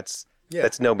 that's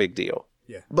no big deal.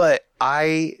 Yeah. But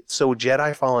so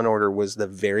Jedi Fallen Order was the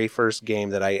very first game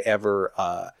that I ever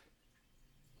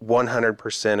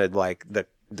 100%ed like the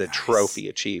Nice. trophy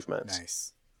achievements.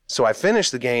 Nice. So I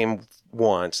finished the game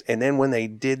once, and then when they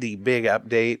did the big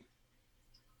update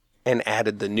and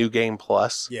added the New Game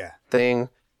Plus Yeah. thing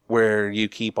where you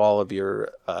keep all of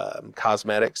your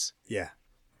cosmetics, Yeah.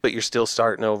 but you're still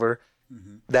starting over.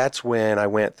 That's when I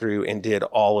went through and did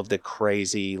all of the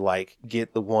crazy, like,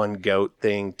 get the one goat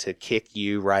thing to kick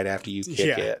you right after you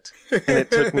kick Yeah. it. And it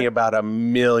took me about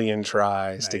 1,000,000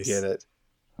 tries to Nice. get it.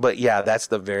 But yeah, that's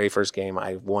the very first game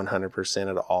I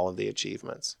 100%ed all of the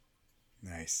achievements.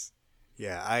 Nice.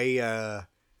 Yeah,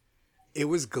 it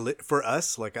was for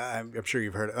us, like I'm sure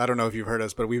you've heard, I don't know if you've heard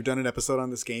us, but we've done an episode on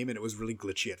this game and it was really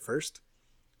glitchy at first.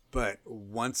 But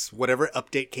once whatever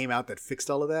update came out that fixed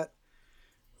all of that,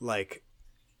 like,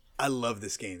 I love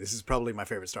this game. This is probably my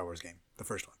favorite Star Wars game, the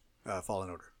first one,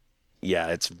 Fallen Order. Yeah,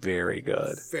 it's very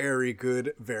good. Very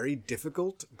good, very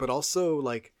difficult, but also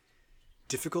like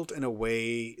difficult in a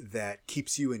way that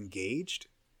keeps you engaged.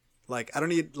 Like I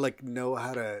don't even like know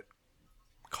how to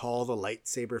call the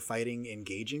lightsaber fighting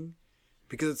engaging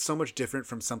because it's so much different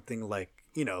from something like,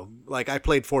 like I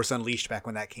played Force Unleashed back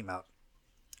when that came out.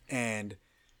 And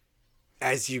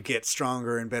as you get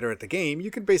stronger and better at the game, you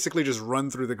can basically just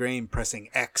run through the game pressing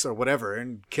X or whatever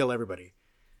and kill everybody.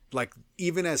 Like,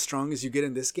 even as strong as you get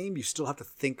in this game, you still have to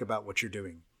think about what you're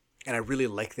doing. And I really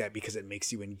like that because it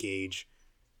makes you engage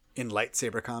in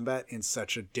lightsaber combat in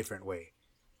such a different way.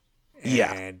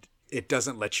 Yeah. And it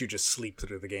doesn't let you just sleep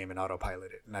through the game and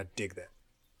autopilot it. And I dig that.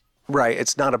 Right.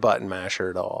 It's not a button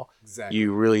masher at all. Exactly.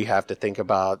 You really have to think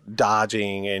about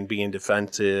dodging and being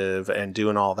defensive and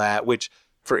doing all that, which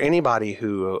for anybody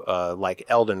who, like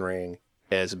Elden Ring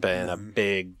has been a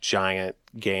big, giant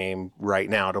game right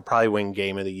now, it'll probably win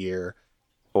Game of the Year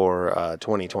for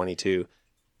 2022.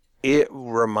 It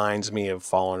reminds me of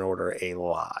Fallen Order a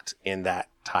lot in that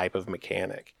type of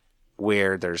mechanic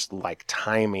where there's like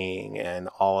timing and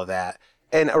all of that.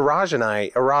 And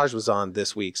Araj was on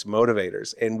this week's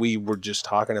Motivators, and we were just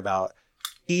talking about,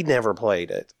 he never played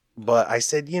it. But I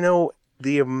said,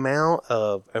 the amount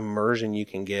of immersion you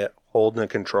can get holding a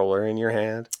controller in your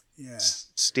hand Yeah.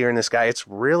 steering this guy. It's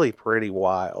really pretty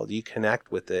wild. You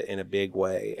connect with it in a big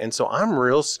way. And so I'm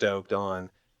real stoked on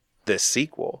this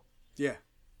sequel. Yeah.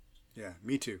 Yeah,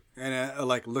 me too. And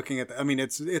like looking at I mean,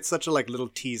 it's such a like little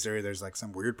teaser. There's like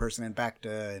some weird person in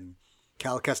Bacta, and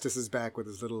Cal Kestis is back with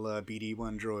his little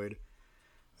BD-1 droid,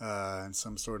 and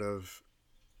some sort of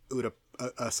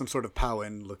some sort of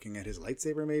Powin looking at his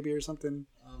lightsaber maybe or something.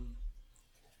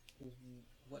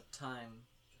 What time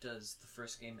does the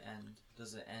first game end?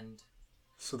 Does it end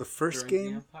So the first during the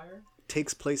game Empire?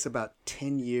 takes place about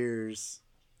 5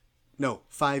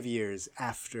 years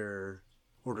after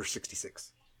Order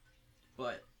 66.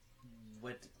 But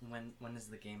when does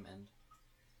the game end?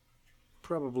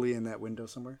 Probably in that window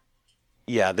somewhere.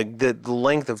 Yeah, the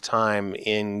length of time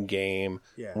in game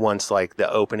Yeah. once like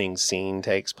the opening scene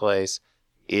takes place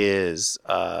is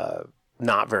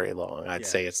not very long. I'd Yeah.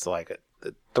 say it's like a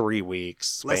 3 weeks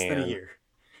span. Less than a year.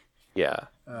 Yeah.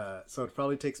 So it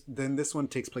probably then this one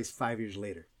takes place 5 years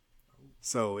later.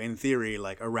 So in theory,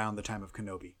 like around the time of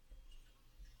Kenobi.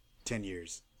 10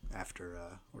 years after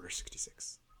Order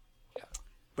 66. Yeah.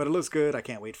 But it looks good. I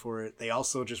can't wait for it. They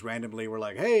also just randomly were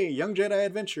like, hey, Young Jedi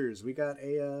Adventures. We got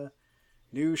a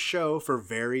new show for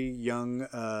very young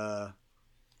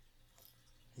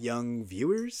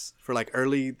viewers, for like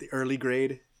early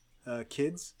grade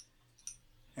kids.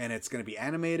 And it's going to be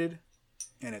animated.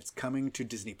 And it's coming to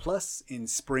Disney Plus in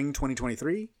spring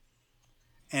 2023.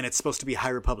 And it's supposed to be High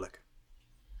Republic.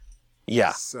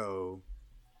 Yeah. So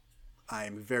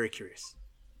I'm very curious.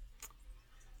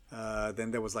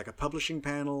 Then there was like a publishing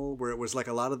panel where it was like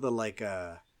a lot of the like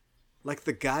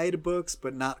the guidebooks,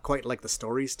 but not quite like the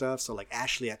story stuff. So like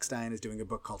Ashley Eckstein is doing a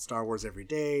book called Star Wars Every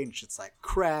Day, and it's like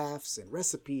crafts and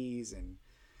recipes and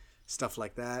stuff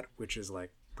like that, which is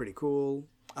like pretty cool.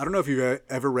 I don't know if you've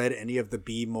ever read any of the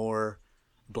Be More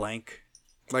blank.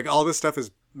 Like all this stuff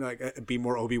is like Be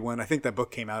More Obi-Wan. I think that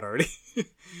book came out already.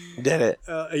 Did it?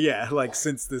 Yeah, like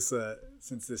since this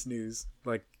news,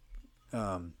 like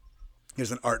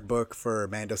there's an art book for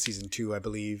Mando season 2, I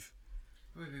believe.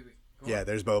 Wait. Yeah,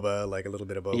 there's Boba, like a little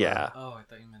bit of Boba. Yeah. Oh, I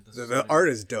thought you meant this. The art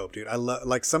is dope, dude. I love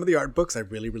like some of the art books I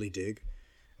really really dig,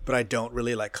 but I don't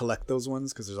really like collect those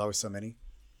ones because there's always so many.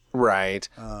 Right.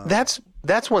 That's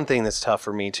one thing that's tough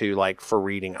for me too, like for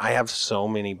reading. I have so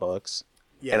many books.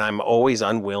 Yeah. And I'm always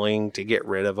unwilling to get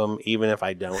rid of them, even if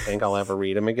I don't think I'll ever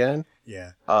read them again.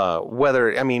 Yeah.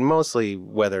 Mostly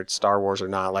whether it's Star Wars or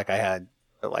not. Like I had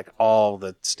like all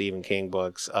the Stephen King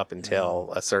books up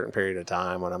until a certain period of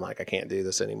time when I'm like, I can't do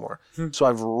this anymore. So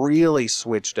I've really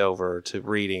switched over to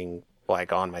reading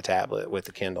like on my tablet with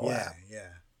the Kindle app. Yeah.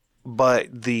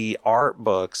 But the art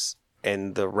books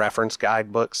and the reference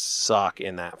guide books suck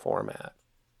in that format.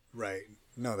 Right.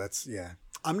 No, that's yeah.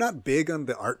 I'm not big on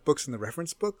the art books and the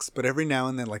reference books, but every now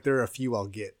and then, like there are a few I'll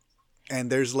get,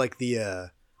 and there's like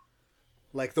the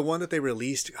one that they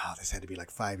released. Oh, this had to be like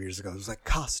 5 years ago. It was like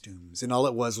costumes, and all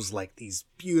it was like these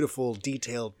beautiful,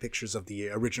 detailed pictures of the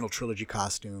original trilogy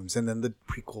costumes, and then the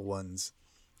prequel ones,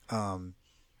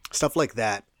 stuff like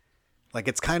that. Like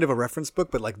it's kind of a reference book,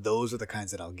 but like those are the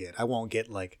kinds that I'll get. I won't get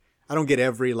like I don't get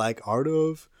every like art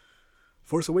of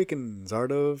Force Awakens,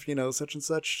 art of, such and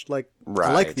such. Like,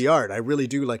 right. I like the art. I really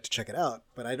do like to check it out,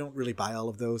 but I don't really buy all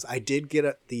of those. I did get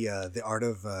the art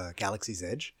of Galaxy's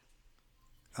Edge,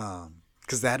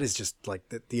 because that is just like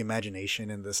the imagination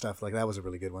and the stuff. Like that was a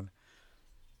really good one.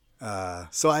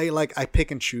 So I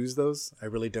pick and choose those. I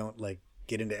really don't like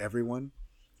get into every one,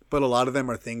 but a lot of them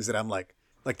are things that I'm like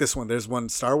this one. There's one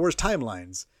Star Wars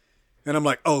Timelines. And I'm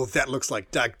like, oh, that looks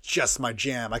like just my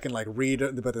jam. I can like read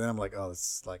it, but then I'm like, oh,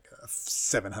 it's like a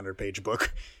 700-page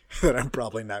book that I'm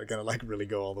probably not gonna like really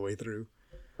go all the way through.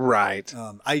 Right.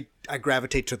 I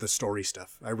gravitate to the story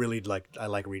stuff. I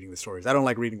like reading the stories. I don't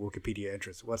like reading Wikipedia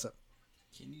entries. What's up?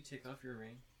 Can you take off your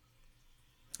ring?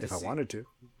 If I wanted to.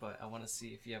 But I want to see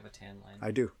if you have a tan line. I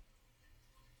do.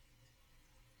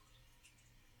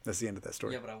 That's the end of that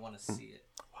story. Yeah, but I want to see it.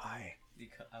 Why?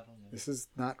 Because I don't know. This is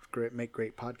not great. Make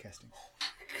great podcasting.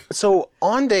 So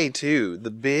on day 2,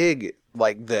 the big,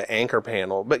 like the anchor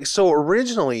panel, but so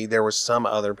originally there was some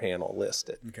other panel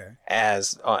listed Okay.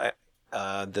 as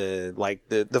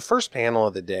the first panel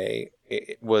of the day.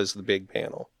 It was the big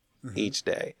panel each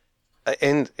day,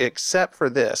 and except for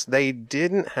this, they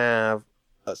didn't have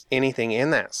anything in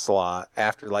that slot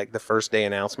after like the first day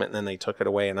announcement, and then they took it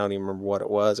away, and I don't even remember what it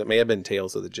was. It may have been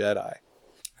Tales of the Jedi.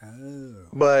 Oh.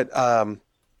 But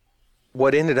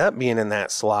what ended up being in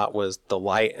that slot was the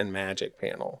light and magic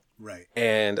panel. Right.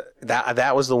 And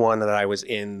that was the one that I was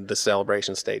in the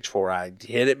celebration stage for. I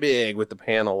hit it big with the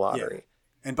panel lottery.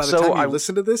 Yeah. And by the time you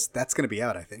listen to this, that's going to be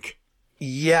out, I think.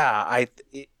 Yeah,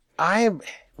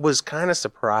 was kind of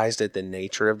surprised at the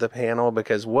nature of the panel,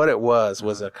 because what it was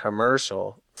a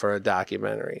commercial for a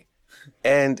documentary.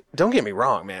 And don't get me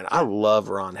wrong, man, I love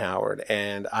Ron Howard,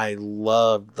 and I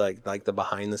loved like the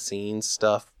behind the scenes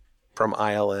stuff from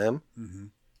ILM. Mm-hmm.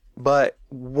 But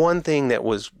one thing that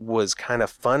was kind of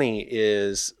funny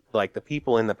is like the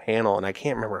people in the panel, and I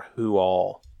can't remember who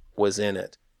all was in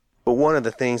it, but one of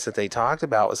the things that they talked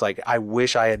about was like, I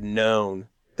wish I had known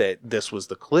that this was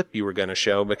the clip you were going to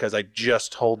show, because I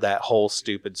just told that whole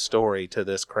stupid story to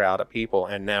this crowd of people,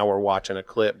 and now we're watching a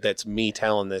clip that's me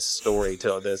telling this story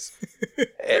to this.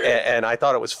 And I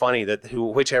thought it was funny that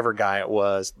whichever guy it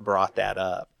was brought that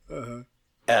up. Uh-huh.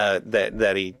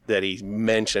 That he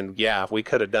mentioned, yeah, we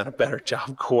could have done a better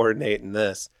job coordinating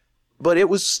this, but it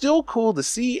was still cool to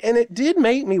see, and it did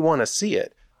make me want to see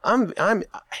it. I'm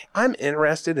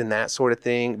interested in that sort of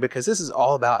thing, because this is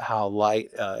all about how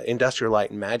Industrial Light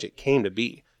and Magic came to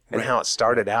be, and how it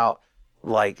started out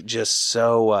like just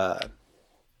so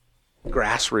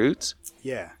grassroots.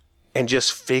 Yeah. And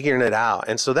just figuring it out.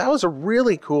 And so that was a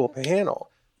really cool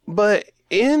panel. But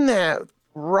in that,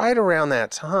 right around that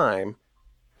time,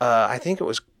 I think it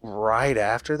was right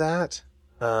after that.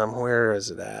 Where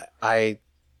is it at? I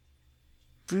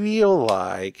feel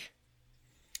like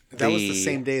that was the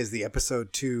same day as the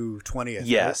episode 220th.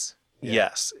 Yes. Right? Yeah.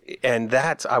 Yes. And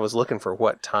that, I was looking for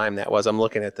what time that was. I'm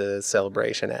looking at the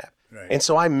Celebration app. Right. And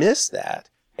so I missed that.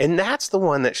 And that's the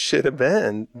one that should have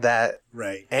been that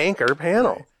anchor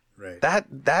panel. Right.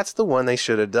 That's the one they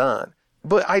should have done.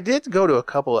 But I did go to a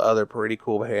couple of other pretty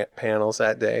cool panels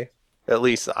that day. At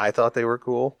least I thought they were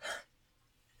cool.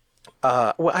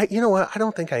 Well, you know what? I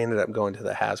don't think I ended up going to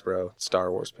the Hasbro Star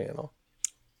Wars panel.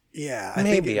 Yeah, I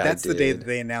Maybe think that's I the day did. that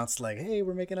they announced, like, hey,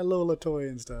 we're making a Lola toy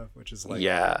and stuff, which is like,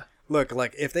 yeah. Look,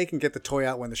 like, if they can get the toy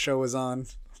out when the show is on,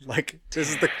 like, this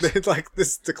is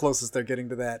the closest they're getting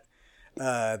to that.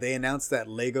 They announced that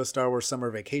Lego Star Wars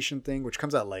Summer Vacation thing, which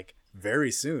comes out like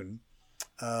very soon.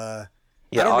 I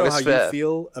don't August know how 5th. you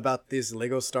feel about these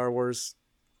Lego Star Wars.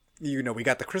 You know, we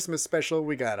got the Christmas special,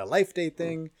 we got a Life Day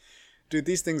thing. Dude,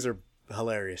 these things are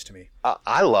hilarious to me.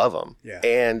 I love them. Yeah.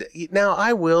 And now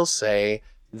I will say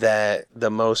that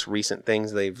the most recent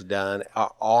things they've done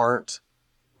aren't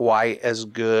quite as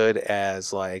good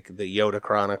as like the Yoda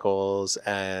Chronicles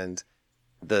and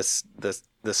the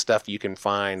stuff you can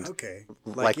find. Okay.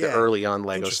 Like the early on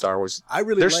Lego Star Wars.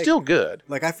 They're still good.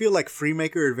 Like, I feel like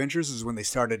Freemaker Adventures is when they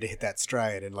started to hit that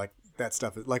stride, and like that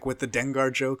stuff, like with the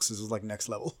Dengar jokes, this is like next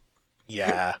level.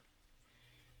 Yeah.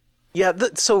 Yeah.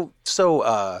 So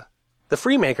the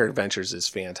Freemaker Adventures is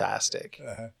fantastic.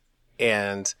 Uh-huh.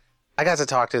 And I got to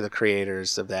talk to the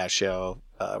creators of that show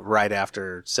right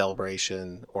after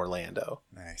Celebration Orlando.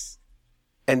 Nice.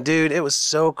 And dude, it was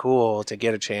so cool to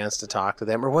get a chance to talk to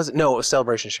them. Or was it? No, it was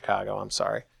Celebration Chicago. I'm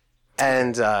sorry.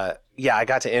 And yeah, I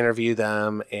got to interview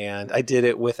them, and I did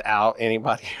it without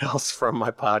anybody else from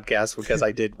my podcast, because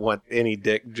I didn't want any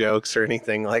dick jokes or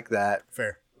anything like that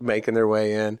Fair. making their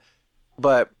way in.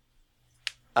 But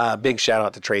big shout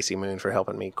out to Tracy Moon for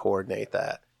helping me coordinate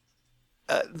that.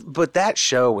 But that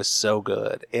show was so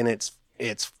good, and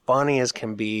it's funny as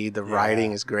can be. The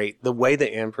writing is great. The way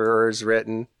the Emperor is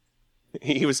written,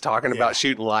 he was talking about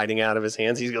shooting lighting out of his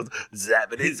hands. He goes,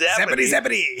 zappity, zappity.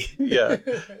 Zappity, zappity.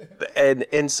 Yeah.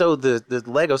 And so the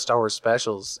Lego Star Wars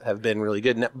specials have been really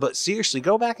good. But seriously,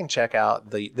 go back and check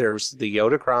out there's the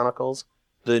Yoda Chronicles,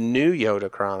 the new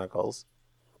Yoda Chronicles,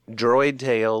 Droid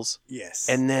Tales. Yes.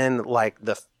 And then like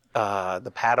the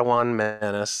Padawan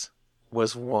Menace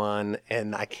was one,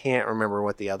 and I can't remember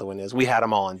what the other one is. We had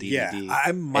them all on DVD. Yeah,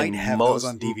 I might have those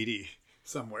on DVD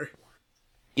somewhere.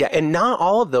 Yeah, and not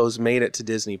all of those made it to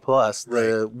Disney Plus.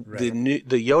 The Right.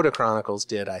 the Yoda Chronicles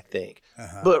did, I think.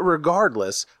 Uh-huh. But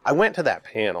regardless, I went to that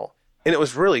panel, and it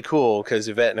was really cool because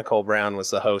Yvette Nicole Brown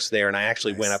was the host there, and I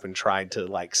actually went up and tried to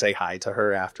like say hi to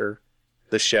her after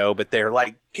the show. But they're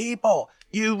like, "People,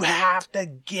 you have to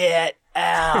get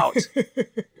out.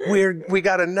 We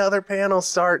got another panel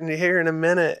starting here in a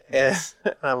minute." And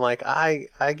I'm like, I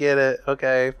get it.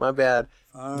 Okay, my bad.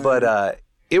 But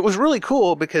it was really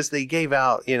cool because they gave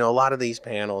out, a lot of these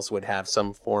panels would have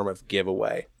some form of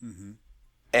giveaway. Mm-hmm.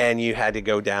 And you had to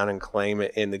go down and claim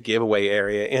it in the giveaway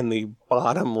area in the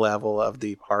bottom level of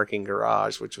the parking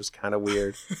garage, which was kind of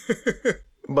weird.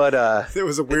 But it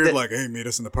was a weird hey, meet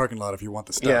us in the parking lot if you want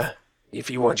the stuff. Yeah. If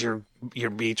you want your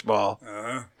beach ball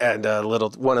and a little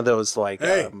one of those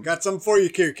hey, got something for you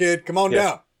here, kid. Come on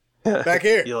down. Back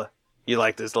here. You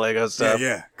like this Lego stuff?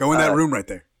 Yeah. Go in that room right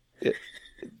there.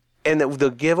 And the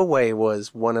giveaway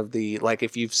was one of the, like,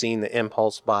 if you've seen the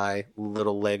impulse buy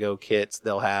little Lego kits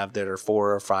they'll have that are $4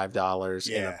 or $5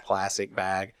 in a plastic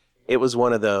bag. it was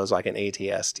one of those, like an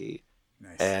ATST.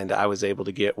 Nice. And I was able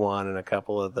to get one and a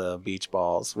couple of the beach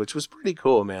balls, which was pretty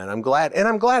cool, man. I'm glad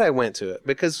I went to it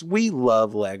because we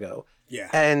love Lego. Yeah.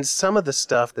 And some of the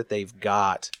stuff that they've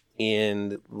got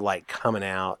in like coming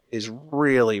out is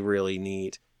really, really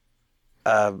neat.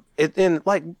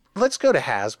 Let's go to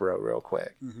Hasbro real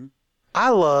quick. Mm-hmm. I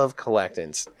love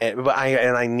collecting, but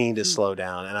I need to slow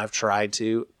down, and I've tried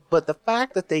to. But the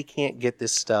fact that they can't get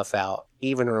this stuff out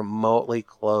even remotely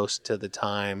close to the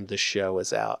time the show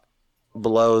is out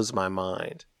blows my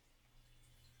mind.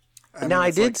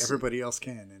 I did. Like everybody else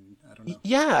can, and I don't know.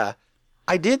 Yeah,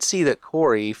 I did see that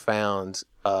Corey found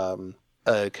a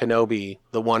Kenobi,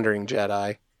 the Wandering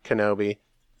Jedi Kenobi,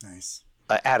 nice,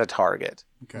 at a Target.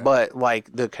 Okay. But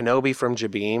like the Kenobi from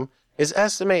Jabeam is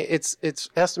its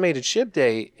estimated ship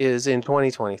date is in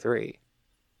 2023.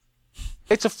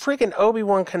 It's a freaking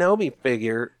Obi-Wan Kenobi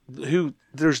figure who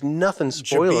there's nothing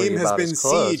spoilery about his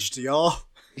clothes. Jabeam has been sieged, y'all.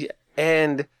 Yeah,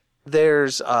 and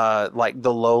there's like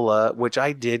the Lola, which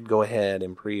I did go ahead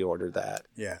and pre-order that.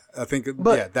 Yeah, I think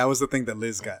But- that was the thing that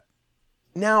Liz got.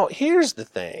 Now, here's the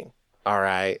thing, all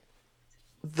right?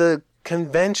 The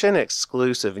convention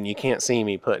exclusive, and you can't see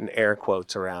me putting air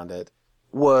quotes around it,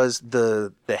 was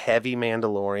the Heavy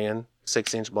Mandalorian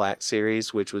 6-inch black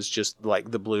series, which was just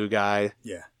like the blue guy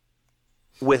Yeah.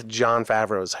 with Jon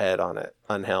Favreau's head on it,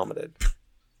 unhelmeted.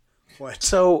 What?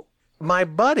 So my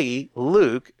buddy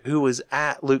Luke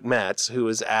Metz, who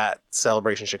was at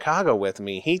Celebration Chicago with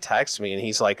me, he texted me and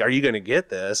he's like, "Are you going to get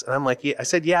this?" And I'm like, "Yeah." I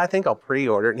said, "Yeah, I think I'll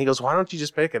pre-order it." And he goes, "Why don't you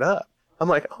just pick it up?" I'm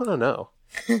like, "Oh no,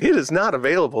 it is not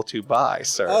available to buy,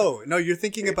 sir." Oh no, you're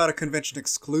thinking about a convention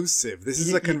exclusive. This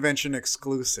is a convention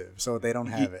exclusive, so they don't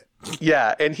have it.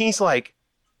 Yeah, and he's like,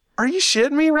 "Are you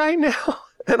shitting me right now?"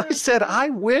 And I said, "I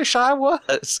wish I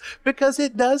was, because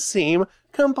it does seem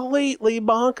completely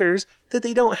bonkers that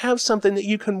they don't have something that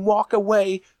you can walk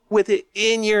away with it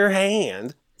in your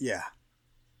hand." Yeah.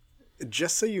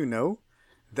 Just so you know,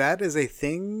 that is a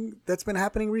thing that's been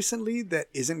happening recently that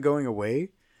isn't going away,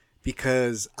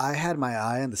 because I had my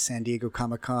eye on the San Diego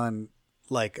Comic-Con,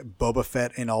 like Boba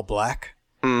Fett in all black.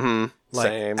 Mm-hmm. Like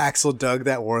Same. Axel Dug,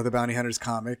 that War of the Bounty Hunters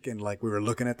comic, and like we were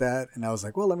looking at that, and I was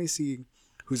like, well, let me see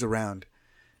who's around.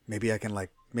 Maybe I can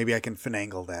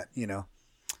finagle that, you know.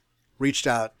 Reached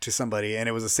out to somebody, and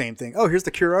it was the same thing. Oh, here's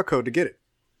the QR code to get it.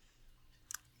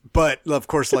 But of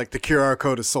course, like the QR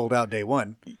code is sold out day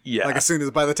one. Yeah. Like as soon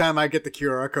as by the time I get the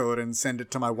QR code and send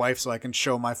it to my wife so I can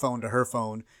show my phone to her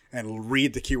phone and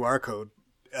read the QR code,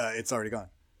 it's already gone.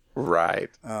 Right.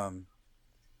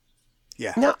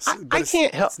 Yeah. Now, But I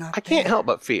can't help. it's not I can't bad. help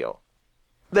but feel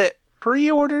that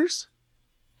pre-orders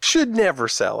should never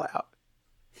sell out.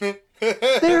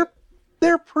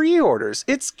 They're pre-orders.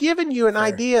 It's giving you an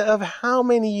idea of how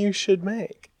many you should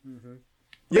make.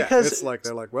 Yeah, Because it's like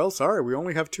they're like, well, sorry, we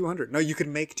only have 200. No, you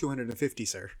can make 250,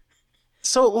 sir.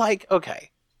 so, like,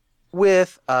 okay,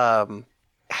 with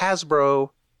Hasbro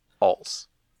Pulse,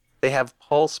 they have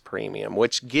Pulse Premium,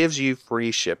 which gives you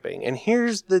free shipping. And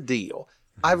here's the deal: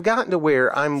 I've gotten to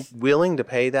where I'm willing to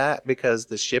pay that because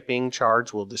the shipping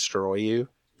charge will destroy you.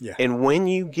 Yeah. And when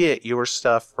you get your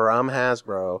stuff from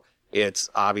Hasbro, it's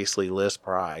obviously list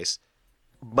price,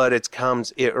 but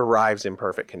it arrives in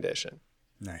perfect condition.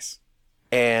 Nice.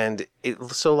 And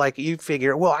so like you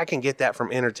figure, well, I can get that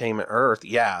from Entertainment Earth.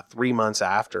 Yeah. 3 months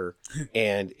after,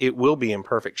 and it will be in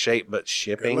perfect shape, but Good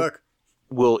shipping luck.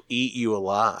 will eat you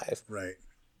alive. Right.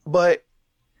 But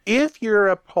if you're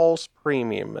a Pulse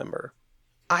Premium member,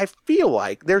 I feel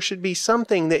like there should be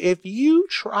something that if you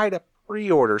try to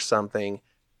pre-order something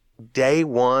day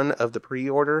one of the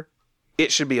pre-order,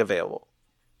 it should be available.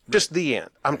 Just the end.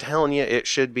 I'm telling you, it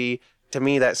should be. To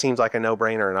me, that seems like a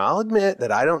no-brainer. And I'll admit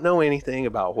that I don't know anything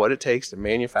about what it takes to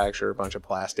manufacture a bunch of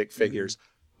plastic figures.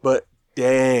 But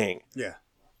dang. Yeah.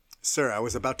 Sir, I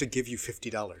was about to give you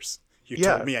 $50. You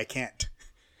Yeah. told me I can't.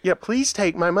 Yeah, please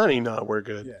take my money. No, we're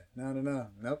good. Yeah. No.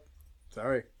 Nope.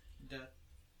 Sorry.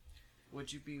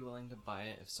 Would you be willing to buy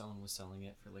it if someone was selling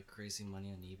it for like crazy money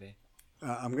on eBay?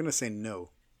 I'm going to say no.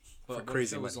 But what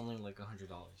crazy if it was money. only like $100?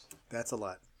 That's a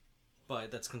lot.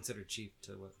 But that's considered cheap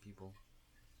to what people.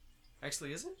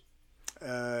 Actually, is it?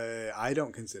 I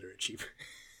don't consider it cheap.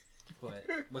 But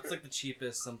what's like the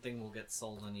cheapest something will get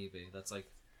sold on eBay? That's like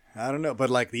I don't know. But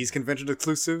like these convention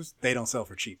exclusives, they don't sell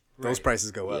for cheap. Those Right.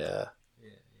 prices go up. Yeah.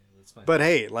 that's fine. But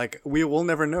hey, like we'll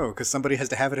never know because somebody has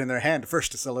to have it in their hand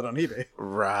first to sell it on eBay.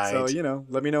 Right. So,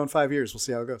 let me know in 5 years. We'll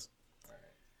see how it goes.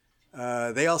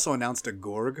 They also announced a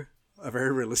Gorg, a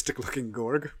very realistic looking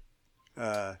Gorg.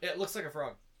 it looks like a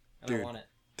frog, and Dude. I want it,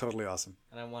 Totally awesome.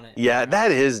 and I want it. Yeah,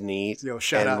 that is neat. Yo,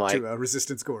 shout And, out like, to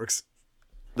Resistance Gorgs.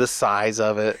 The size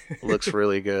of it looks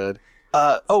really good.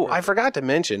 I forgot to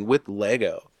mention with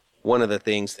Lego, one of the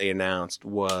things they announced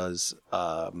was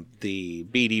the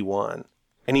BD-1,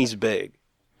 and he's big.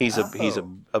 He's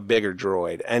a bigger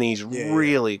droid, and he's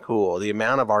really cool. The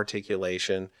amount of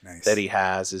articulation that he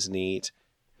has is neat,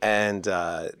 and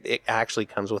it actually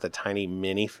comes with a tiny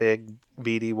minifig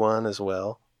BD-1 as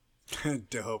well.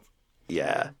 Dope.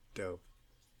 Yeah. Dope.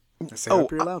 Say up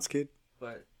your allowance, kid.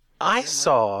 But I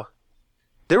saw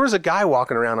there was a guy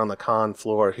walking around on the con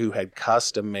floor who had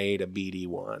custom made a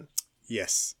BD-1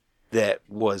 Yes. that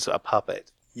was a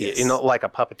puppet. Yes. You know, like a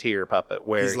puppeteer puppet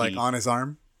where He's like on his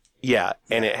arm. Yeah,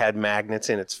 and it had magnets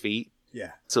in its feet.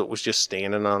 Yeah. So it was just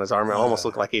standing on his arm. It almost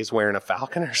looked like he was wearing a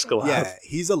falconer's glove. Yeah,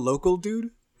 he's a local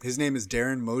dude. His name is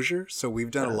Darren Mosier. So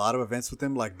we've done a lot of events with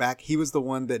him. Like he was the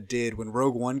one that did when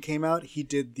Rogue One came out. He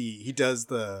does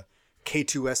the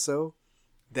K2SO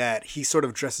that he sort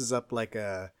of dresses up like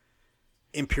a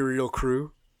Imperial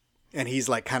crew, and he's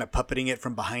like kind of puppeting it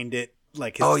from behind it.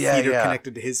 Like his feet are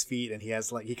connected to his feet, and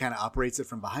he kind of operates it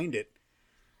from behind it.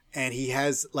 And he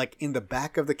has, like, in the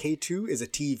back of the K2 is a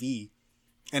TV,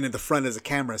 and in the front is a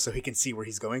camera so he can see where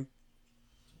he's going.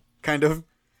 Kind of.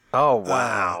 Oh,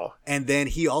 wow. And then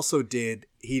he also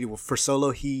for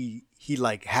Solo, he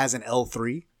like has an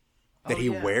L3 that he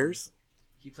wears.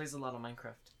 He plays a lot of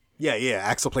Minecraft. Yeah.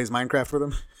 Axel plays Minecraft with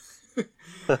him.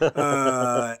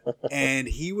 And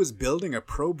he was building a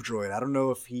probe droid. I don't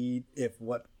know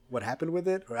what happened with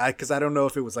it, because I don't know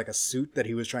if it was like a suit that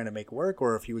he was trying to make work,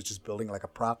 or if he was just building like a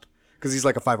prop, because he's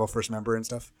like a 501st member and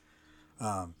stuff.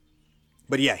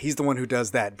 But yeah, he's the one who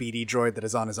does that BD droid that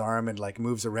is on his arm and like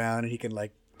moves around, and he can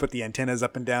like put the antennas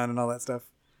up and down and all that stuff.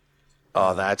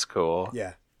 Oh, that's cool.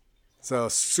 Yeah, so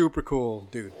super cool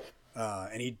dude.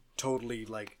 And he totally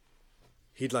like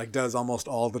does almost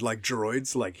all the like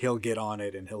droids. Like he'll get on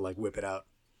it and he'll like whip it out.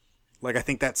 Like, I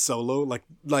think that Solo, like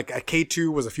a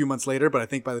K2 was a few months later, but I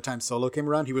think by the time Solo came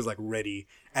around, he was, like, ready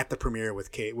at the premiere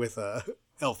with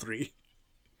L3.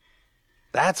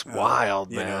 That's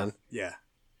wild, man. Know? Yeah.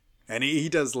 And he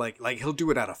does, like, he'll do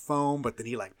it out of foam, but then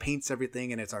he, like, paints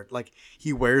everything, and it's, like,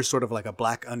 he wears sort of, like, a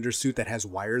black undersuit that has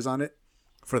wires on it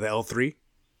for the L3.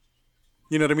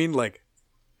 You know what I mean? Like,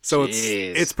 so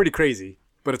it's pretty crazy,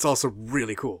 but it's also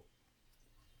really cool.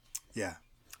 Yeah.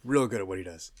 Real good at what he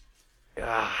does.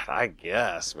 God, I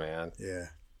guess, man.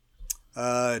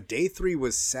 Yeah. Day 3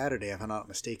 was Saturday, if I'm not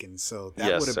mistaken. So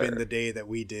that would have been the day that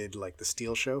we did like the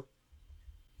Steel show.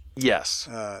 Yes.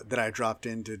 That I dropped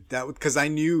into that because I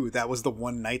knew that was the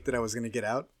one night that I was going to get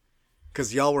out,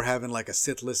 because y'all were having like a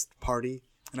Sith list party,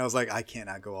 and I was like, I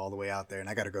cannot go all the way out there, and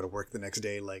I got to go to work the next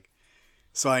day. Like,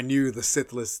 so I knew the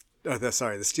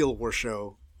the Steel War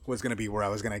show was going to be where I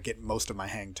was going to get most of my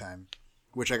hang time,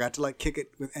 which I got to like kick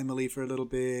it with Emily for a little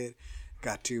bit.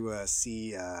 Got to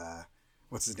see,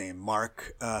 what's his name?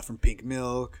 Mark from Pink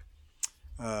Milk.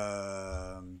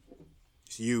 You,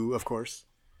 of course.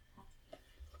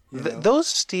 Those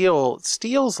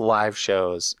Steel's live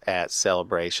shows at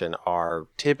Celebration are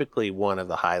typically one of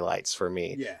the highlights for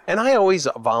me. Yeah. And I always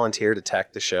volunteer to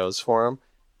tech the shows for them,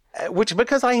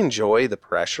 because I enjoy the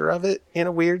pressure of it in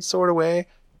a weird sort of way.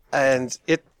 And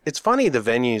it's funny, the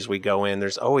venues we go in,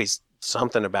 there's always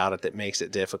something about it that makes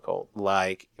it difficult.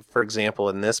 Like, for example,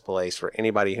 in this place, for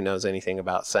anybody who knows anything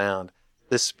about sound,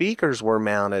 the speakers were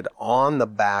mounted on the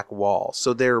back wall.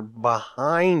 So they're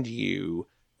behind you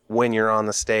when you're on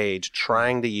the stage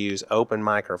trying to use open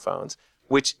microphones,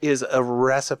 which is a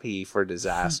recipe for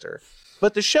disaster.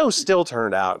 But the show still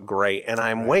turned out great, and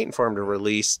I'm waiting for him to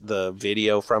release the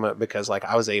video from it, because like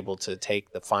I was able to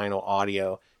take the final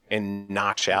audio and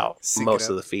notch out most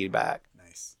of the feedback.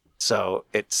 So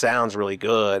it sounds really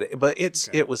good, but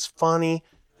it was funny.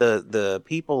 The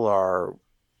people are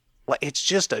like, it's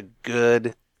just a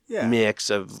good mix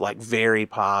of like very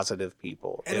positive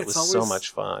people. And it was so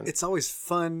much fun. It's always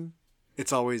fun.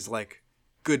 It's always like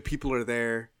good people are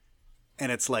there,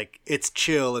 and it's like, it's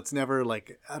chill. It's never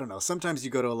like, I don't know. Sometimes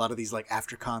you go to a lot of these like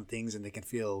after con things and they can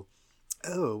feel,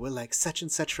 oh, well, like such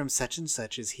and such from such and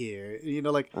such is here. You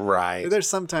know, like, right. There's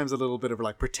sometimes a little bit of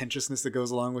like pretentiousness that goes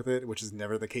along with it, which is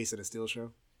never the case at a Steel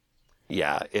show.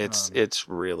 Yeah, it's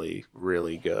really,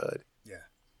 really good.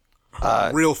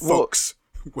 Yeah. Real folks.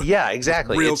 Well, yeah,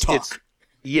 exactly. Real talk.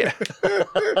 Yeah.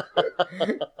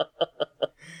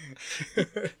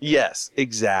 Yes,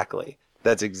 exactly.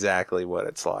 That's exactly what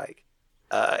it's like.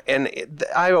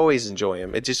 I always enjoy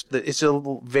them. It's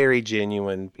a very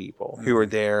genuine people who are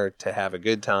there to have a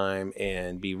good time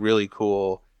and be really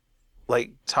cool,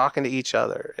 like talking to each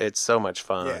other. It's so much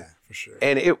fun. Yeah, for sure.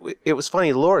 And it was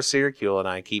funny. Laura Syracuse and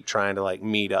I keep trying to like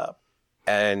meet up,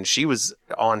 and she was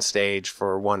on stage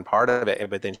for one part of it,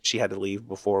 but then she had to leave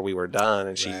before we were done,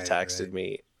 and she texted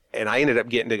me, and I ended up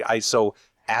so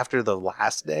after the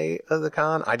last day of the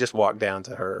con, I just walked down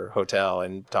to her hotel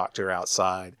and talked to her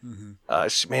outside.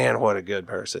 Man, what a good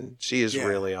person. She is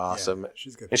really awesome.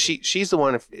 She's good. And she's the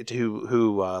one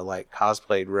who like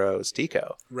cosplayed Rose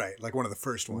Tico. Right, like one of the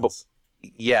first ones.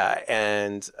 Yeah,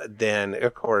 and then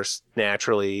of course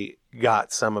naturally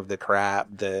got some of the crap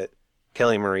that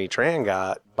Kelly Marie Tran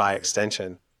got by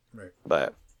extension. Right.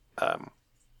 But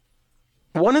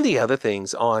one of the other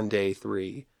things on day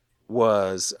 3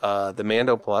 was the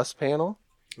Mando Plus panel.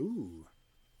 Ooh.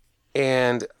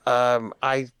 And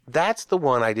that's the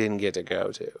one I didn't get to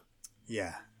go to.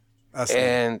 Yeah.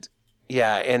 And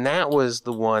that was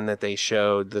the one that they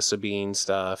showed the Sabine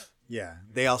stuff. Yeah.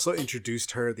 They also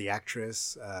introduced her, the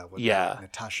actress,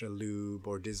 Natasha Liu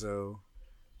Bordizzo.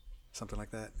 Something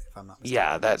like that, if I'm not mistaken.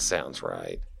 Yeah, that sounds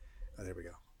right. Oh, there we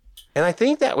go. And I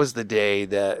think that was the day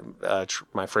that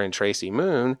my friend Tracy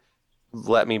Moon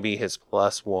let me be his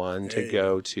 +1 to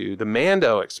go to the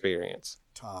Mando experience.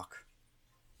 Talk.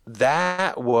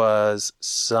 That was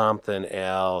something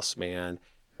else, man.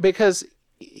 Because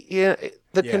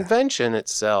the convention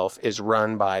itself is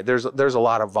run by, there's a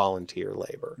lot of volunteer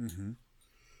labor. Mm-hmm.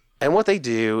 And what they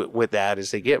do with that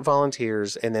is they get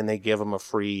volunteers and then they give them a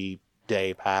free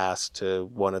day pass to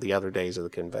one of the other days of the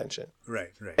convention. Right.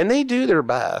 And they do their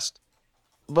best,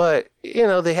 but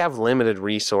they have limited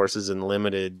resources and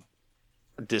limited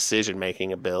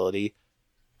decision-making ability.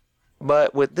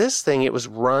 But with this thing, it was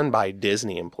run by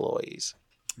Disney employees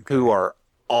who are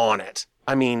on it.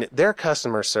 I mean, their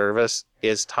customer service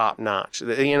is top notch.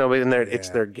 It's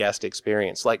their guest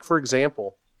experience. Like, for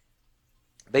example,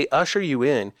 they usher you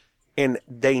in and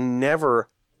they never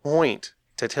point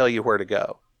to tell you where to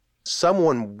go.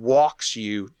 Someone walks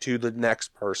you to the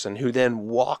next person who then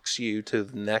walks you to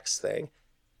the next thing.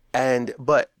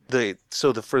 For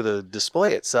the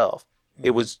display itself,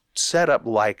 it was set up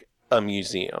like a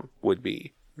museum would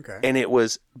be. Okay. And it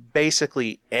was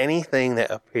basically anything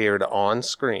that appeared on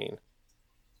screen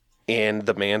in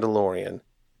The Mandalorian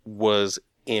was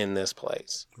in this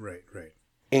place. Right.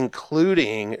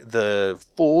 Including the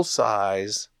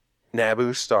full-size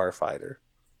Naboo starfighter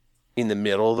in the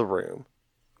middle of the room.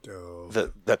 Dope.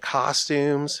 The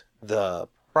costumes, the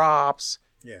props.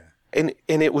 Yeah. And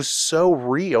it was so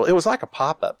real. It was like a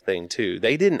pop-up thing, too.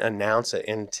 They didn't announce it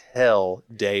until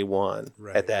day 1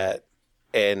 at that.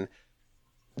 And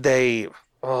it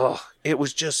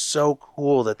was just so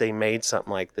cool that they made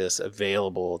something like this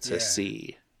available to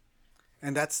see.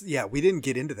 And we didn't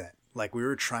get into that. Like, we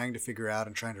were trying to figure out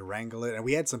and trying to wrangle it. And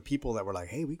we had some people that were like,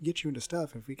 hey, we can get you into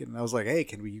stuff if we can. And I was like, hey,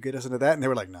 can you get us into that? And they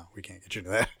were like, no, we can't get you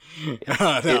into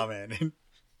that. No, man.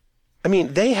 I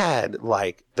mean, they had,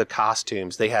 like, the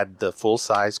costumes. They had the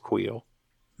full-size Queel.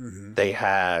 Mm-hmm. They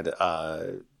had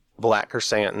Black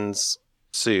Chrysanthemum's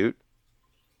suit,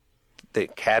 the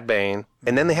Cad Bane,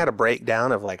 and then they had a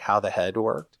breakdown of, like, how the head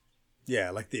worked.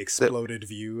 Yeah, like the exploded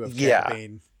view of Cad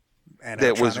Bane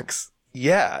animatronics.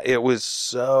 It was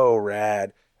so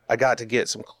rad. I got to get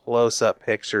some close-up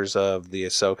pictures of the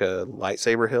Ahsoka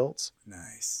lightsaber hilts.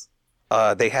 Nice.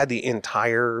 They had the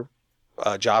entire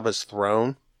Jabba's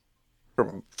throne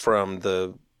from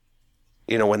the,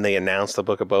 when they announced the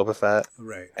Book of Boba Fett.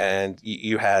 Right. And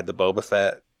you had the Boba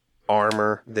Fett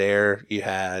armor there. You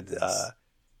had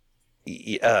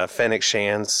Fennec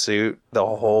Shan's suit, the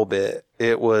whole bit.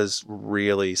 It was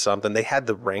really something. They had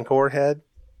the Rancor head.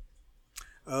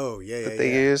 Oh, yeah. That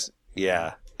they used.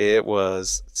 Yeah. It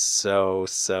was so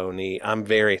neat. I'm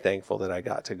very thankful that I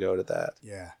got to go to that.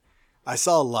 Yeah. I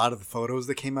saw a lot of the photos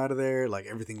that came out of there. Like,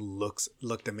 everything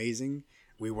looked amazing.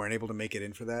 We weren't able to make it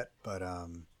in for that, but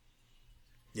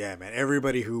yeah, man.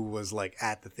 Everybody who was like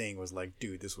at the thing was like,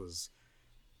 dude, this was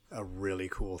a really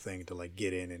cool thing to like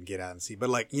get in and get out and see.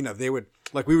 But like, they would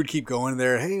we would keep going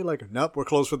there. Hey, like, nope, we're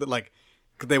closed for the like.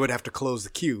 They would have to close the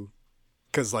queue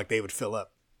because like they would fill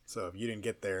up. So if you didn't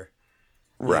get there,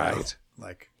 right, first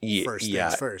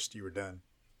things first, you were done.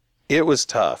 It was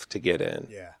tough to get in.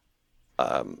 Yeah.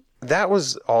 That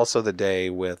was also the day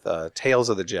with Tales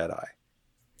of the Jedi.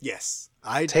 Yes,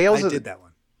 I did that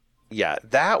one. Yeah,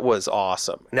 that was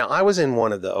awesome. Now, I was in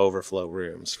one of the overflow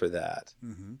rooms for that.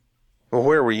 Mm-hmm. Well,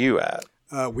 where were you at?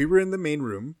 We were in the main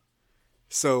room.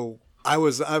 So I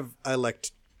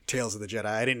liked Tales of the Jedi.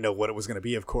 I didn't know what it was going to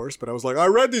be, of course, but I was like, I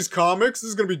read these comics. This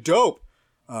is going to be dope.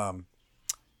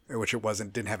 Which it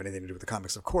wasn't. Didn't have anything to do with the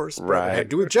comics, of course. But right. It had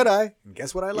to do with Jedi. And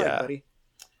guess what I like, buddy?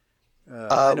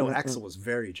 I know Axel was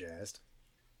very jazzed.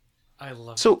 I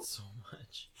love So- it so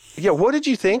much. Yeah, what did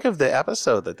you think of the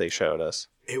episode that they showed us?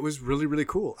 It was really, really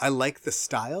cool. I like the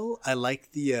style. I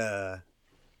like the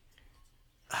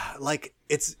like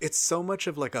it's so much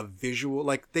of like a visual.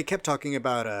 Like they kept talking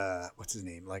about what's his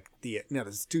name? Like the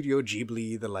Studio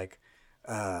Ghibli. The like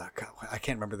God, I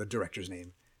can't remember the director's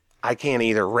name. I can't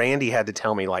either. Randy had to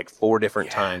tell me like 4 different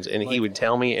Yeah, times, and he like- would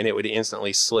tell me, and it would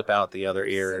instantly slip out the other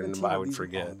ear, and 17 I of would these-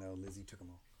 forget. Oh no, Lizzie took them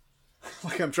all.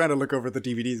 Like I'm trying to look over the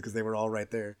DVDs because they were all right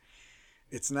there.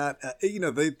 It's not,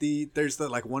 there's the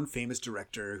like one famous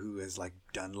director who has like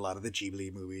done a lot of the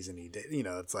Ghibli movies, and he did,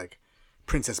 it's like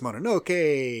Princess Mononoke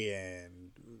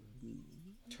and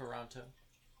Toronto.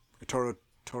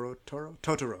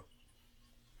 Totoro.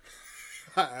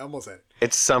 I almost said it.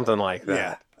 It's something like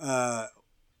that. Yeah.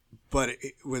 But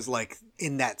it was like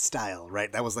in that style,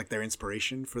 right? That was like their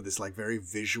inspiration for this like very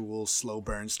visual, slow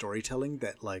burn storytelling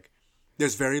that like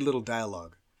there's very little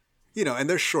dialogue. And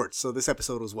they're short. So this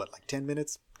episode was what, like 10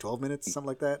 minutes, 12 minutes, something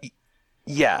like that?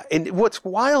 Yeah, and what's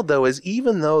wild though is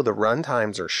even though the run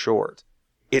times are short,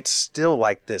 it's still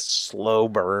like this slow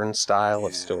burn style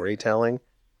of Yeah. storytelling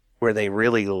where they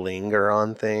really linger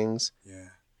on things. Yeah.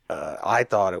 I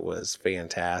thought it was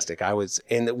fantastic.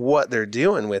 And what they're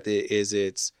doing with it is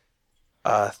it's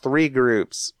 3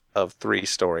 groups of 3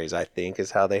 stories, I think,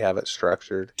 is how they have it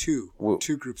structured. Two Whoa.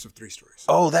 groups of 3 stories.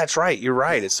 Oh, that's right. You're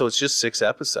right. So it's just 6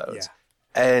 episodes.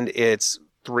 Yeah. And it's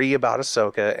 3 about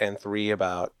Ahsoka and 3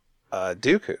 about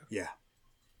Dooku, Yeah.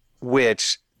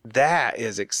 which that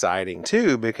is exciting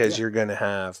too, because Yeah. you're going to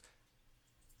have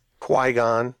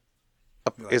Qui-Gon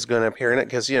is going to appear in it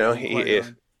because,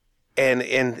 Qui-Gon.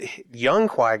 and young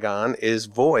Qui-Gon is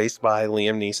voiced by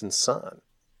Liam Neeson's son,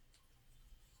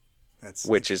 That's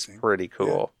which is interesting. pretty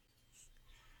cool.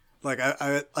 Like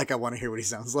I want to hear what he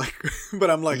sounds like, but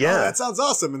I'm like, Yeah. oh, that sounds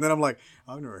awesome. And then I'm like,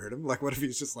 I've never heard him. Like, what if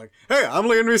he's just like, hey, I'm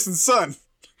Liam Neeson's son?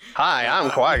 Hi, I'm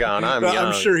Qui-Gon. I'm But young.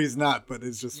 I'm sure he's not, but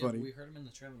it's just Yeah, funny. we heard him in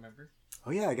the trailer, remember?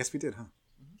 Oh yeah, I guess we did, huh?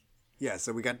 Yeah,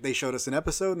 so they showed us an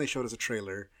episode and they showed us a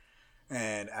trailer,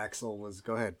 and Axel was,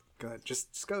 go ahead,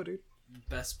 just go, dude,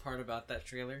 Best part about that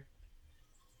trailer?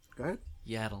 go ahead.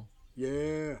 Yaddle.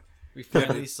 Yeah, We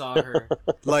finally saw her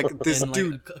like this in like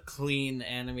dude, a clean,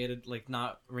 animated, like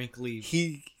not wrinkly.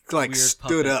 he like weird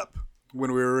stood puppet. up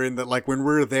when we were when we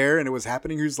were there and it was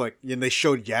happening. He was like, and they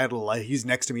showed Yaddle, like he's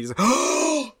next to me, he's like,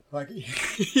 oh, like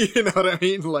you know what I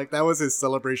mean? Like that was his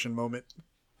celebration moment.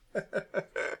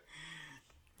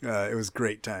 It was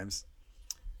great times.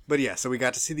 But yeah, so we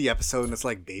got to see the episode, and it's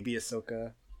like baby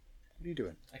Ahsoka. What are you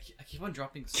doing? I keep on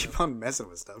dropping snow. Keep on messing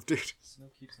with stuff, dude. Snow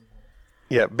keeps on.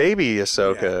 Yeah, baby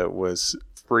Ahsoka was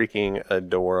freaking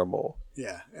adorable.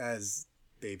 Yeah, as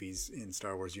babies in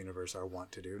Star Wars universe are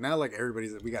wont to do. Now, like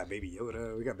we got baby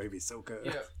Yoda, we got baby Ahsoka,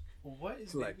 Yeah. What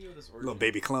is Like, Baby Yoda's origin? little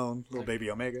baby clone, little baby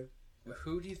Omega.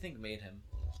 Who do you think made him?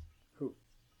 Who?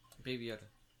 Baby Yoda.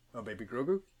 Oh, baby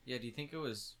Grogu. Yeah. Do you think it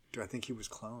was? Do I think he was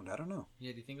cloned? I don't know.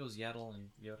 Yeah. Do you think it was Yaddle and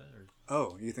Yoda, or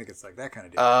Oh, you think it's like that kind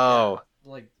of deal? Oh,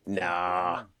 like?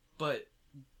 nah. But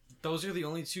those are the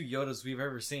only 2 Yodas we've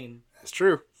ever seen. That's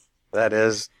true. That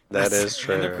is And they're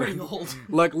true. pretty old.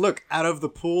 Like, look, out of the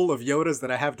pool of Yodas that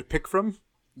I have to pick from,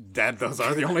 those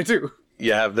are the only 2.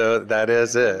 Yeah, that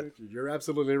is it. You're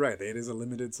absolutely right. It is a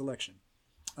limited selection.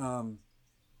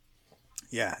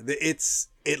 Yeah,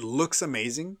 it looks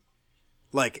amazing.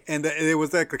 Like, and it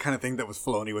was like the kind of thing that was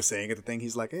Filoni was saying at the thing.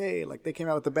 He's like, hey, like they came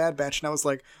out with the Bad Batch, and I was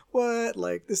like, what?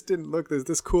 Like this didn't look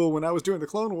this cool when I was doing the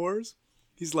Clone Wars.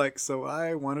 He's like, so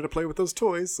I wanted to play with those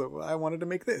toys, so I wanted to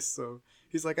make this. So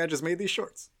he's like, I just made these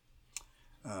shorts.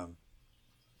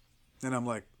 And I'm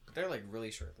like, But they're like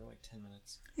really short. They're like 10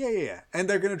 minutes. yeah. And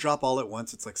they're gonna drop all at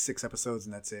once. It's like 6 episodes,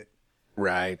 and that's it.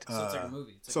 Right. So it's like a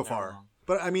movie. It's like So an hour far. long.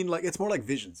 But I mean, like it's more like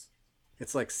Visions.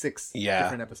 It's like 6 Yeah.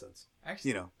 different episodes.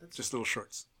 Actually, that's Just little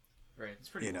shorts. right. It's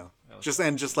pretty. You cool. know, That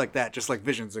was- just like that, just like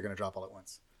Visions are gonna drop all at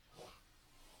once.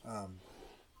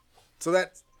 So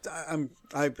that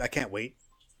I can't wait,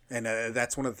 and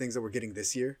that's one of the things that we're getting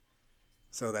this year.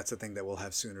 So that's a thing that we'll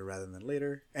have sooner rather than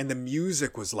later. And the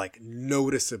music was like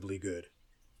noticeably good.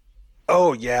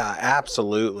 Oh yeah,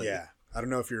 absolutely. Yeah, I don't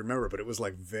know if you remember, but it was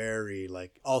like very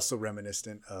like also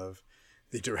reminiscent of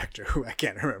the director who I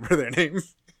can't remember their name.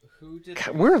 Who did?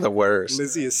 God, we're the worst.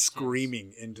 Lizzie is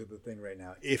screaming into the thing right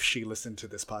now. If she listened to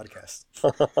this podcast,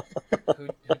 Who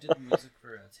did the music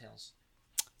for Tales?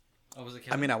 Oh, was it I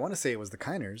Kevin? mean, I want to say it was the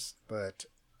Kiners, but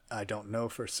I don't know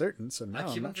for certain. So no, I I'm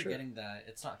keep on not sure. forgetting that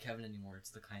it's not Kevin anymore. It's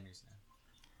the Kiners now.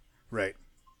 Right,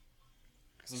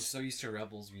 Because I'm so used to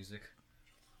Rebels music.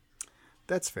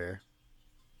 that's fair.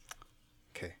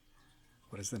 Okay,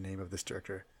 what is the name of this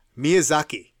director?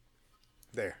 Miyazaki.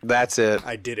 There, That's it.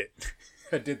 I did it.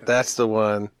 I did that. That's the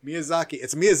one. Miyazaki.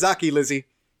 It's Miyazaki, Lizzie.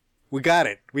 We got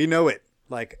it. We know it.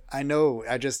 Like, I know.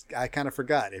 I kind of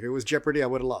forgot. If it was Jeopardy, I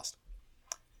would have lost.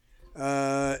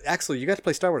 Axel, you got to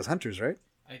play Star Wars Hunters, right?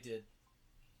 I did.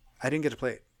 I didn't get to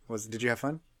play it. Did you have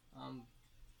fun?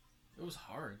 It was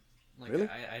hard. Like, Really?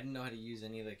 I didn't know how to use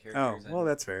any of the characters. Oh, well,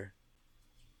 that's fair.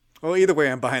 Well, either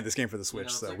way, I'm behind this game for the Switch,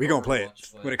 it's so like we gonna play it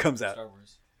Overwatch, but when it comes out. Star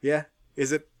Wars. Yeah?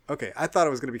 Is it? Okay, I thought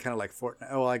it was gonna be kind of like Fortnite.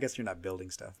 Oh, well, I guess you're not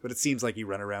building stuff, but it seems like you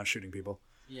run around shooting people.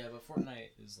 Yeah, but Fortnite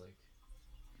is like...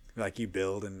 Like you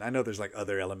build, and I know there's like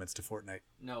other elements to Fortnite.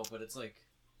 No, but it's like...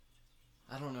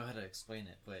 I don't know how to explain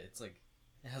it, but it's like...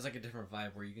 It has like a different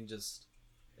vibe where you can just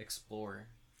explore.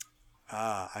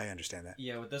 Ah, I understand that.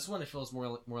 Yeah, with this one, it feels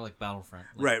more like Battlefront.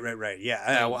 Like, Right.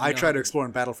 Yeah, I try to explore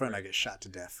in Battlefront, and I get shot to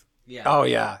death. Yeah. Oh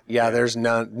yeah. There's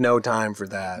no time for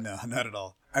that. No, not at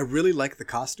all. I really like the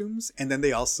costumes, and then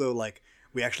they also like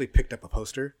we actually picked up a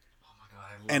poster, Oh my god,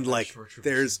 I love and that like Short Trooper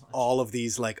there's so much. all of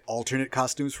these like alternate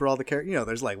costumes for all the characters. You know,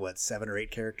 there's like what 7 or 8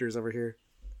 characters over here,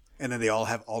 and then they all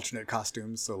have alternate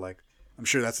costumes. So like I'm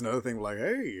sure that's another thing. Like,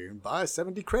 hey, you can buy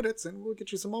 70 credits, and we'll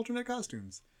get you some alternate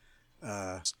costumes.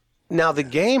 Now the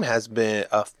game has been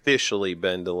officially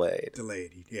been delayed.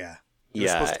 Delayed, yeah. It was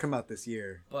Yeah. supposed to come out this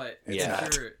year. But Yeah.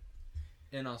 if you're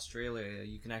in Australia,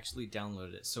 you can actually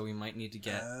download it. So we might need to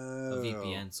get a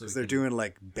VPN. So because we they're can, doing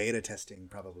like beta testing,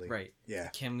 probably. right. Yeah.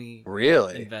 Can we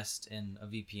Really? invest in a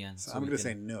VPN? So I'm we gonna can-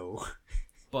 say no.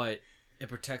 But it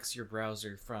protects your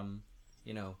browser from,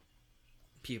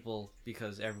 people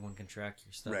because everyone can track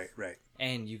your stuff. Right.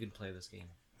 And you can play this game.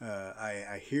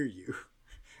 I hear you,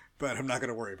 but I'm not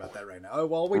gonna worry about that right now. Oh,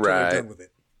 well, I'll wait till Right. they're done with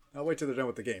it. I'll wait till they're done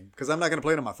with the game because I'm not gonna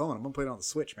play it on my phone. I'm gonna play it on the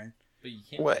Switch, man. But you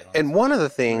can't Well, play it on and one of the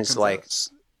things, comes like, out.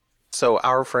 so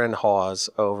our friend Hawes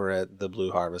over at the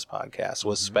Blue Harvest podcast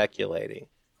was speculating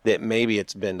that maybe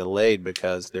it's been delayed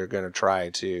because they're going to try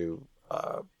to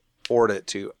port it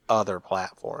to other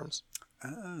platforms,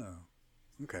 Oh,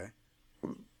 okay.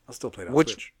 I'll still play it on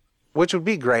Which- Switch. which would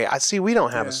be great. I see we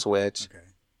don't have Yeah. a Switch.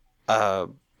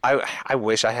 Okay. I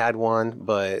wish I had one,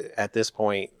 but at this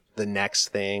point, the next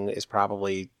thing is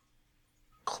probably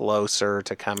closer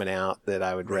to coming out that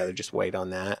I would rather Right. just wait on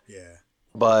that. Yeah.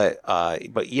 But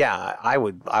yeah, I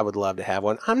would love to have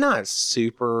one. I'm not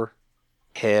super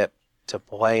hip to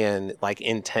playing like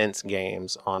intense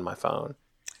games on my phone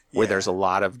where Yeah. there's a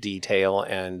lot of detail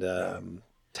and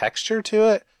texture to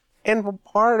it. And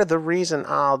part of the reason,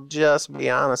 I'll just be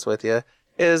honest with you,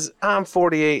 is I'm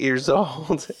 48 years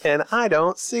old and I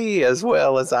don't see as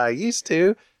well as I used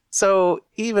to. So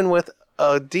even with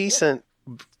a decent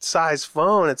size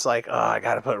phone, it's like, oh, I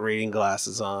got to put reading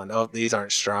glasses on. Oh, these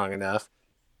aren't strong enough.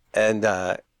 And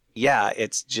yeah,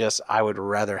 it's just I would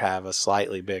rather have a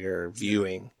slightly bigger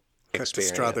viewing Cut to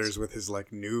experience. Struthers with his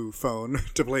like new phone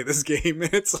to play this game,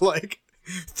 and it's like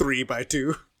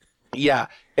 3x2 Yeah,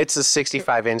 it's a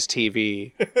 65-inch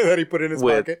TV. that he put in his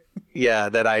With- pocket. Yeah,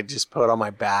 that I just put on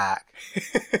my back.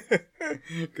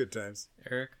 Good times.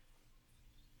 Eric,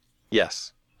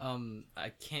 Yes.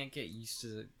 I can't get used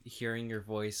to hearing your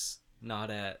voice not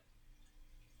at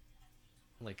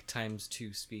like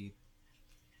 ×2 speed.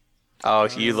 Oh,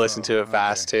 you listen to it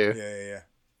fast okay. too.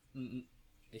 Yeah.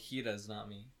 He does, not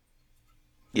me.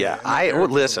 Yeah, and I Eric would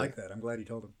doesn't listen. like that. I'm glad you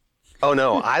told him. Oh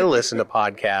no, I listen to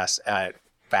podcasts at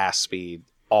fast speed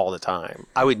all the time.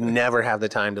 I would never have the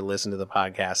time to listen to the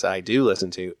podcasts that I do listen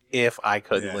to if I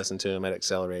couldn't Yeah. listen to them at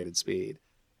accelerated speed.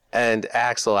 And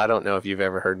Axel, I don't know if you've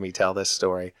ever heard me tell this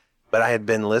story, but I had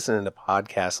been listening to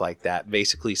podcasts like that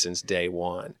basically since day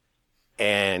one.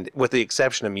 And with the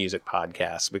exception of music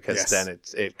podcasts, because Yes. then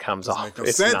it comes Doesn't off, make no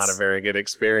it's sense. not a very good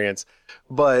experience.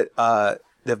 But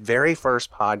the very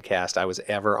first podcast I was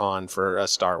ever on for a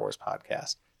Star Wars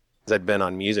podcast, because I'd been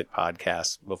on music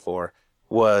podcasts before,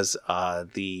 was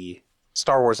the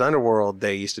Star Wars Underworld.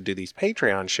 They used to do these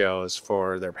Patreon shows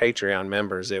for their Patreon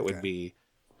members. It would Okay. be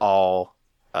all.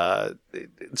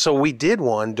 So we did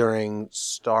one during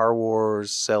Star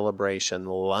Wars Celebration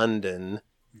London,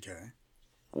 Okay.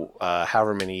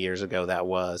 however many years ago that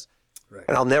was. Right.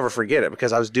 And I'll never forget it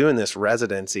because I was doing this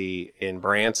residency in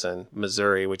Branson,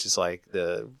 Missouri, which is like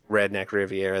the Redneck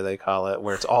Riviera, they call it,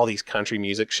 where it's all these country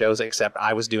music shows, except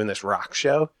I was doing this rock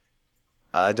show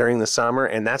during the summer.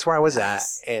 And that's where I was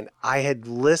Nice. at. And I had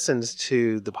listened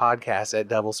to the podcast at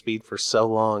double speed for so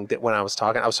long that when I was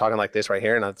talking like this right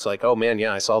here. And I was like, oh man,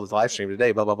 yeah, I saw the live stream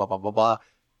today, blah, blah, blah, blah, blah, blah.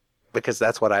 Because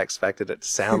that's what I expected it to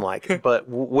sound like. But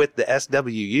with the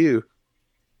SWU,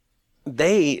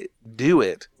 they do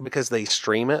it because they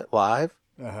stream it live.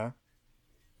 Uh-huh.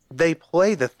 They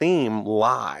play the theme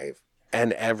live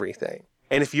and everything.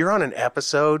 And if you're on an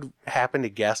episode, happen to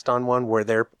guest on one where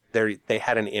they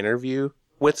had an interview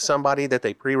with somebody that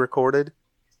they pre-recorded,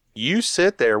 you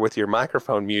sit there with your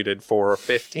microphone muted for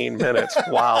 15 minutes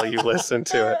while you listen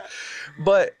to it.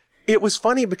 But it was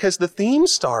funny because the theme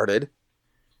started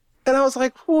and I was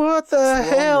like, what the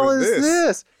hell is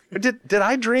this? Did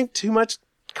I drink too much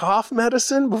cough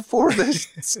medicine before this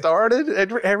started?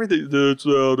 Everything that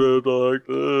sounded like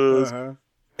this. Uh-huh.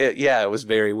 It was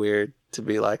very weird to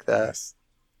be like that.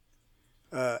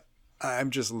 Yes.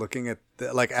 I'm just looking at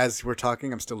as we're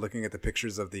talking, I'm still looking at the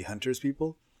pictures of the Hunters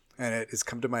people, and it has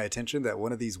come to my attention that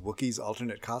one of these Wookiees'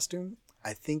 alternate costume,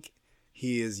 I think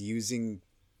he is using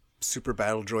Super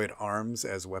Battle Droid arms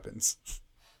as weapons.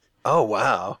 Oh,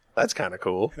 wow. That's kind of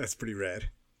cool. That's pretty rad.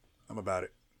 I'm about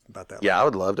that. Yeah, I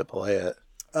would love to play it.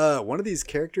 One of these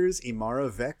characters, Imara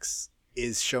Vex,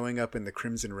 is showing up in the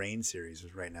Crimson Reign series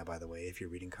right now, by the way, if you're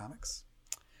reading comics.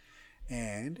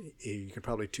 And you can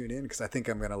probably tune in because I think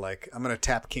I'm gonna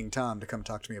tap King Tom to come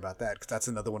talk to me about that because that's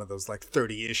another one of those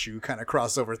 30 issue kind of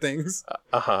crossover things.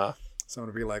 Uh-huh. So I'm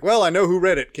gonna be like, well, I know who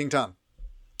read it, King Tom.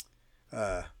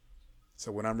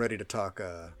 So when I'm ready to talk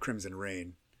Crimson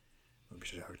Reign, we'll be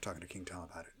talking to King Tom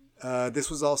about it. This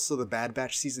was also the Bad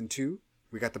Batch Season 2.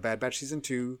 We got the Bad Batch Season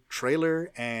 2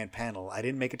 trailer and panel. I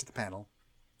didn't make it to the panel.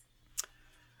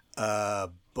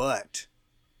 But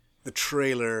the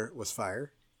trailer was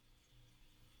fire.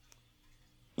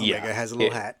 Omega has a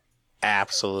little hat.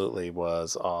 Absolutely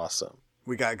was awesome.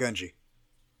 We got Gunji.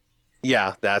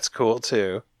 Yeah, that's cool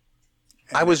too.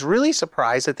 I was really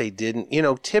surprised that they didn't,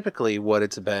 typically what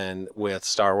it's been with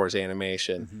Star Wars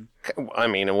animation. Mm-hmm. I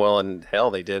mean, well, and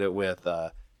hell, they did it with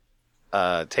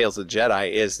Tales of the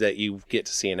Jedi, is that you get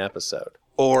to see an episode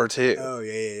or two. Oh,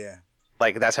 yeah.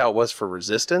 Like, that's how it was for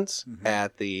Resistance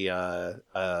at the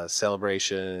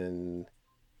Celebration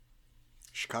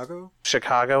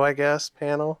Chicago, I guess,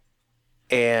 panel.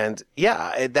 And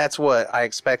yeah, that's what I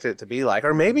expected it to be like.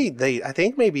 Or maybe I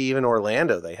think maybe even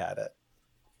Orlando they had it.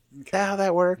 Okay. Is that how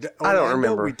that worked? I don't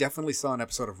remember. We definitely saw an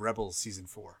episode of Rebels Season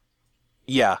 4.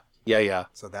 Yeah.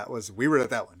 So we were at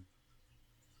that one.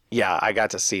 Yeah, I got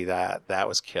to see that. That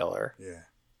was killer.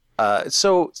 Yeah.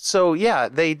 So yeah,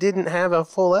 they didn't have a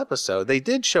full episode. They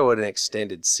did show an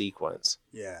extended sequence.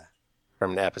 Yeah.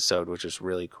 From the episode, which was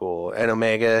really cool. And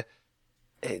Omega,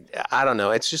 I don't know.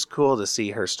 It's just cool to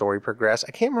see her story progress. I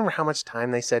can't remember how much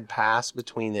time they said passed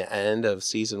between the end of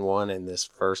season 1 and this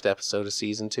first episode of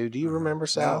season 2. Do you remember,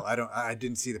 Sal? No, I don't. I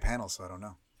didn't see the panel, so I don't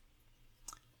know.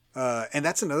 And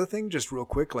that's another thing, just real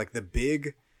quick. The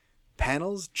big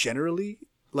panels, generally,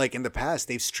 in the past,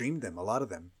 they've streamed them, a lot of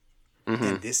them. Mm-hmm.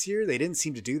 And this year, they didn't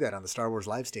seem to do that on the Star Wars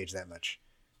live stage that much.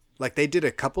 They did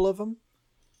a couple of them,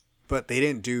 but they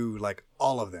didn't do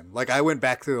all of them. I went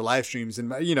back through the live streams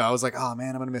and, I was like, oh man,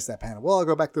 I'm going to miss that panel. Well, I'll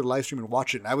go back through the live stream and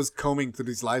watch it. And I was combing through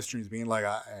these live streams being like,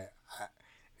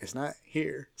 it's not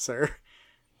here, sir.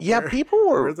 Yeah, people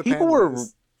were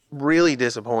really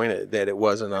disappointed that it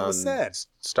wasn't on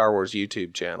Star Wars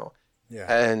YouTube channel.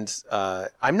 Yeah. And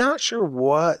I'm not sure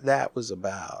what that was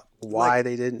about, why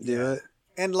they didn't do it.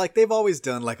 And they've always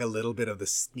done a little bit of the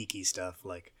sneaky stuff.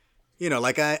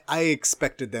 I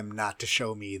expected them not to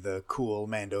show me the cool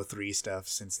Mando 3 stuff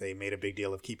since they made a big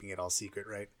deal of keeping it all secret,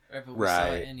 right? Right, but we saw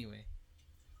it anyway.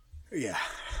 Yeah.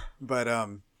 But I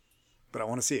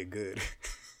want to see it good.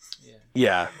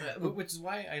 Yeah. Which is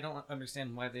why I don't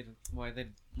understand why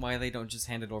they don't just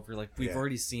hand it over. We've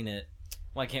already seen it.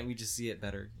 Why can't we just see it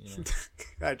better?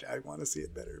 I want to see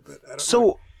it better, but I don't know.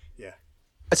 So, yeah.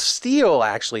 Steele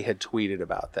actually had tweeted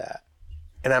about that.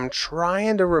 And I'm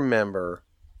trying to remember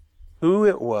who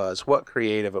it was, what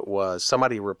creative it was.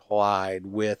 Somebody replied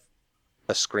with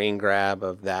a screen grab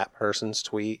of that person's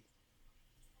tweet.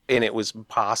 And it was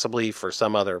possibly for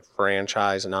some other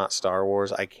franchise, not Star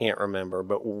Wars. I can't remember,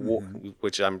 but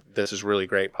this is really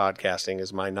great podcasting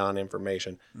is my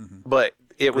non-information. Mm-hmm. But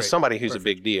it was somebody who's a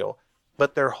big deal.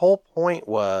 But their whole point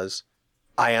was,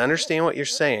 I understand what you're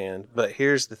saying, but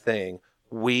here's the thing.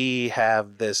 We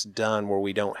have this done where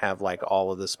we don't have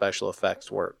all of the special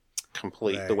effects work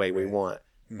complete the way we want.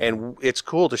 Mm-hmm. And it's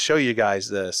cool to show you guys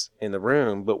this in the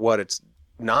room, but what it's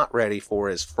not ready for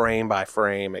is frame by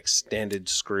frame extended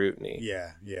scrutiny.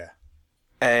 Yeah.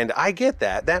 And I get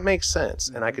that. That makes sense.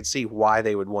 Mm-hmm. And I could see why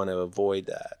they would want to avoid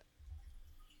that.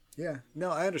 Yeah.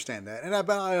 No, I understand that. And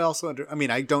I also,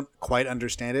 I don't quite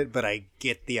understand it, but I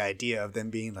get the idea of them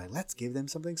being let's give them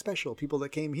something special. People that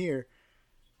came here.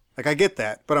 I get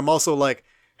that. But I'm also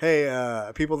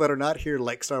hey, people that are not here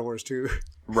like Star Wars too.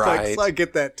 Right. So I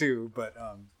get that too. But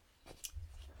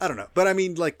I don't know. But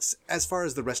as far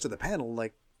as the rest of the panel,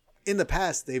 in the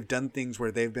past, they've done things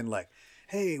where they've been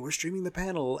hey, we're streaming the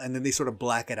panel. And then they sort of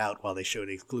black it out while they show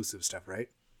the exclusive stuff, right?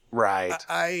 Right.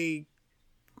 I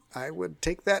I would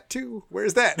take that too.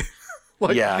 Where's that?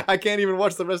 Like, Yeah. I can't even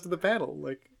watch the rest of the panel.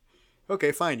 Like,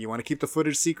 okay, fine. You want to keep the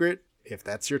footage secret? If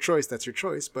that's your choice, that's your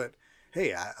choice. But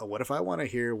hey, what if I want to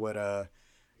hear what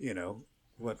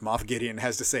what Moff Gideon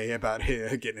has to say about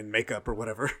getting in makeup or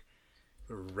whatever,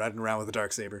 or riding around with a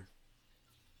Darksaber?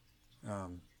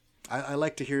 I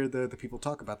like to hear the people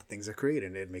talk about the things they create,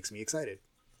 and it makes me excited.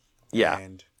 Yeah.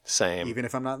 And Same. even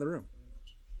if I'm not in the room.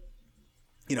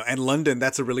 And London,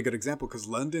 that's a really good example, because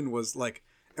London was like,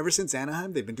 ever since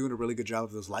Anaheim, they've been doing a really good job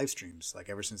of those live streams. Like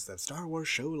ever since that Star Wars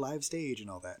show live stage and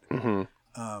all that.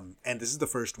 Mm-hmm. And this is the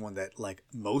first one that, like,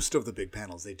 most of the big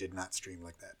panels, they did not stream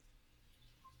like that.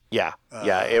 Yeah.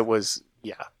 It was.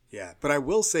 Yeah. Yeah. But I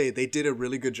will say they did a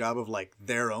really good job of, like,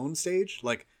 their own stage.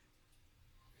 Like,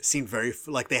 seemed very,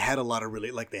 like, they had a lot of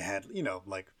really, like, they had,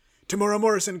 like, Tamora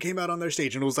Morrison came out on their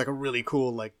stage, and it was, like, a really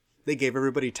cool, like, they gave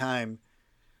everybody time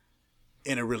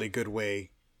in a really good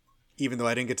way. Even though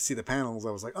I didn't get to see the panels,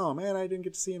 I was like, oh man, I didn't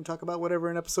get to see him talk about whatever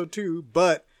in episode 2,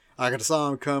 but I got to saw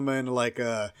him come and like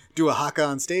do a haka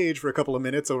on stage for a couple of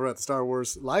minutes over at the Star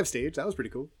Wars live stage. That was pretty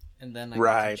cool. And then I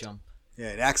got to jump. Yeah,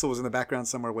 and Axel was in the background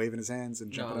somewhere waving his hands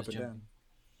and jumping up and down.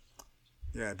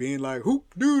 Yeah, being like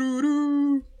hoop doo doo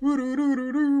doo doo doo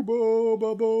doo doo bo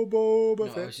bo bo bo.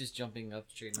 No, I was just jumping up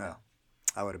straight. Oh,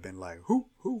 I would have been like hoop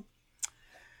hoop.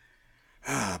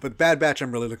 But Bad Batch,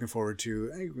 I'm really looking forward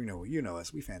to. You know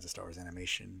us, we fans of Star Wars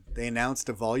animation. They announced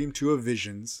a volume 2 of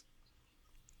Visions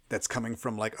that's coming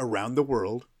from like around the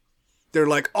world. They're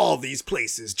like all these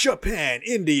places: Japan,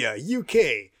 India,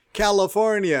 UK,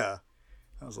 California.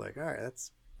 I was like, all right, that's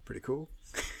pretty cool.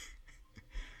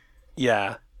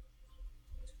 Yeah.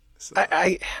 So,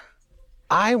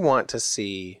 I want to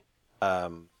see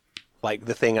like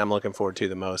the thing I'm looking forward to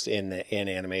the most in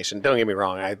animation. Don't get me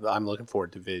wrong, I'm looking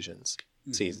forward to Visions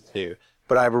season 2,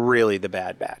 but the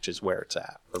Bad Batch is where it's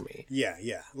at for me.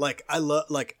 Yeah. Like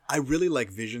I really like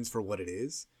Visions for what it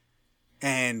is.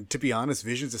 And to be honest,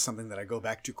 Visions is something that I go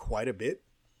back to quite a bit,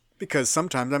 because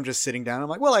sometimes I'm just sitting down. I'm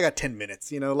like, well, I got 10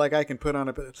 minutes, like I can put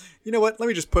on you know what? Let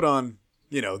me just put on,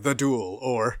 The Duel,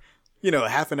 or,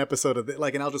 half an episode of it.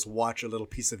 Like, and I'll just watch a little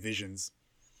piece of Visions.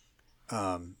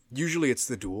 Usually it's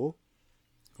The Duel.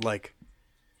 Like,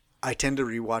 I tend to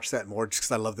rewatch that more just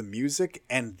because I love the music,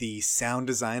 and the sound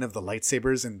design of the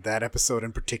lightsabers in that episode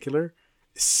in particular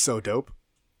is so dope.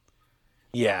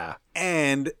 Yeah.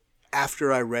 And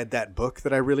after I read that book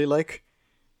that I really like,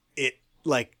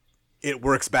 it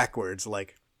works backwards.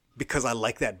 Like, because I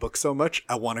like that book so much,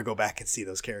 I want to go back and see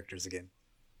those characters again.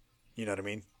 You know what I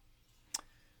mean?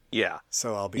 Yeah.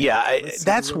 So I'll be. Yeah,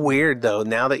 that's weird though.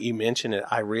 Now that you mention it,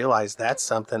 I realize that's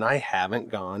something I haven't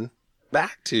gone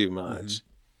back to much,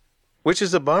 which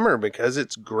is a bummer because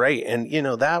it's great. And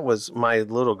that was my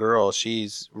little girl.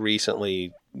 She's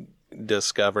recently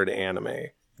discovered anime.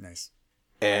 Nice.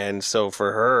 And so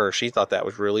for her, she thought that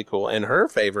was really cool. And her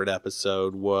favorite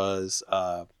episode was,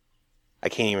 I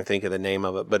can't even think of the name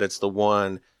of it, but it's the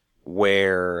one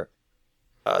where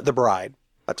The Bride.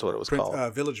 That's what it was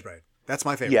called. Village Bride. That's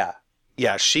my favorite. Yeah.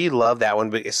 Yeah, she loved that one,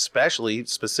 but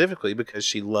specifically because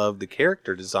she loved the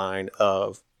character design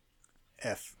of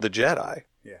F. the Jedi.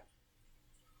 Yeah.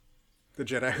 The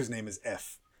Jedi whose name is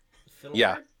F.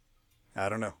 Yeah. I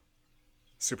don't know.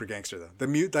 Super gangster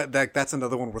though. That's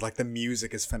another one where like the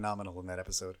music is phenomenal in that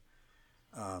episode.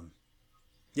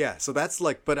 Yeah, so that's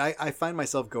like, but I find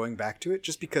myself going back to it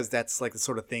just because that's like the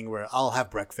sort of thing where I'll have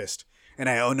breakfast and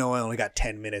I only got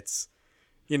 10 minutes.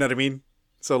 You know what I mean?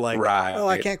 So like, right.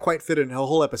 I can't quite fit in a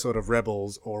whole episode of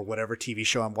Rebels or whatever TV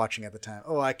show I'm watching at the time.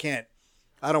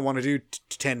 I don't want to do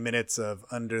 10 minutes of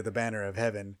Under the Banner of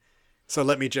Heaven. So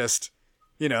let me just,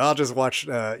 I'll just watch,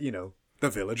 The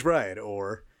Village Bride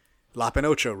or La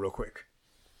Pinocho real quick.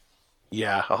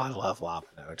 Yeah, I love La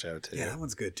Pinocho too. Yeah, that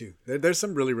one's good too. There's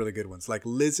some really, really good ones. Like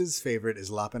Liz's favorite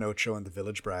is La Pinocho and The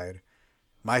Village Bride.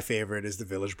 My favorite is The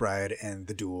Village Bride and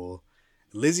The Duel.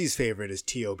 Lizzie's favorite is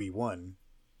TOB1.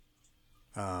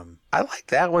 I like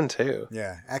that one too.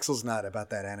 Yeah, Axel's not about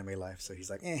that anime life, so he's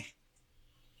like, eh.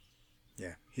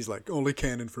 Yeah, he's like, only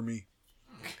canon for me.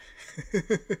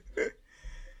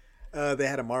 They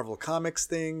had a Marvel Comics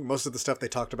thing. Most of the stuff they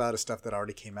talked about is stuff that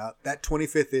already came out. That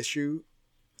 25th issue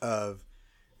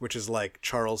which is like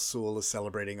Charles Soule is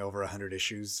celebrating over 100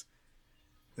 issues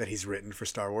that he's written for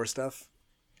Star Wars stuff.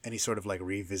 And he sort of like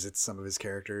revisits some of his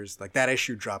characters. Like that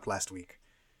issue dropped last week.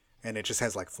 And it just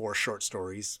has like 4 short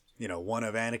stories. One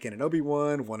of Anakin and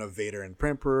Obi-Wan, one of Vader and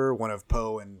Premper, one of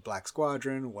Poe and Black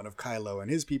Squadron, one of Kylo and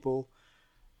his people.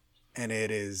 And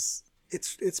it's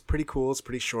pretty cool. It's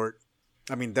pretty short.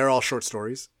 I mean, they're all short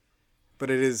stories.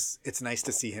 But it's nice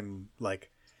to see him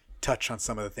like touch on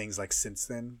some of the things like since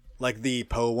then, like the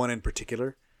Poe one in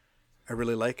particular. I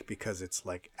really like because it's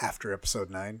like after episode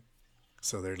 9,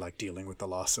 so they're like dealing with the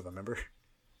loss of a member.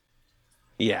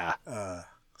 Yeah.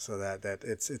 So that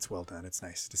it's well done. It's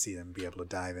nice to see them be able to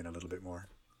dive in a little bit more.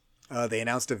 They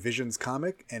announced a Visions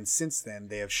comic, and since then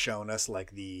they have shown us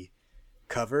like the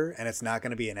cover, and it's not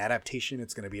going to be an adaptation.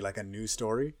 It's going to be like a new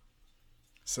story.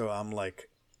 So I'm like,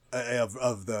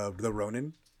 of the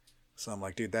Ronin. So I'm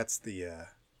like, dude, that's the.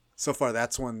 So far,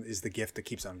 that's one is the gift that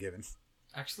keeps on giving.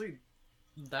 Actually,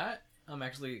 that I'm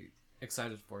actually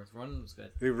excited for. Ronin was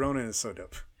good, Dude, Ronin is so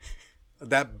dope.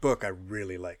 That book I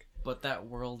really like. but that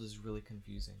world is really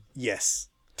confusing. Yes,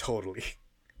 totally.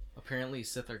 Apparently,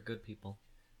 Sith are good people,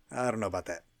 I don't know about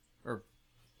that. or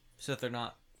Sith are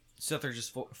not. Sith are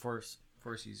just force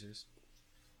users.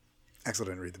 Axel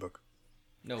didn't read the book.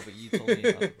 No, but you told me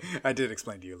about it. I did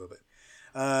explain to you a little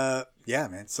bit. Yeah,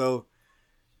 man. So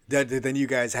then you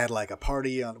guys had like a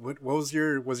party on what was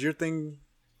your thing?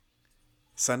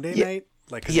 Sunday night?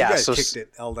 Like, cause Yeah, you guys so kicked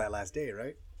it all that last day,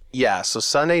 right? Yeah, so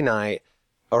Sunday night,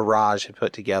 Araj had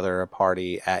put together a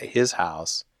party at his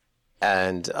house,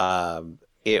 and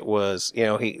it was,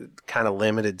 he kind of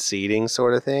limited seating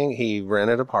sort of thing. He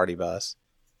rented a party bus,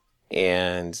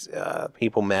 and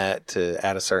people met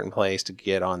at a certain place to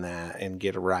get on that and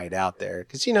get a ride out there.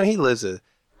 Because, he lives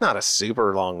not a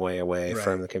super long way away Right.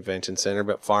 from the convention center,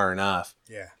 but far enough.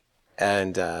 Yeah.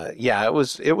 And it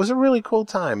was a really cool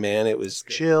time, man. It was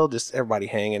chill, just everybody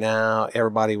hanging out.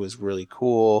 Everybody was really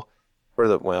cool for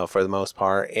the most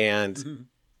part, and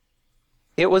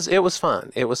it was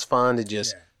fun. It was fun to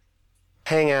just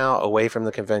hang out away from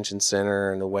the convention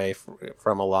center and away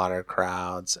from a lot of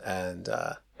crowds, and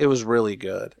it was really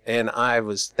good. And I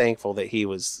was thankful that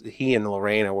he and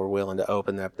Lorena were willing to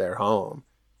open up their home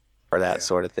for that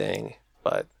sort of thing.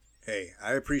 But Hey,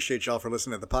 I appreciate y'all for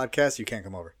listening to the podcast. You can't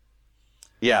come over.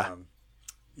 yeah.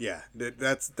 Yeah,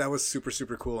 that was super,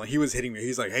 super cool. And he was hitting me.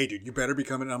 He's like, hey, dude, you better be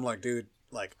coming. And I'm like, dude,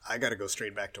 like, I got to go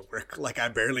straight back to work. Like, I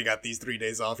barely got these 3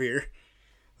 days off here.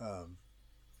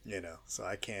 So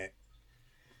I can't,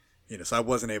 so I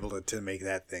wasn't able to make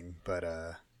that thing. But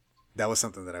that was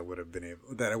something that I would have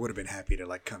been happy to,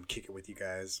 like, come kick it with you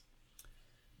guys.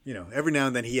 Every now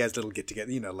and then he has little get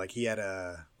together, like he had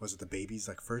was it the baby's,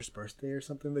 like, first birthday or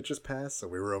something that just passed? So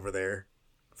we were over there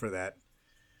for that.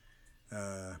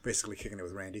 Basically kicking it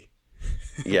with Randy.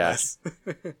 Yes.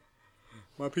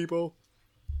 My people.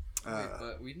 Wait,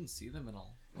 but we didn't see them at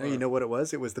all. No, you know what it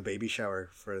was? It was the baby shower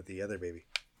for the other baby.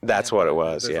 That's what it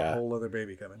was. There's a Yeah. whole other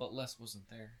baby coming. But Les wasn't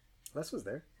there. Les was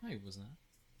there. No, he was not.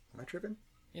 Am I tripping?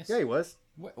 Yes. Yeah, he was.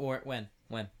 When?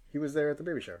 He was there at the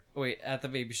baby shower. Oh, wait, at the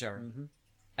baby shower. Mm-hmm.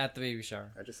 At the baby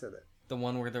shower. I just said that. The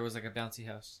one where there was like a bouncy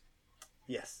house.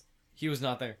 Yes, He was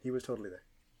not there. he was totally there.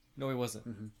 No, he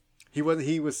wasn't.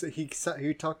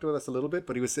 He talked to us a little bit,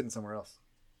 but he was sitting somewhere else.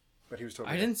 But he was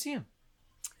totally I there. didn't see him.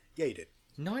 Yeah, you did.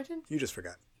 No, I didn't. You just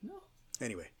forgot. No.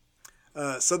 Anyway,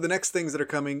 so the next things that are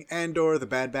coming: Andor, The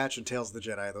Bad Batch, and Tales of the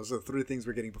Jedi. Those are the 3 things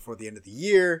we're getting before the end of the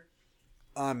year.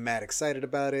 I'm mad excited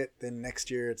about it. Then next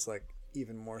year it's like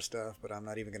even more stuff, but I'm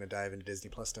not even going to dive into Disney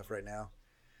Plus stuff right now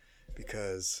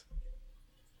because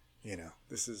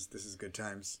this is good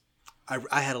times.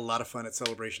 I had a lot of fun at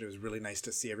Celebration. It was really nice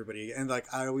to see everybody, and like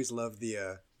I always love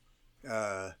the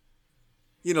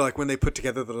like when they put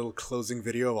together the little closing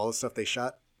video of all the stuff they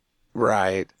shot.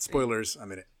 Right. Spoilers,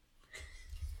 I'm in it.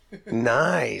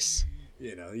 Nice.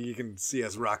 You can see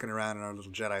us rocking around in our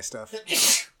little Jedi stuff.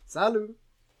 Salut.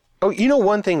 Oh,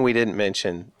 one thing we didn't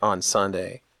mention on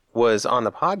Sunday was on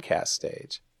the podcast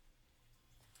stage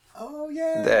Oh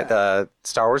yeah. that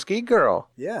Star Wars Geek Girl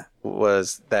Yeah.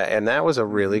 was that, and that was a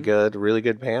really good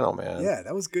panel, man. Yeah,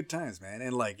 that was good times, man.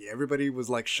 And like everybody was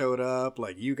like showed up,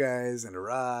 like you guys and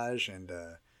Raj and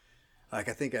like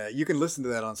I think you can listen to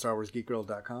that on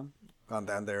StarWarsGeekGirl.com on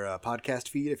their podcast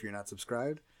feed if you're not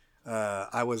subscribed.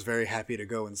 I was very happy to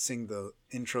go and sing the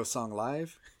intro song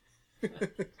live.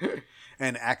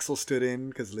 And Axel stood in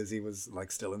because Lizzie was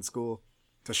like still in school,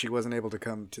 so she wasn't able to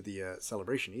come to the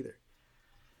celebration either,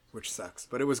 which sucks.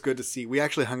 But it was good to see. We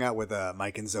actually hung out with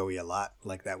Mike and Zoe a lot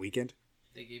like that weekend.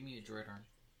 They gave me a droid arm.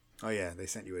 Oh yeah, they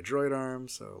sent you a droid arm.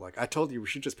 So like I told you, we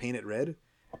should just paint it red,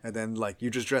 and then like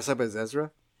you just dress up as Ezra,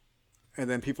 and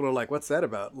then people are like, "What's that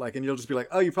about?" Like, and you'll just be like,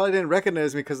 "Oh, you probably didn't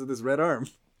recognize me because of this red arm."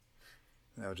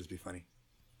 That would just be funny.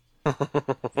 Yeah,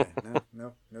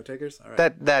 no takers. All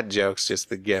right, That joke's just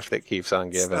the gift that keeps on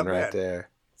giving not right bad. there.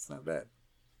 it's not bad.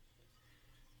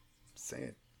 Just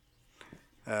saying.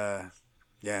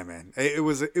 Yeah, man, it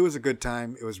was a good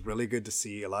time. It was really good to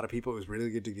see a lot of people. It was really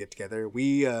good to get together.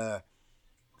 We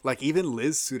like even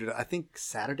Liz suited. I think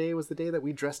Saturday was the day that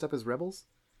we dressed up as rebels.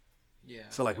 Yeah.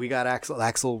 So like we got Axel.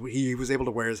 Axel, he was able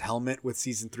to wear his helmet with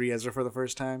season 3 Ezra for the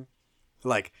first time.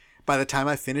 Like by the time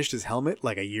I finished his helmet,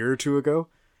 like a year or two ago,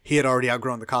 he had already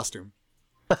outgrown the costume.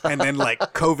 And then like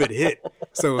COVID hit,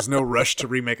 so there was no rush to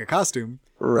remake a costume.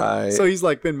 Right. So he's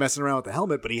like been messing around with the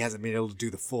helmet, but he hasn't been able to do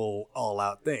the full all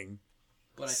out thing.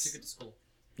 But I took it to school.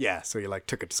 Yeah, so he like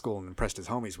took it to school and impressed his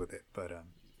homies with it. But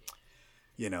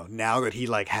you know, now that he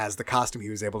like has the costume, he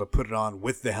was able to put it on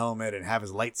with the helmet and have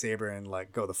his lightsaber and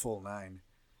like go the full 9.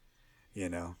 You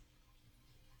know.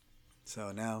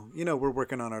 So now, you know, we're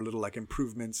working on our little like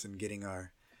improvements and getting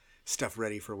our stuff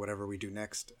ready for whatever we do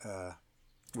next,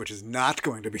 which is not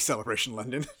going to be Celebration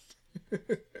London.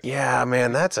 Yeah,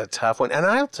 man, that's a tough one. And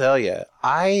I'll tell you,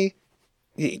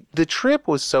 the trip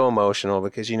was so emotional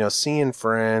because, you know, seeing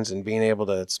friends and being able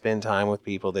to spend time with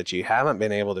people that you haven't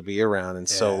been able to be around in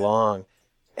so long.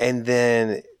 And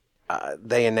then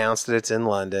they announced that it's in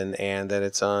London and that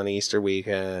it's on Easter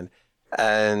weekend.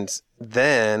 And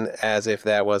then, as if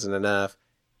that wasn't enough,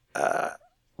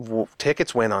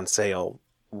 tickets went on sale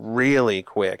really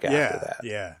quick after that.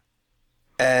 Yeah.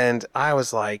 And I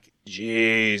was like,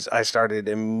 geez, I started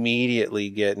immediately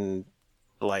getting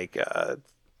like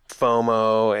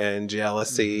FOMO and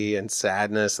jealousy and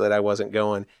sadness that I wasn't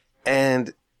going.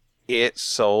 And it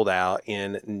sold out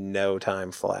in no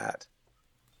time flat.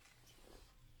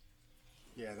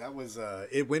 Yeah, that was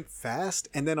it went fast,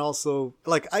 and then also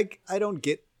like I don't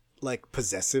get like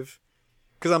possessive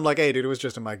because I'm like, hey dude, it was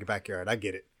just in my backyard. I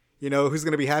get it. You know who's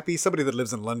gonna be happy? Somebody that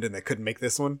lives in London that couldn't make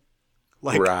this one.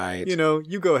 Like, right. You know,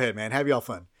 you go ahead, man. Have y'all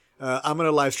fun. I'm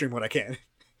gonna live stream what I can.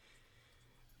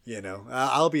 You know,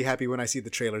 I'll be happy when I see the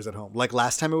trailers at home. Like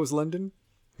last time it was London,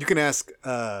 you can ask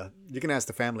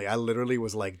the family. I literally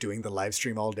was like doing the live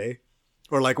stream all day.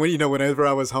 Or like whenever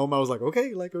I was home, I was like,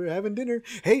 okay, like we're having dinner.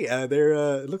 Hey,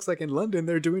 it looks like in London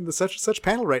they're doing the such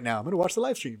panel right now. I'm gonna watch the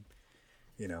live stream.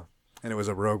 You know, and it was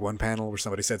a Rogue One panel where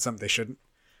somebody said something they shouldn't.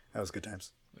 That was good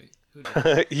times. Wait, who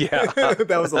did? Yeah,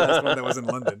 that was the last one that was in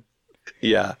London.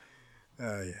 Yeah.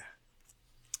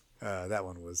 That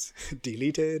one was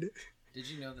deleted. Did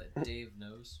you know that Dave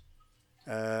knows?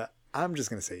 I'm just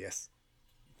gonna say yes.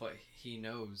 But he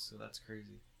knows, so that's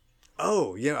crazy.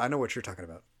 Oh, yeah, I know what you're talking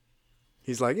about.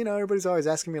 He's like, you know, everybody's always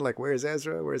asking me, like, where's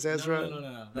Ezra? Where's Ezra?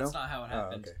 No. That's not how it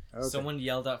happened. Oh, okay. Someone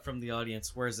yelled out from the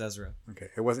audience, "Where's Ezra?" Okay,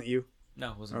 it wasn't you?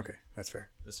 No, it wasn't. Okay, that's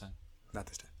fair. This time. Not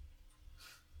this time.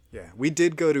 Yeah, we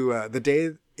did go to the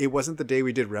day. It wasn't the day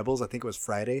we did Rebels. I think it was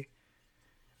Friday.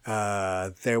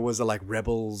 There was a like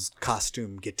Rebels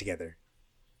costume get together,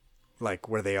 like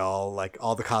where they all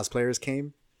the cosplayers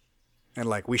came, and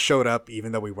like we showed up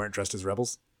even though we weren't dressed as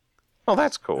rebels. Oh,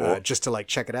 that's cool. Just to like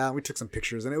check it out. We took some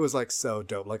pictures and it was like so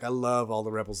dope. Like I love all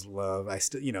the Rebels love. I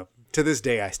still, you know, to this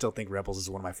day I still think Rebels is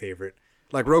one of my favorite.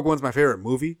 Like Rogue One's my favorite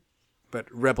movie, but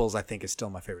Rebels I think is still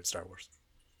my favorite Star Wars.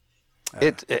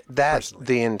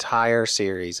 The entire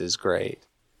series is great.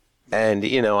 And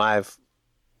you know, I've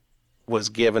was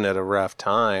given it a rough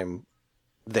time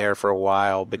there for a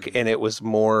while, and it was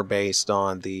more based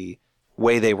on the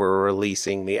way they were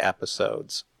releasing the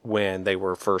episodes when they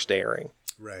were first airing.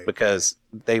 Right. Because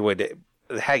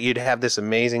you'd have this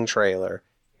amazing trailer,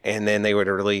 and then they would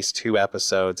release 2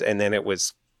 episodes, and then it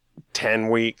was 10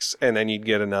 weeks, and then you'd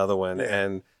get another one. Yeah.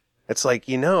 And it's like,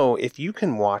 you know, if you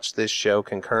can watch this show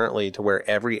concurrently to where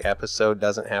every episode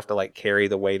doesn't have to like carry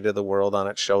the weight of the world on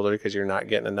its shoulder because you're not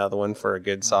getting another one for a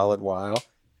good solid while,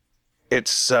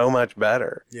 it's so much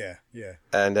better. Yeah.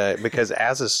 And because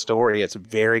as a story, it's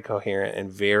very coherent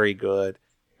and very good.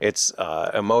 It's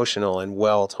emotional and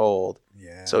well told.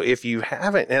 Yeah. So if you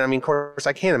haven't, and I mean, of course,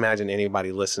 I can't imagine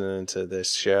anybody listening to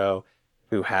this show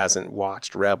who hasn't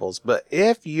watched Rebels. But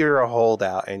if you're a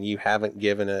holdout and you haven't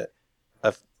given it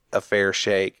a fair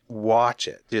shake, watch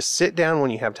it. Just sit down when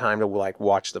you have time to like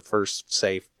watch the first,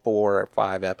 say, 4 or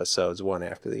 5 episodes, one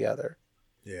after the other.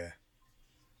 Yeah.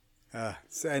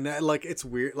 And like it's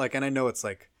weird. Like, and I know it's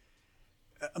like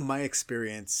my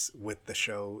experience with the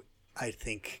show, I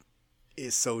think,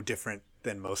 is so different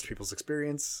than most people's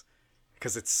experience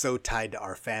because it's so tied to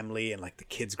our family and like the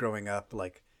kids growing up.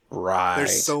 Like, right.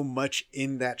 There's so much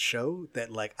in that show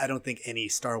that like I don't think any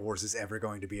Star Wars is ever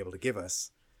going to be able to give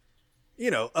us. You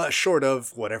know, short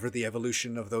of whatever the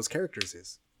evolution of those characters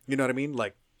is. You know what I mean?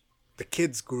 Like, the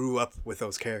kids grew up with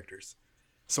those characters.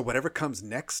 So whatever comes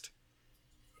next,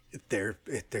 they're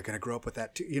going to grow up with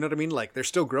that too. You know what I mean? Like, they're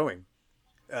still growing.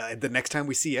 The next time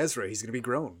we see Ezra, he's going to be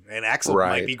grown. And Axel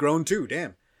might be grown too,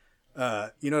 damn.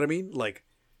 You know what I mean? Like,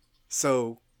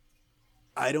 so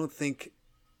I don't think,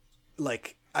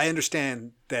 like, I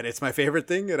understand that it's my favorite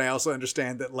thing. And I also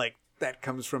understand that, like, that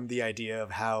comes from the idea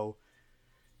of how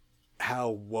how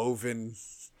woven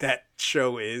that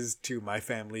show is to my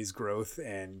family's growth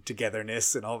and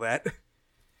togetherness and all that.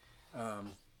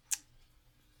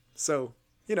 So,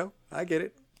 I get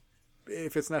it.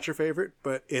 If it's not your favorite,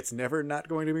 but it's never not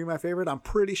going to be my favorite, I'm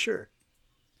pretty sure.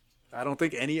 I don't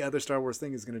think any other Star Wars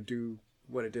thing is going to do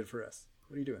what it did for us.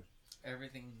 What are you doing?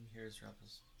 Everything here is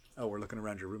Rebels. Oh, we're looking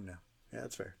around your room now. Yeah,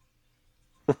 that's fair.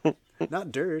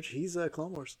 Not Dirge. He's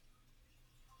Clone Wars.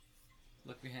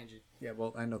 Look behind you. Yeah,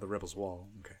 well, I know the Rebels wall.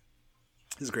 Okay.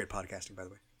 This is great podcasting, by the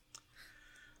way.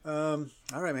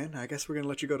 All right, man. I guess we're going to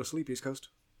let you go to sleep, East Coast.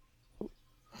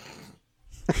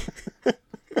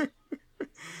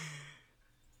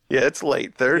 Yeah, it's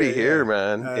late 30 here, yeah.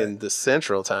 man, in the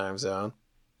Central Time Zone.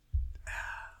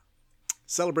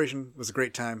 Celebration was a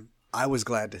great time. I was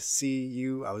glad to see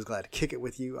you. I was glad to kick it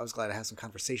with you. I was glad to have some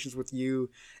conversations with you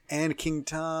and King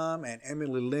Tom and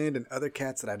Emily Lind and other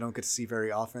cats that I don't get to see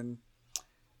very often.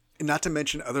 And not to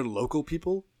mention other local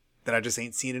people that I just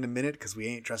ain't seen in a minute because we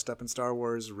ain't dressed up in Star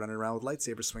Wars running around with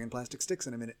lightsabers swinging plastic sticks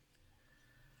in a minute.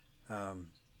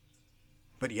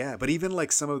 But even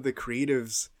like some of the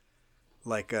creatives,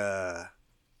 like,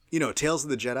 Tales of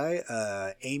the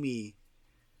Jedi, Amy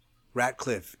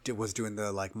Ratcliffe was doing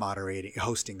the like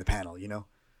hosting the panel,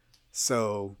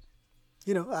 So,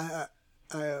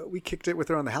 we kicked it with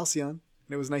her on the Halcyon, and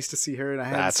it was nice to see her. And I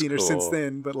haven't seen her since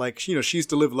then, but like, she used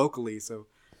to live locally, so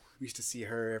we used to see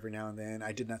her every now and then.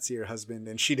 I did not see her husband,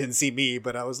 and she didn't see me,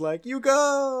 but I was like, "You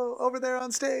go over there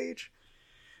on stage,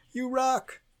 you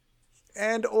rock,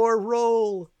 and or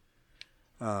roll."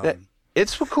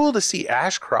 It's cool to see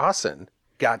Ash Crossan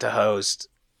got to host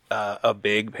a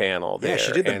big panel there. Yeah,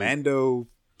 she did the Mando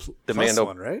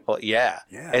one, right? Well, yeah.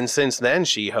 And since then,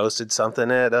 she hosted something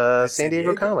at San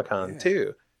Diego Comic-Con,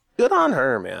 too. Good on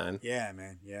her, man. Yeah,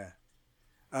 man, yeah.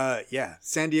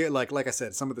 San Diego, like I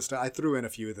said, some of the stuff, I threw in a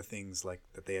few of the things like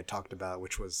that they had talked about,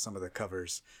 which was some of the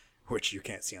covers, which you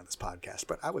can't see on this podcast,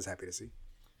 but I was happy to see.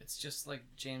 It's just like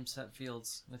James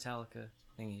Hetfield's Metallica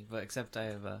thingy, but except I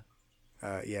have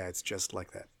yeah, it's just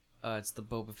like that. It's the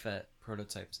Boba Fett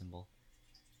prototype symbol.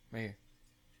 Right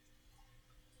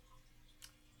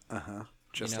here.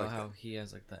 Just you know like how that. he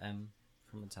has like the M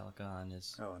from Metallica on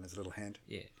his... Oh, on his little hand?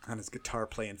 Yeah. On his guitar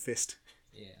playing fist?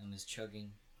 Yeah, on his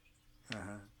chugging.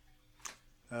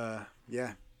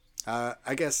 Yeah.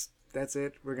 I guess that's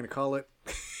it. We're going to call it.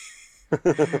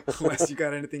 Unless you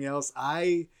got anything else.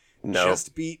 I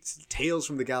just beat Tales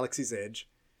from the Galaxy's Edge.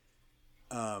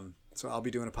 So I'll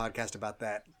be doing a podcast about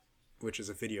that, which is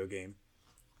a video game.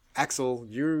 Axel,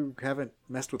 you haven't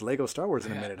messed with Lego Star Wars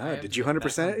in a minute, huh? Did you 100% it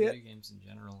yet? Video games in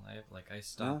general. I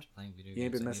stopped playing video games. You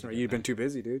ain't been messing around. You've been too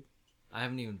busy, dude. I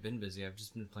haven't even been busy. I've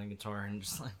just been playing guitar and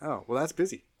just like... Oh, well, that's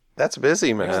busy. That's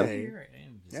busy, man. Hey, I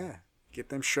am busy. yeah. Get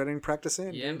them shredding practice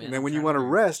in. Yeah, dude. man, And then I'm when you trying want to to-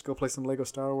 rest, go play some Lego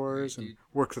Star Wars and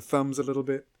work the thumbs a little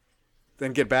bit.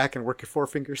 Then get back and work your four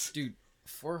fingers. Dude,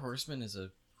 Four Horsemen is a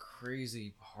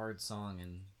crazy hard song,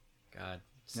 and God...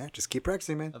 Yeah, just keep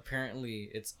practicing, man. Apparently,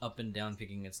 it's up and down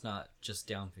picking. It's not just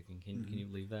down picking. Can you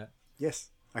believe that?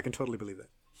 Yes, I can totally believe that.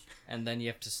 And then you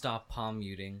have to stop palm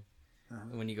muting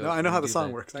when you go. No, I know how the do song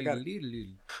that. works. I got it.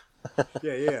 Doodle-doodle.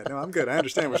 Yeah. No, I'm good. I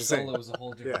understand what you're saying. Solo is a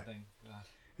whole different thing. God.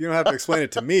 You don't have to explain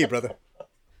it to me, brother.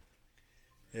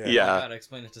 I gotta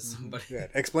explain it to somebody. Yeah,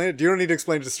 explain it. You don't need to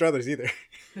explain it to Struthers either.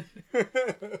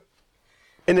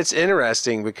 And it's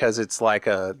interesting because it's like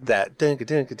that dunka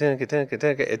dunka dunka dunka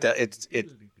dunka. It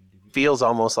feels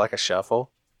almost like a shuffle,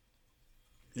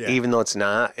 even though it's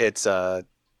not. It's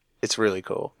really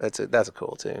cool. That's a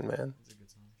cool tune, man. It's a good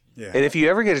song. Yeah. And if you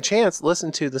ever get a chance,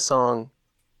 listen to the song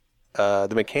 "The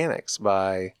Mechanics"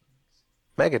 by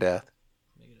Megadeth.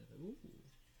 Ooh.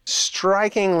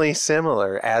 Strikingly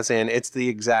similar, as in it's the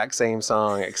exact same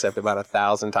song except about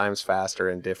 1,000 times faster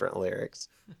and different lyrics.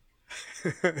 I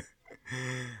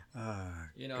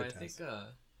think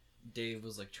Dave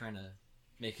was like trying to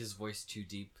make his voice too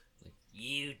deep. Like,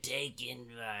 you taking...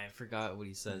 I forgot what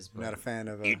he says. I'm not a fan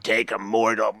of... You take a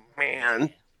mortal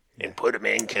man and put him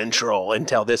in control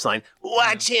until this line,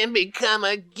 watch him become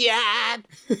a god.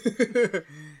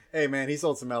 Hey, man, he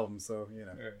sold some albums, so,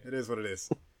 it is what it is.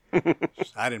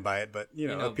 I didn't buy it, but,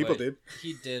 people but did.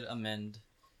 He did amend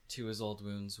to his old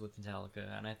wounds with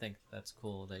Metallica, and I think that's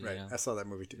cool that, Right, I saw that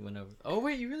movie, too. you went over... Oh,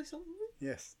 wait, you really saw the movie?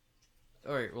 Yes.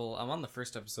 Alright, well, I'm on the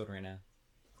first episode right now.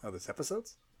 Oh, this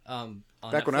episode's? On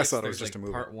Back when I Netflix, saw it, it was there's, just a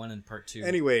movie. Part 1 and Part 2.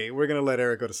 Anyway, we're going to let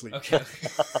Eric go to sleep. Okay.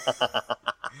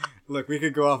 Look, we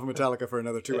could go off of Metallica for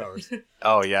another 2 hours.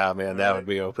 Oh, yeah, man, that would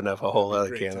be open up a whole other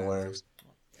Great can of time. worms.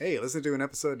 Hey, listen to an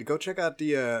episode. Go check out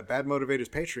the Bad Motivators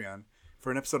Patreon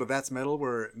for an episode of That's Metal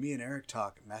where me and Eric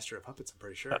talk Master of Puppets, I'm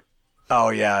pretty sure. Oh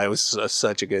yeah, it was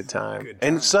such a good time. Good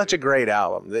And time, such a great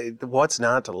album. What's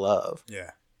not to love?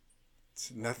 Yeah.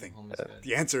 It's nothing. Home is good.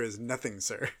 The answer is nothing,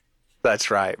 sir.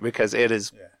 That's right, because it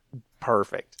is Yeah.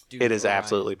 perfect. Dude, it is Orion.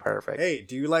 absolutely perfect. Hey,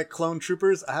 do you like Clone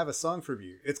Troopers? I have a song for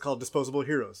you. It's called Disposable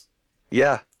Heroes.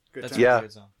 Yeah, Good That's time. Yeah. a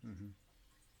good song.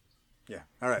 Yeah.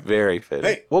 All right. very fitting.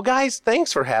 Hey. Well, guys,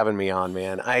 thanks for having me on,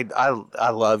 man. I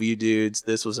love you dudes.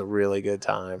 This was a really good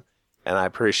time, and I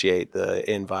appreciate the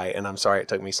invite. And I'm sorry it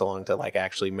took me so long to like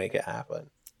actually make it happen.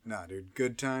 Nah, dude.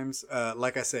 Good times.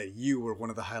 Like I said, you were one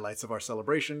of the highlights of our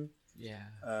celebration.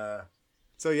 Yeah.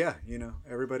 So yeah, you know,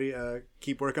 everybody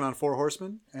keep working on Four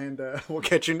Horsemen, and we'll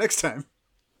catch you next time.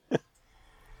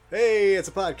 Hey, it's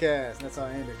a podcast. And that's how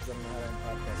I end it, because I don't know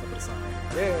how to end podcasts. I put a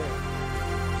sign. Yeah.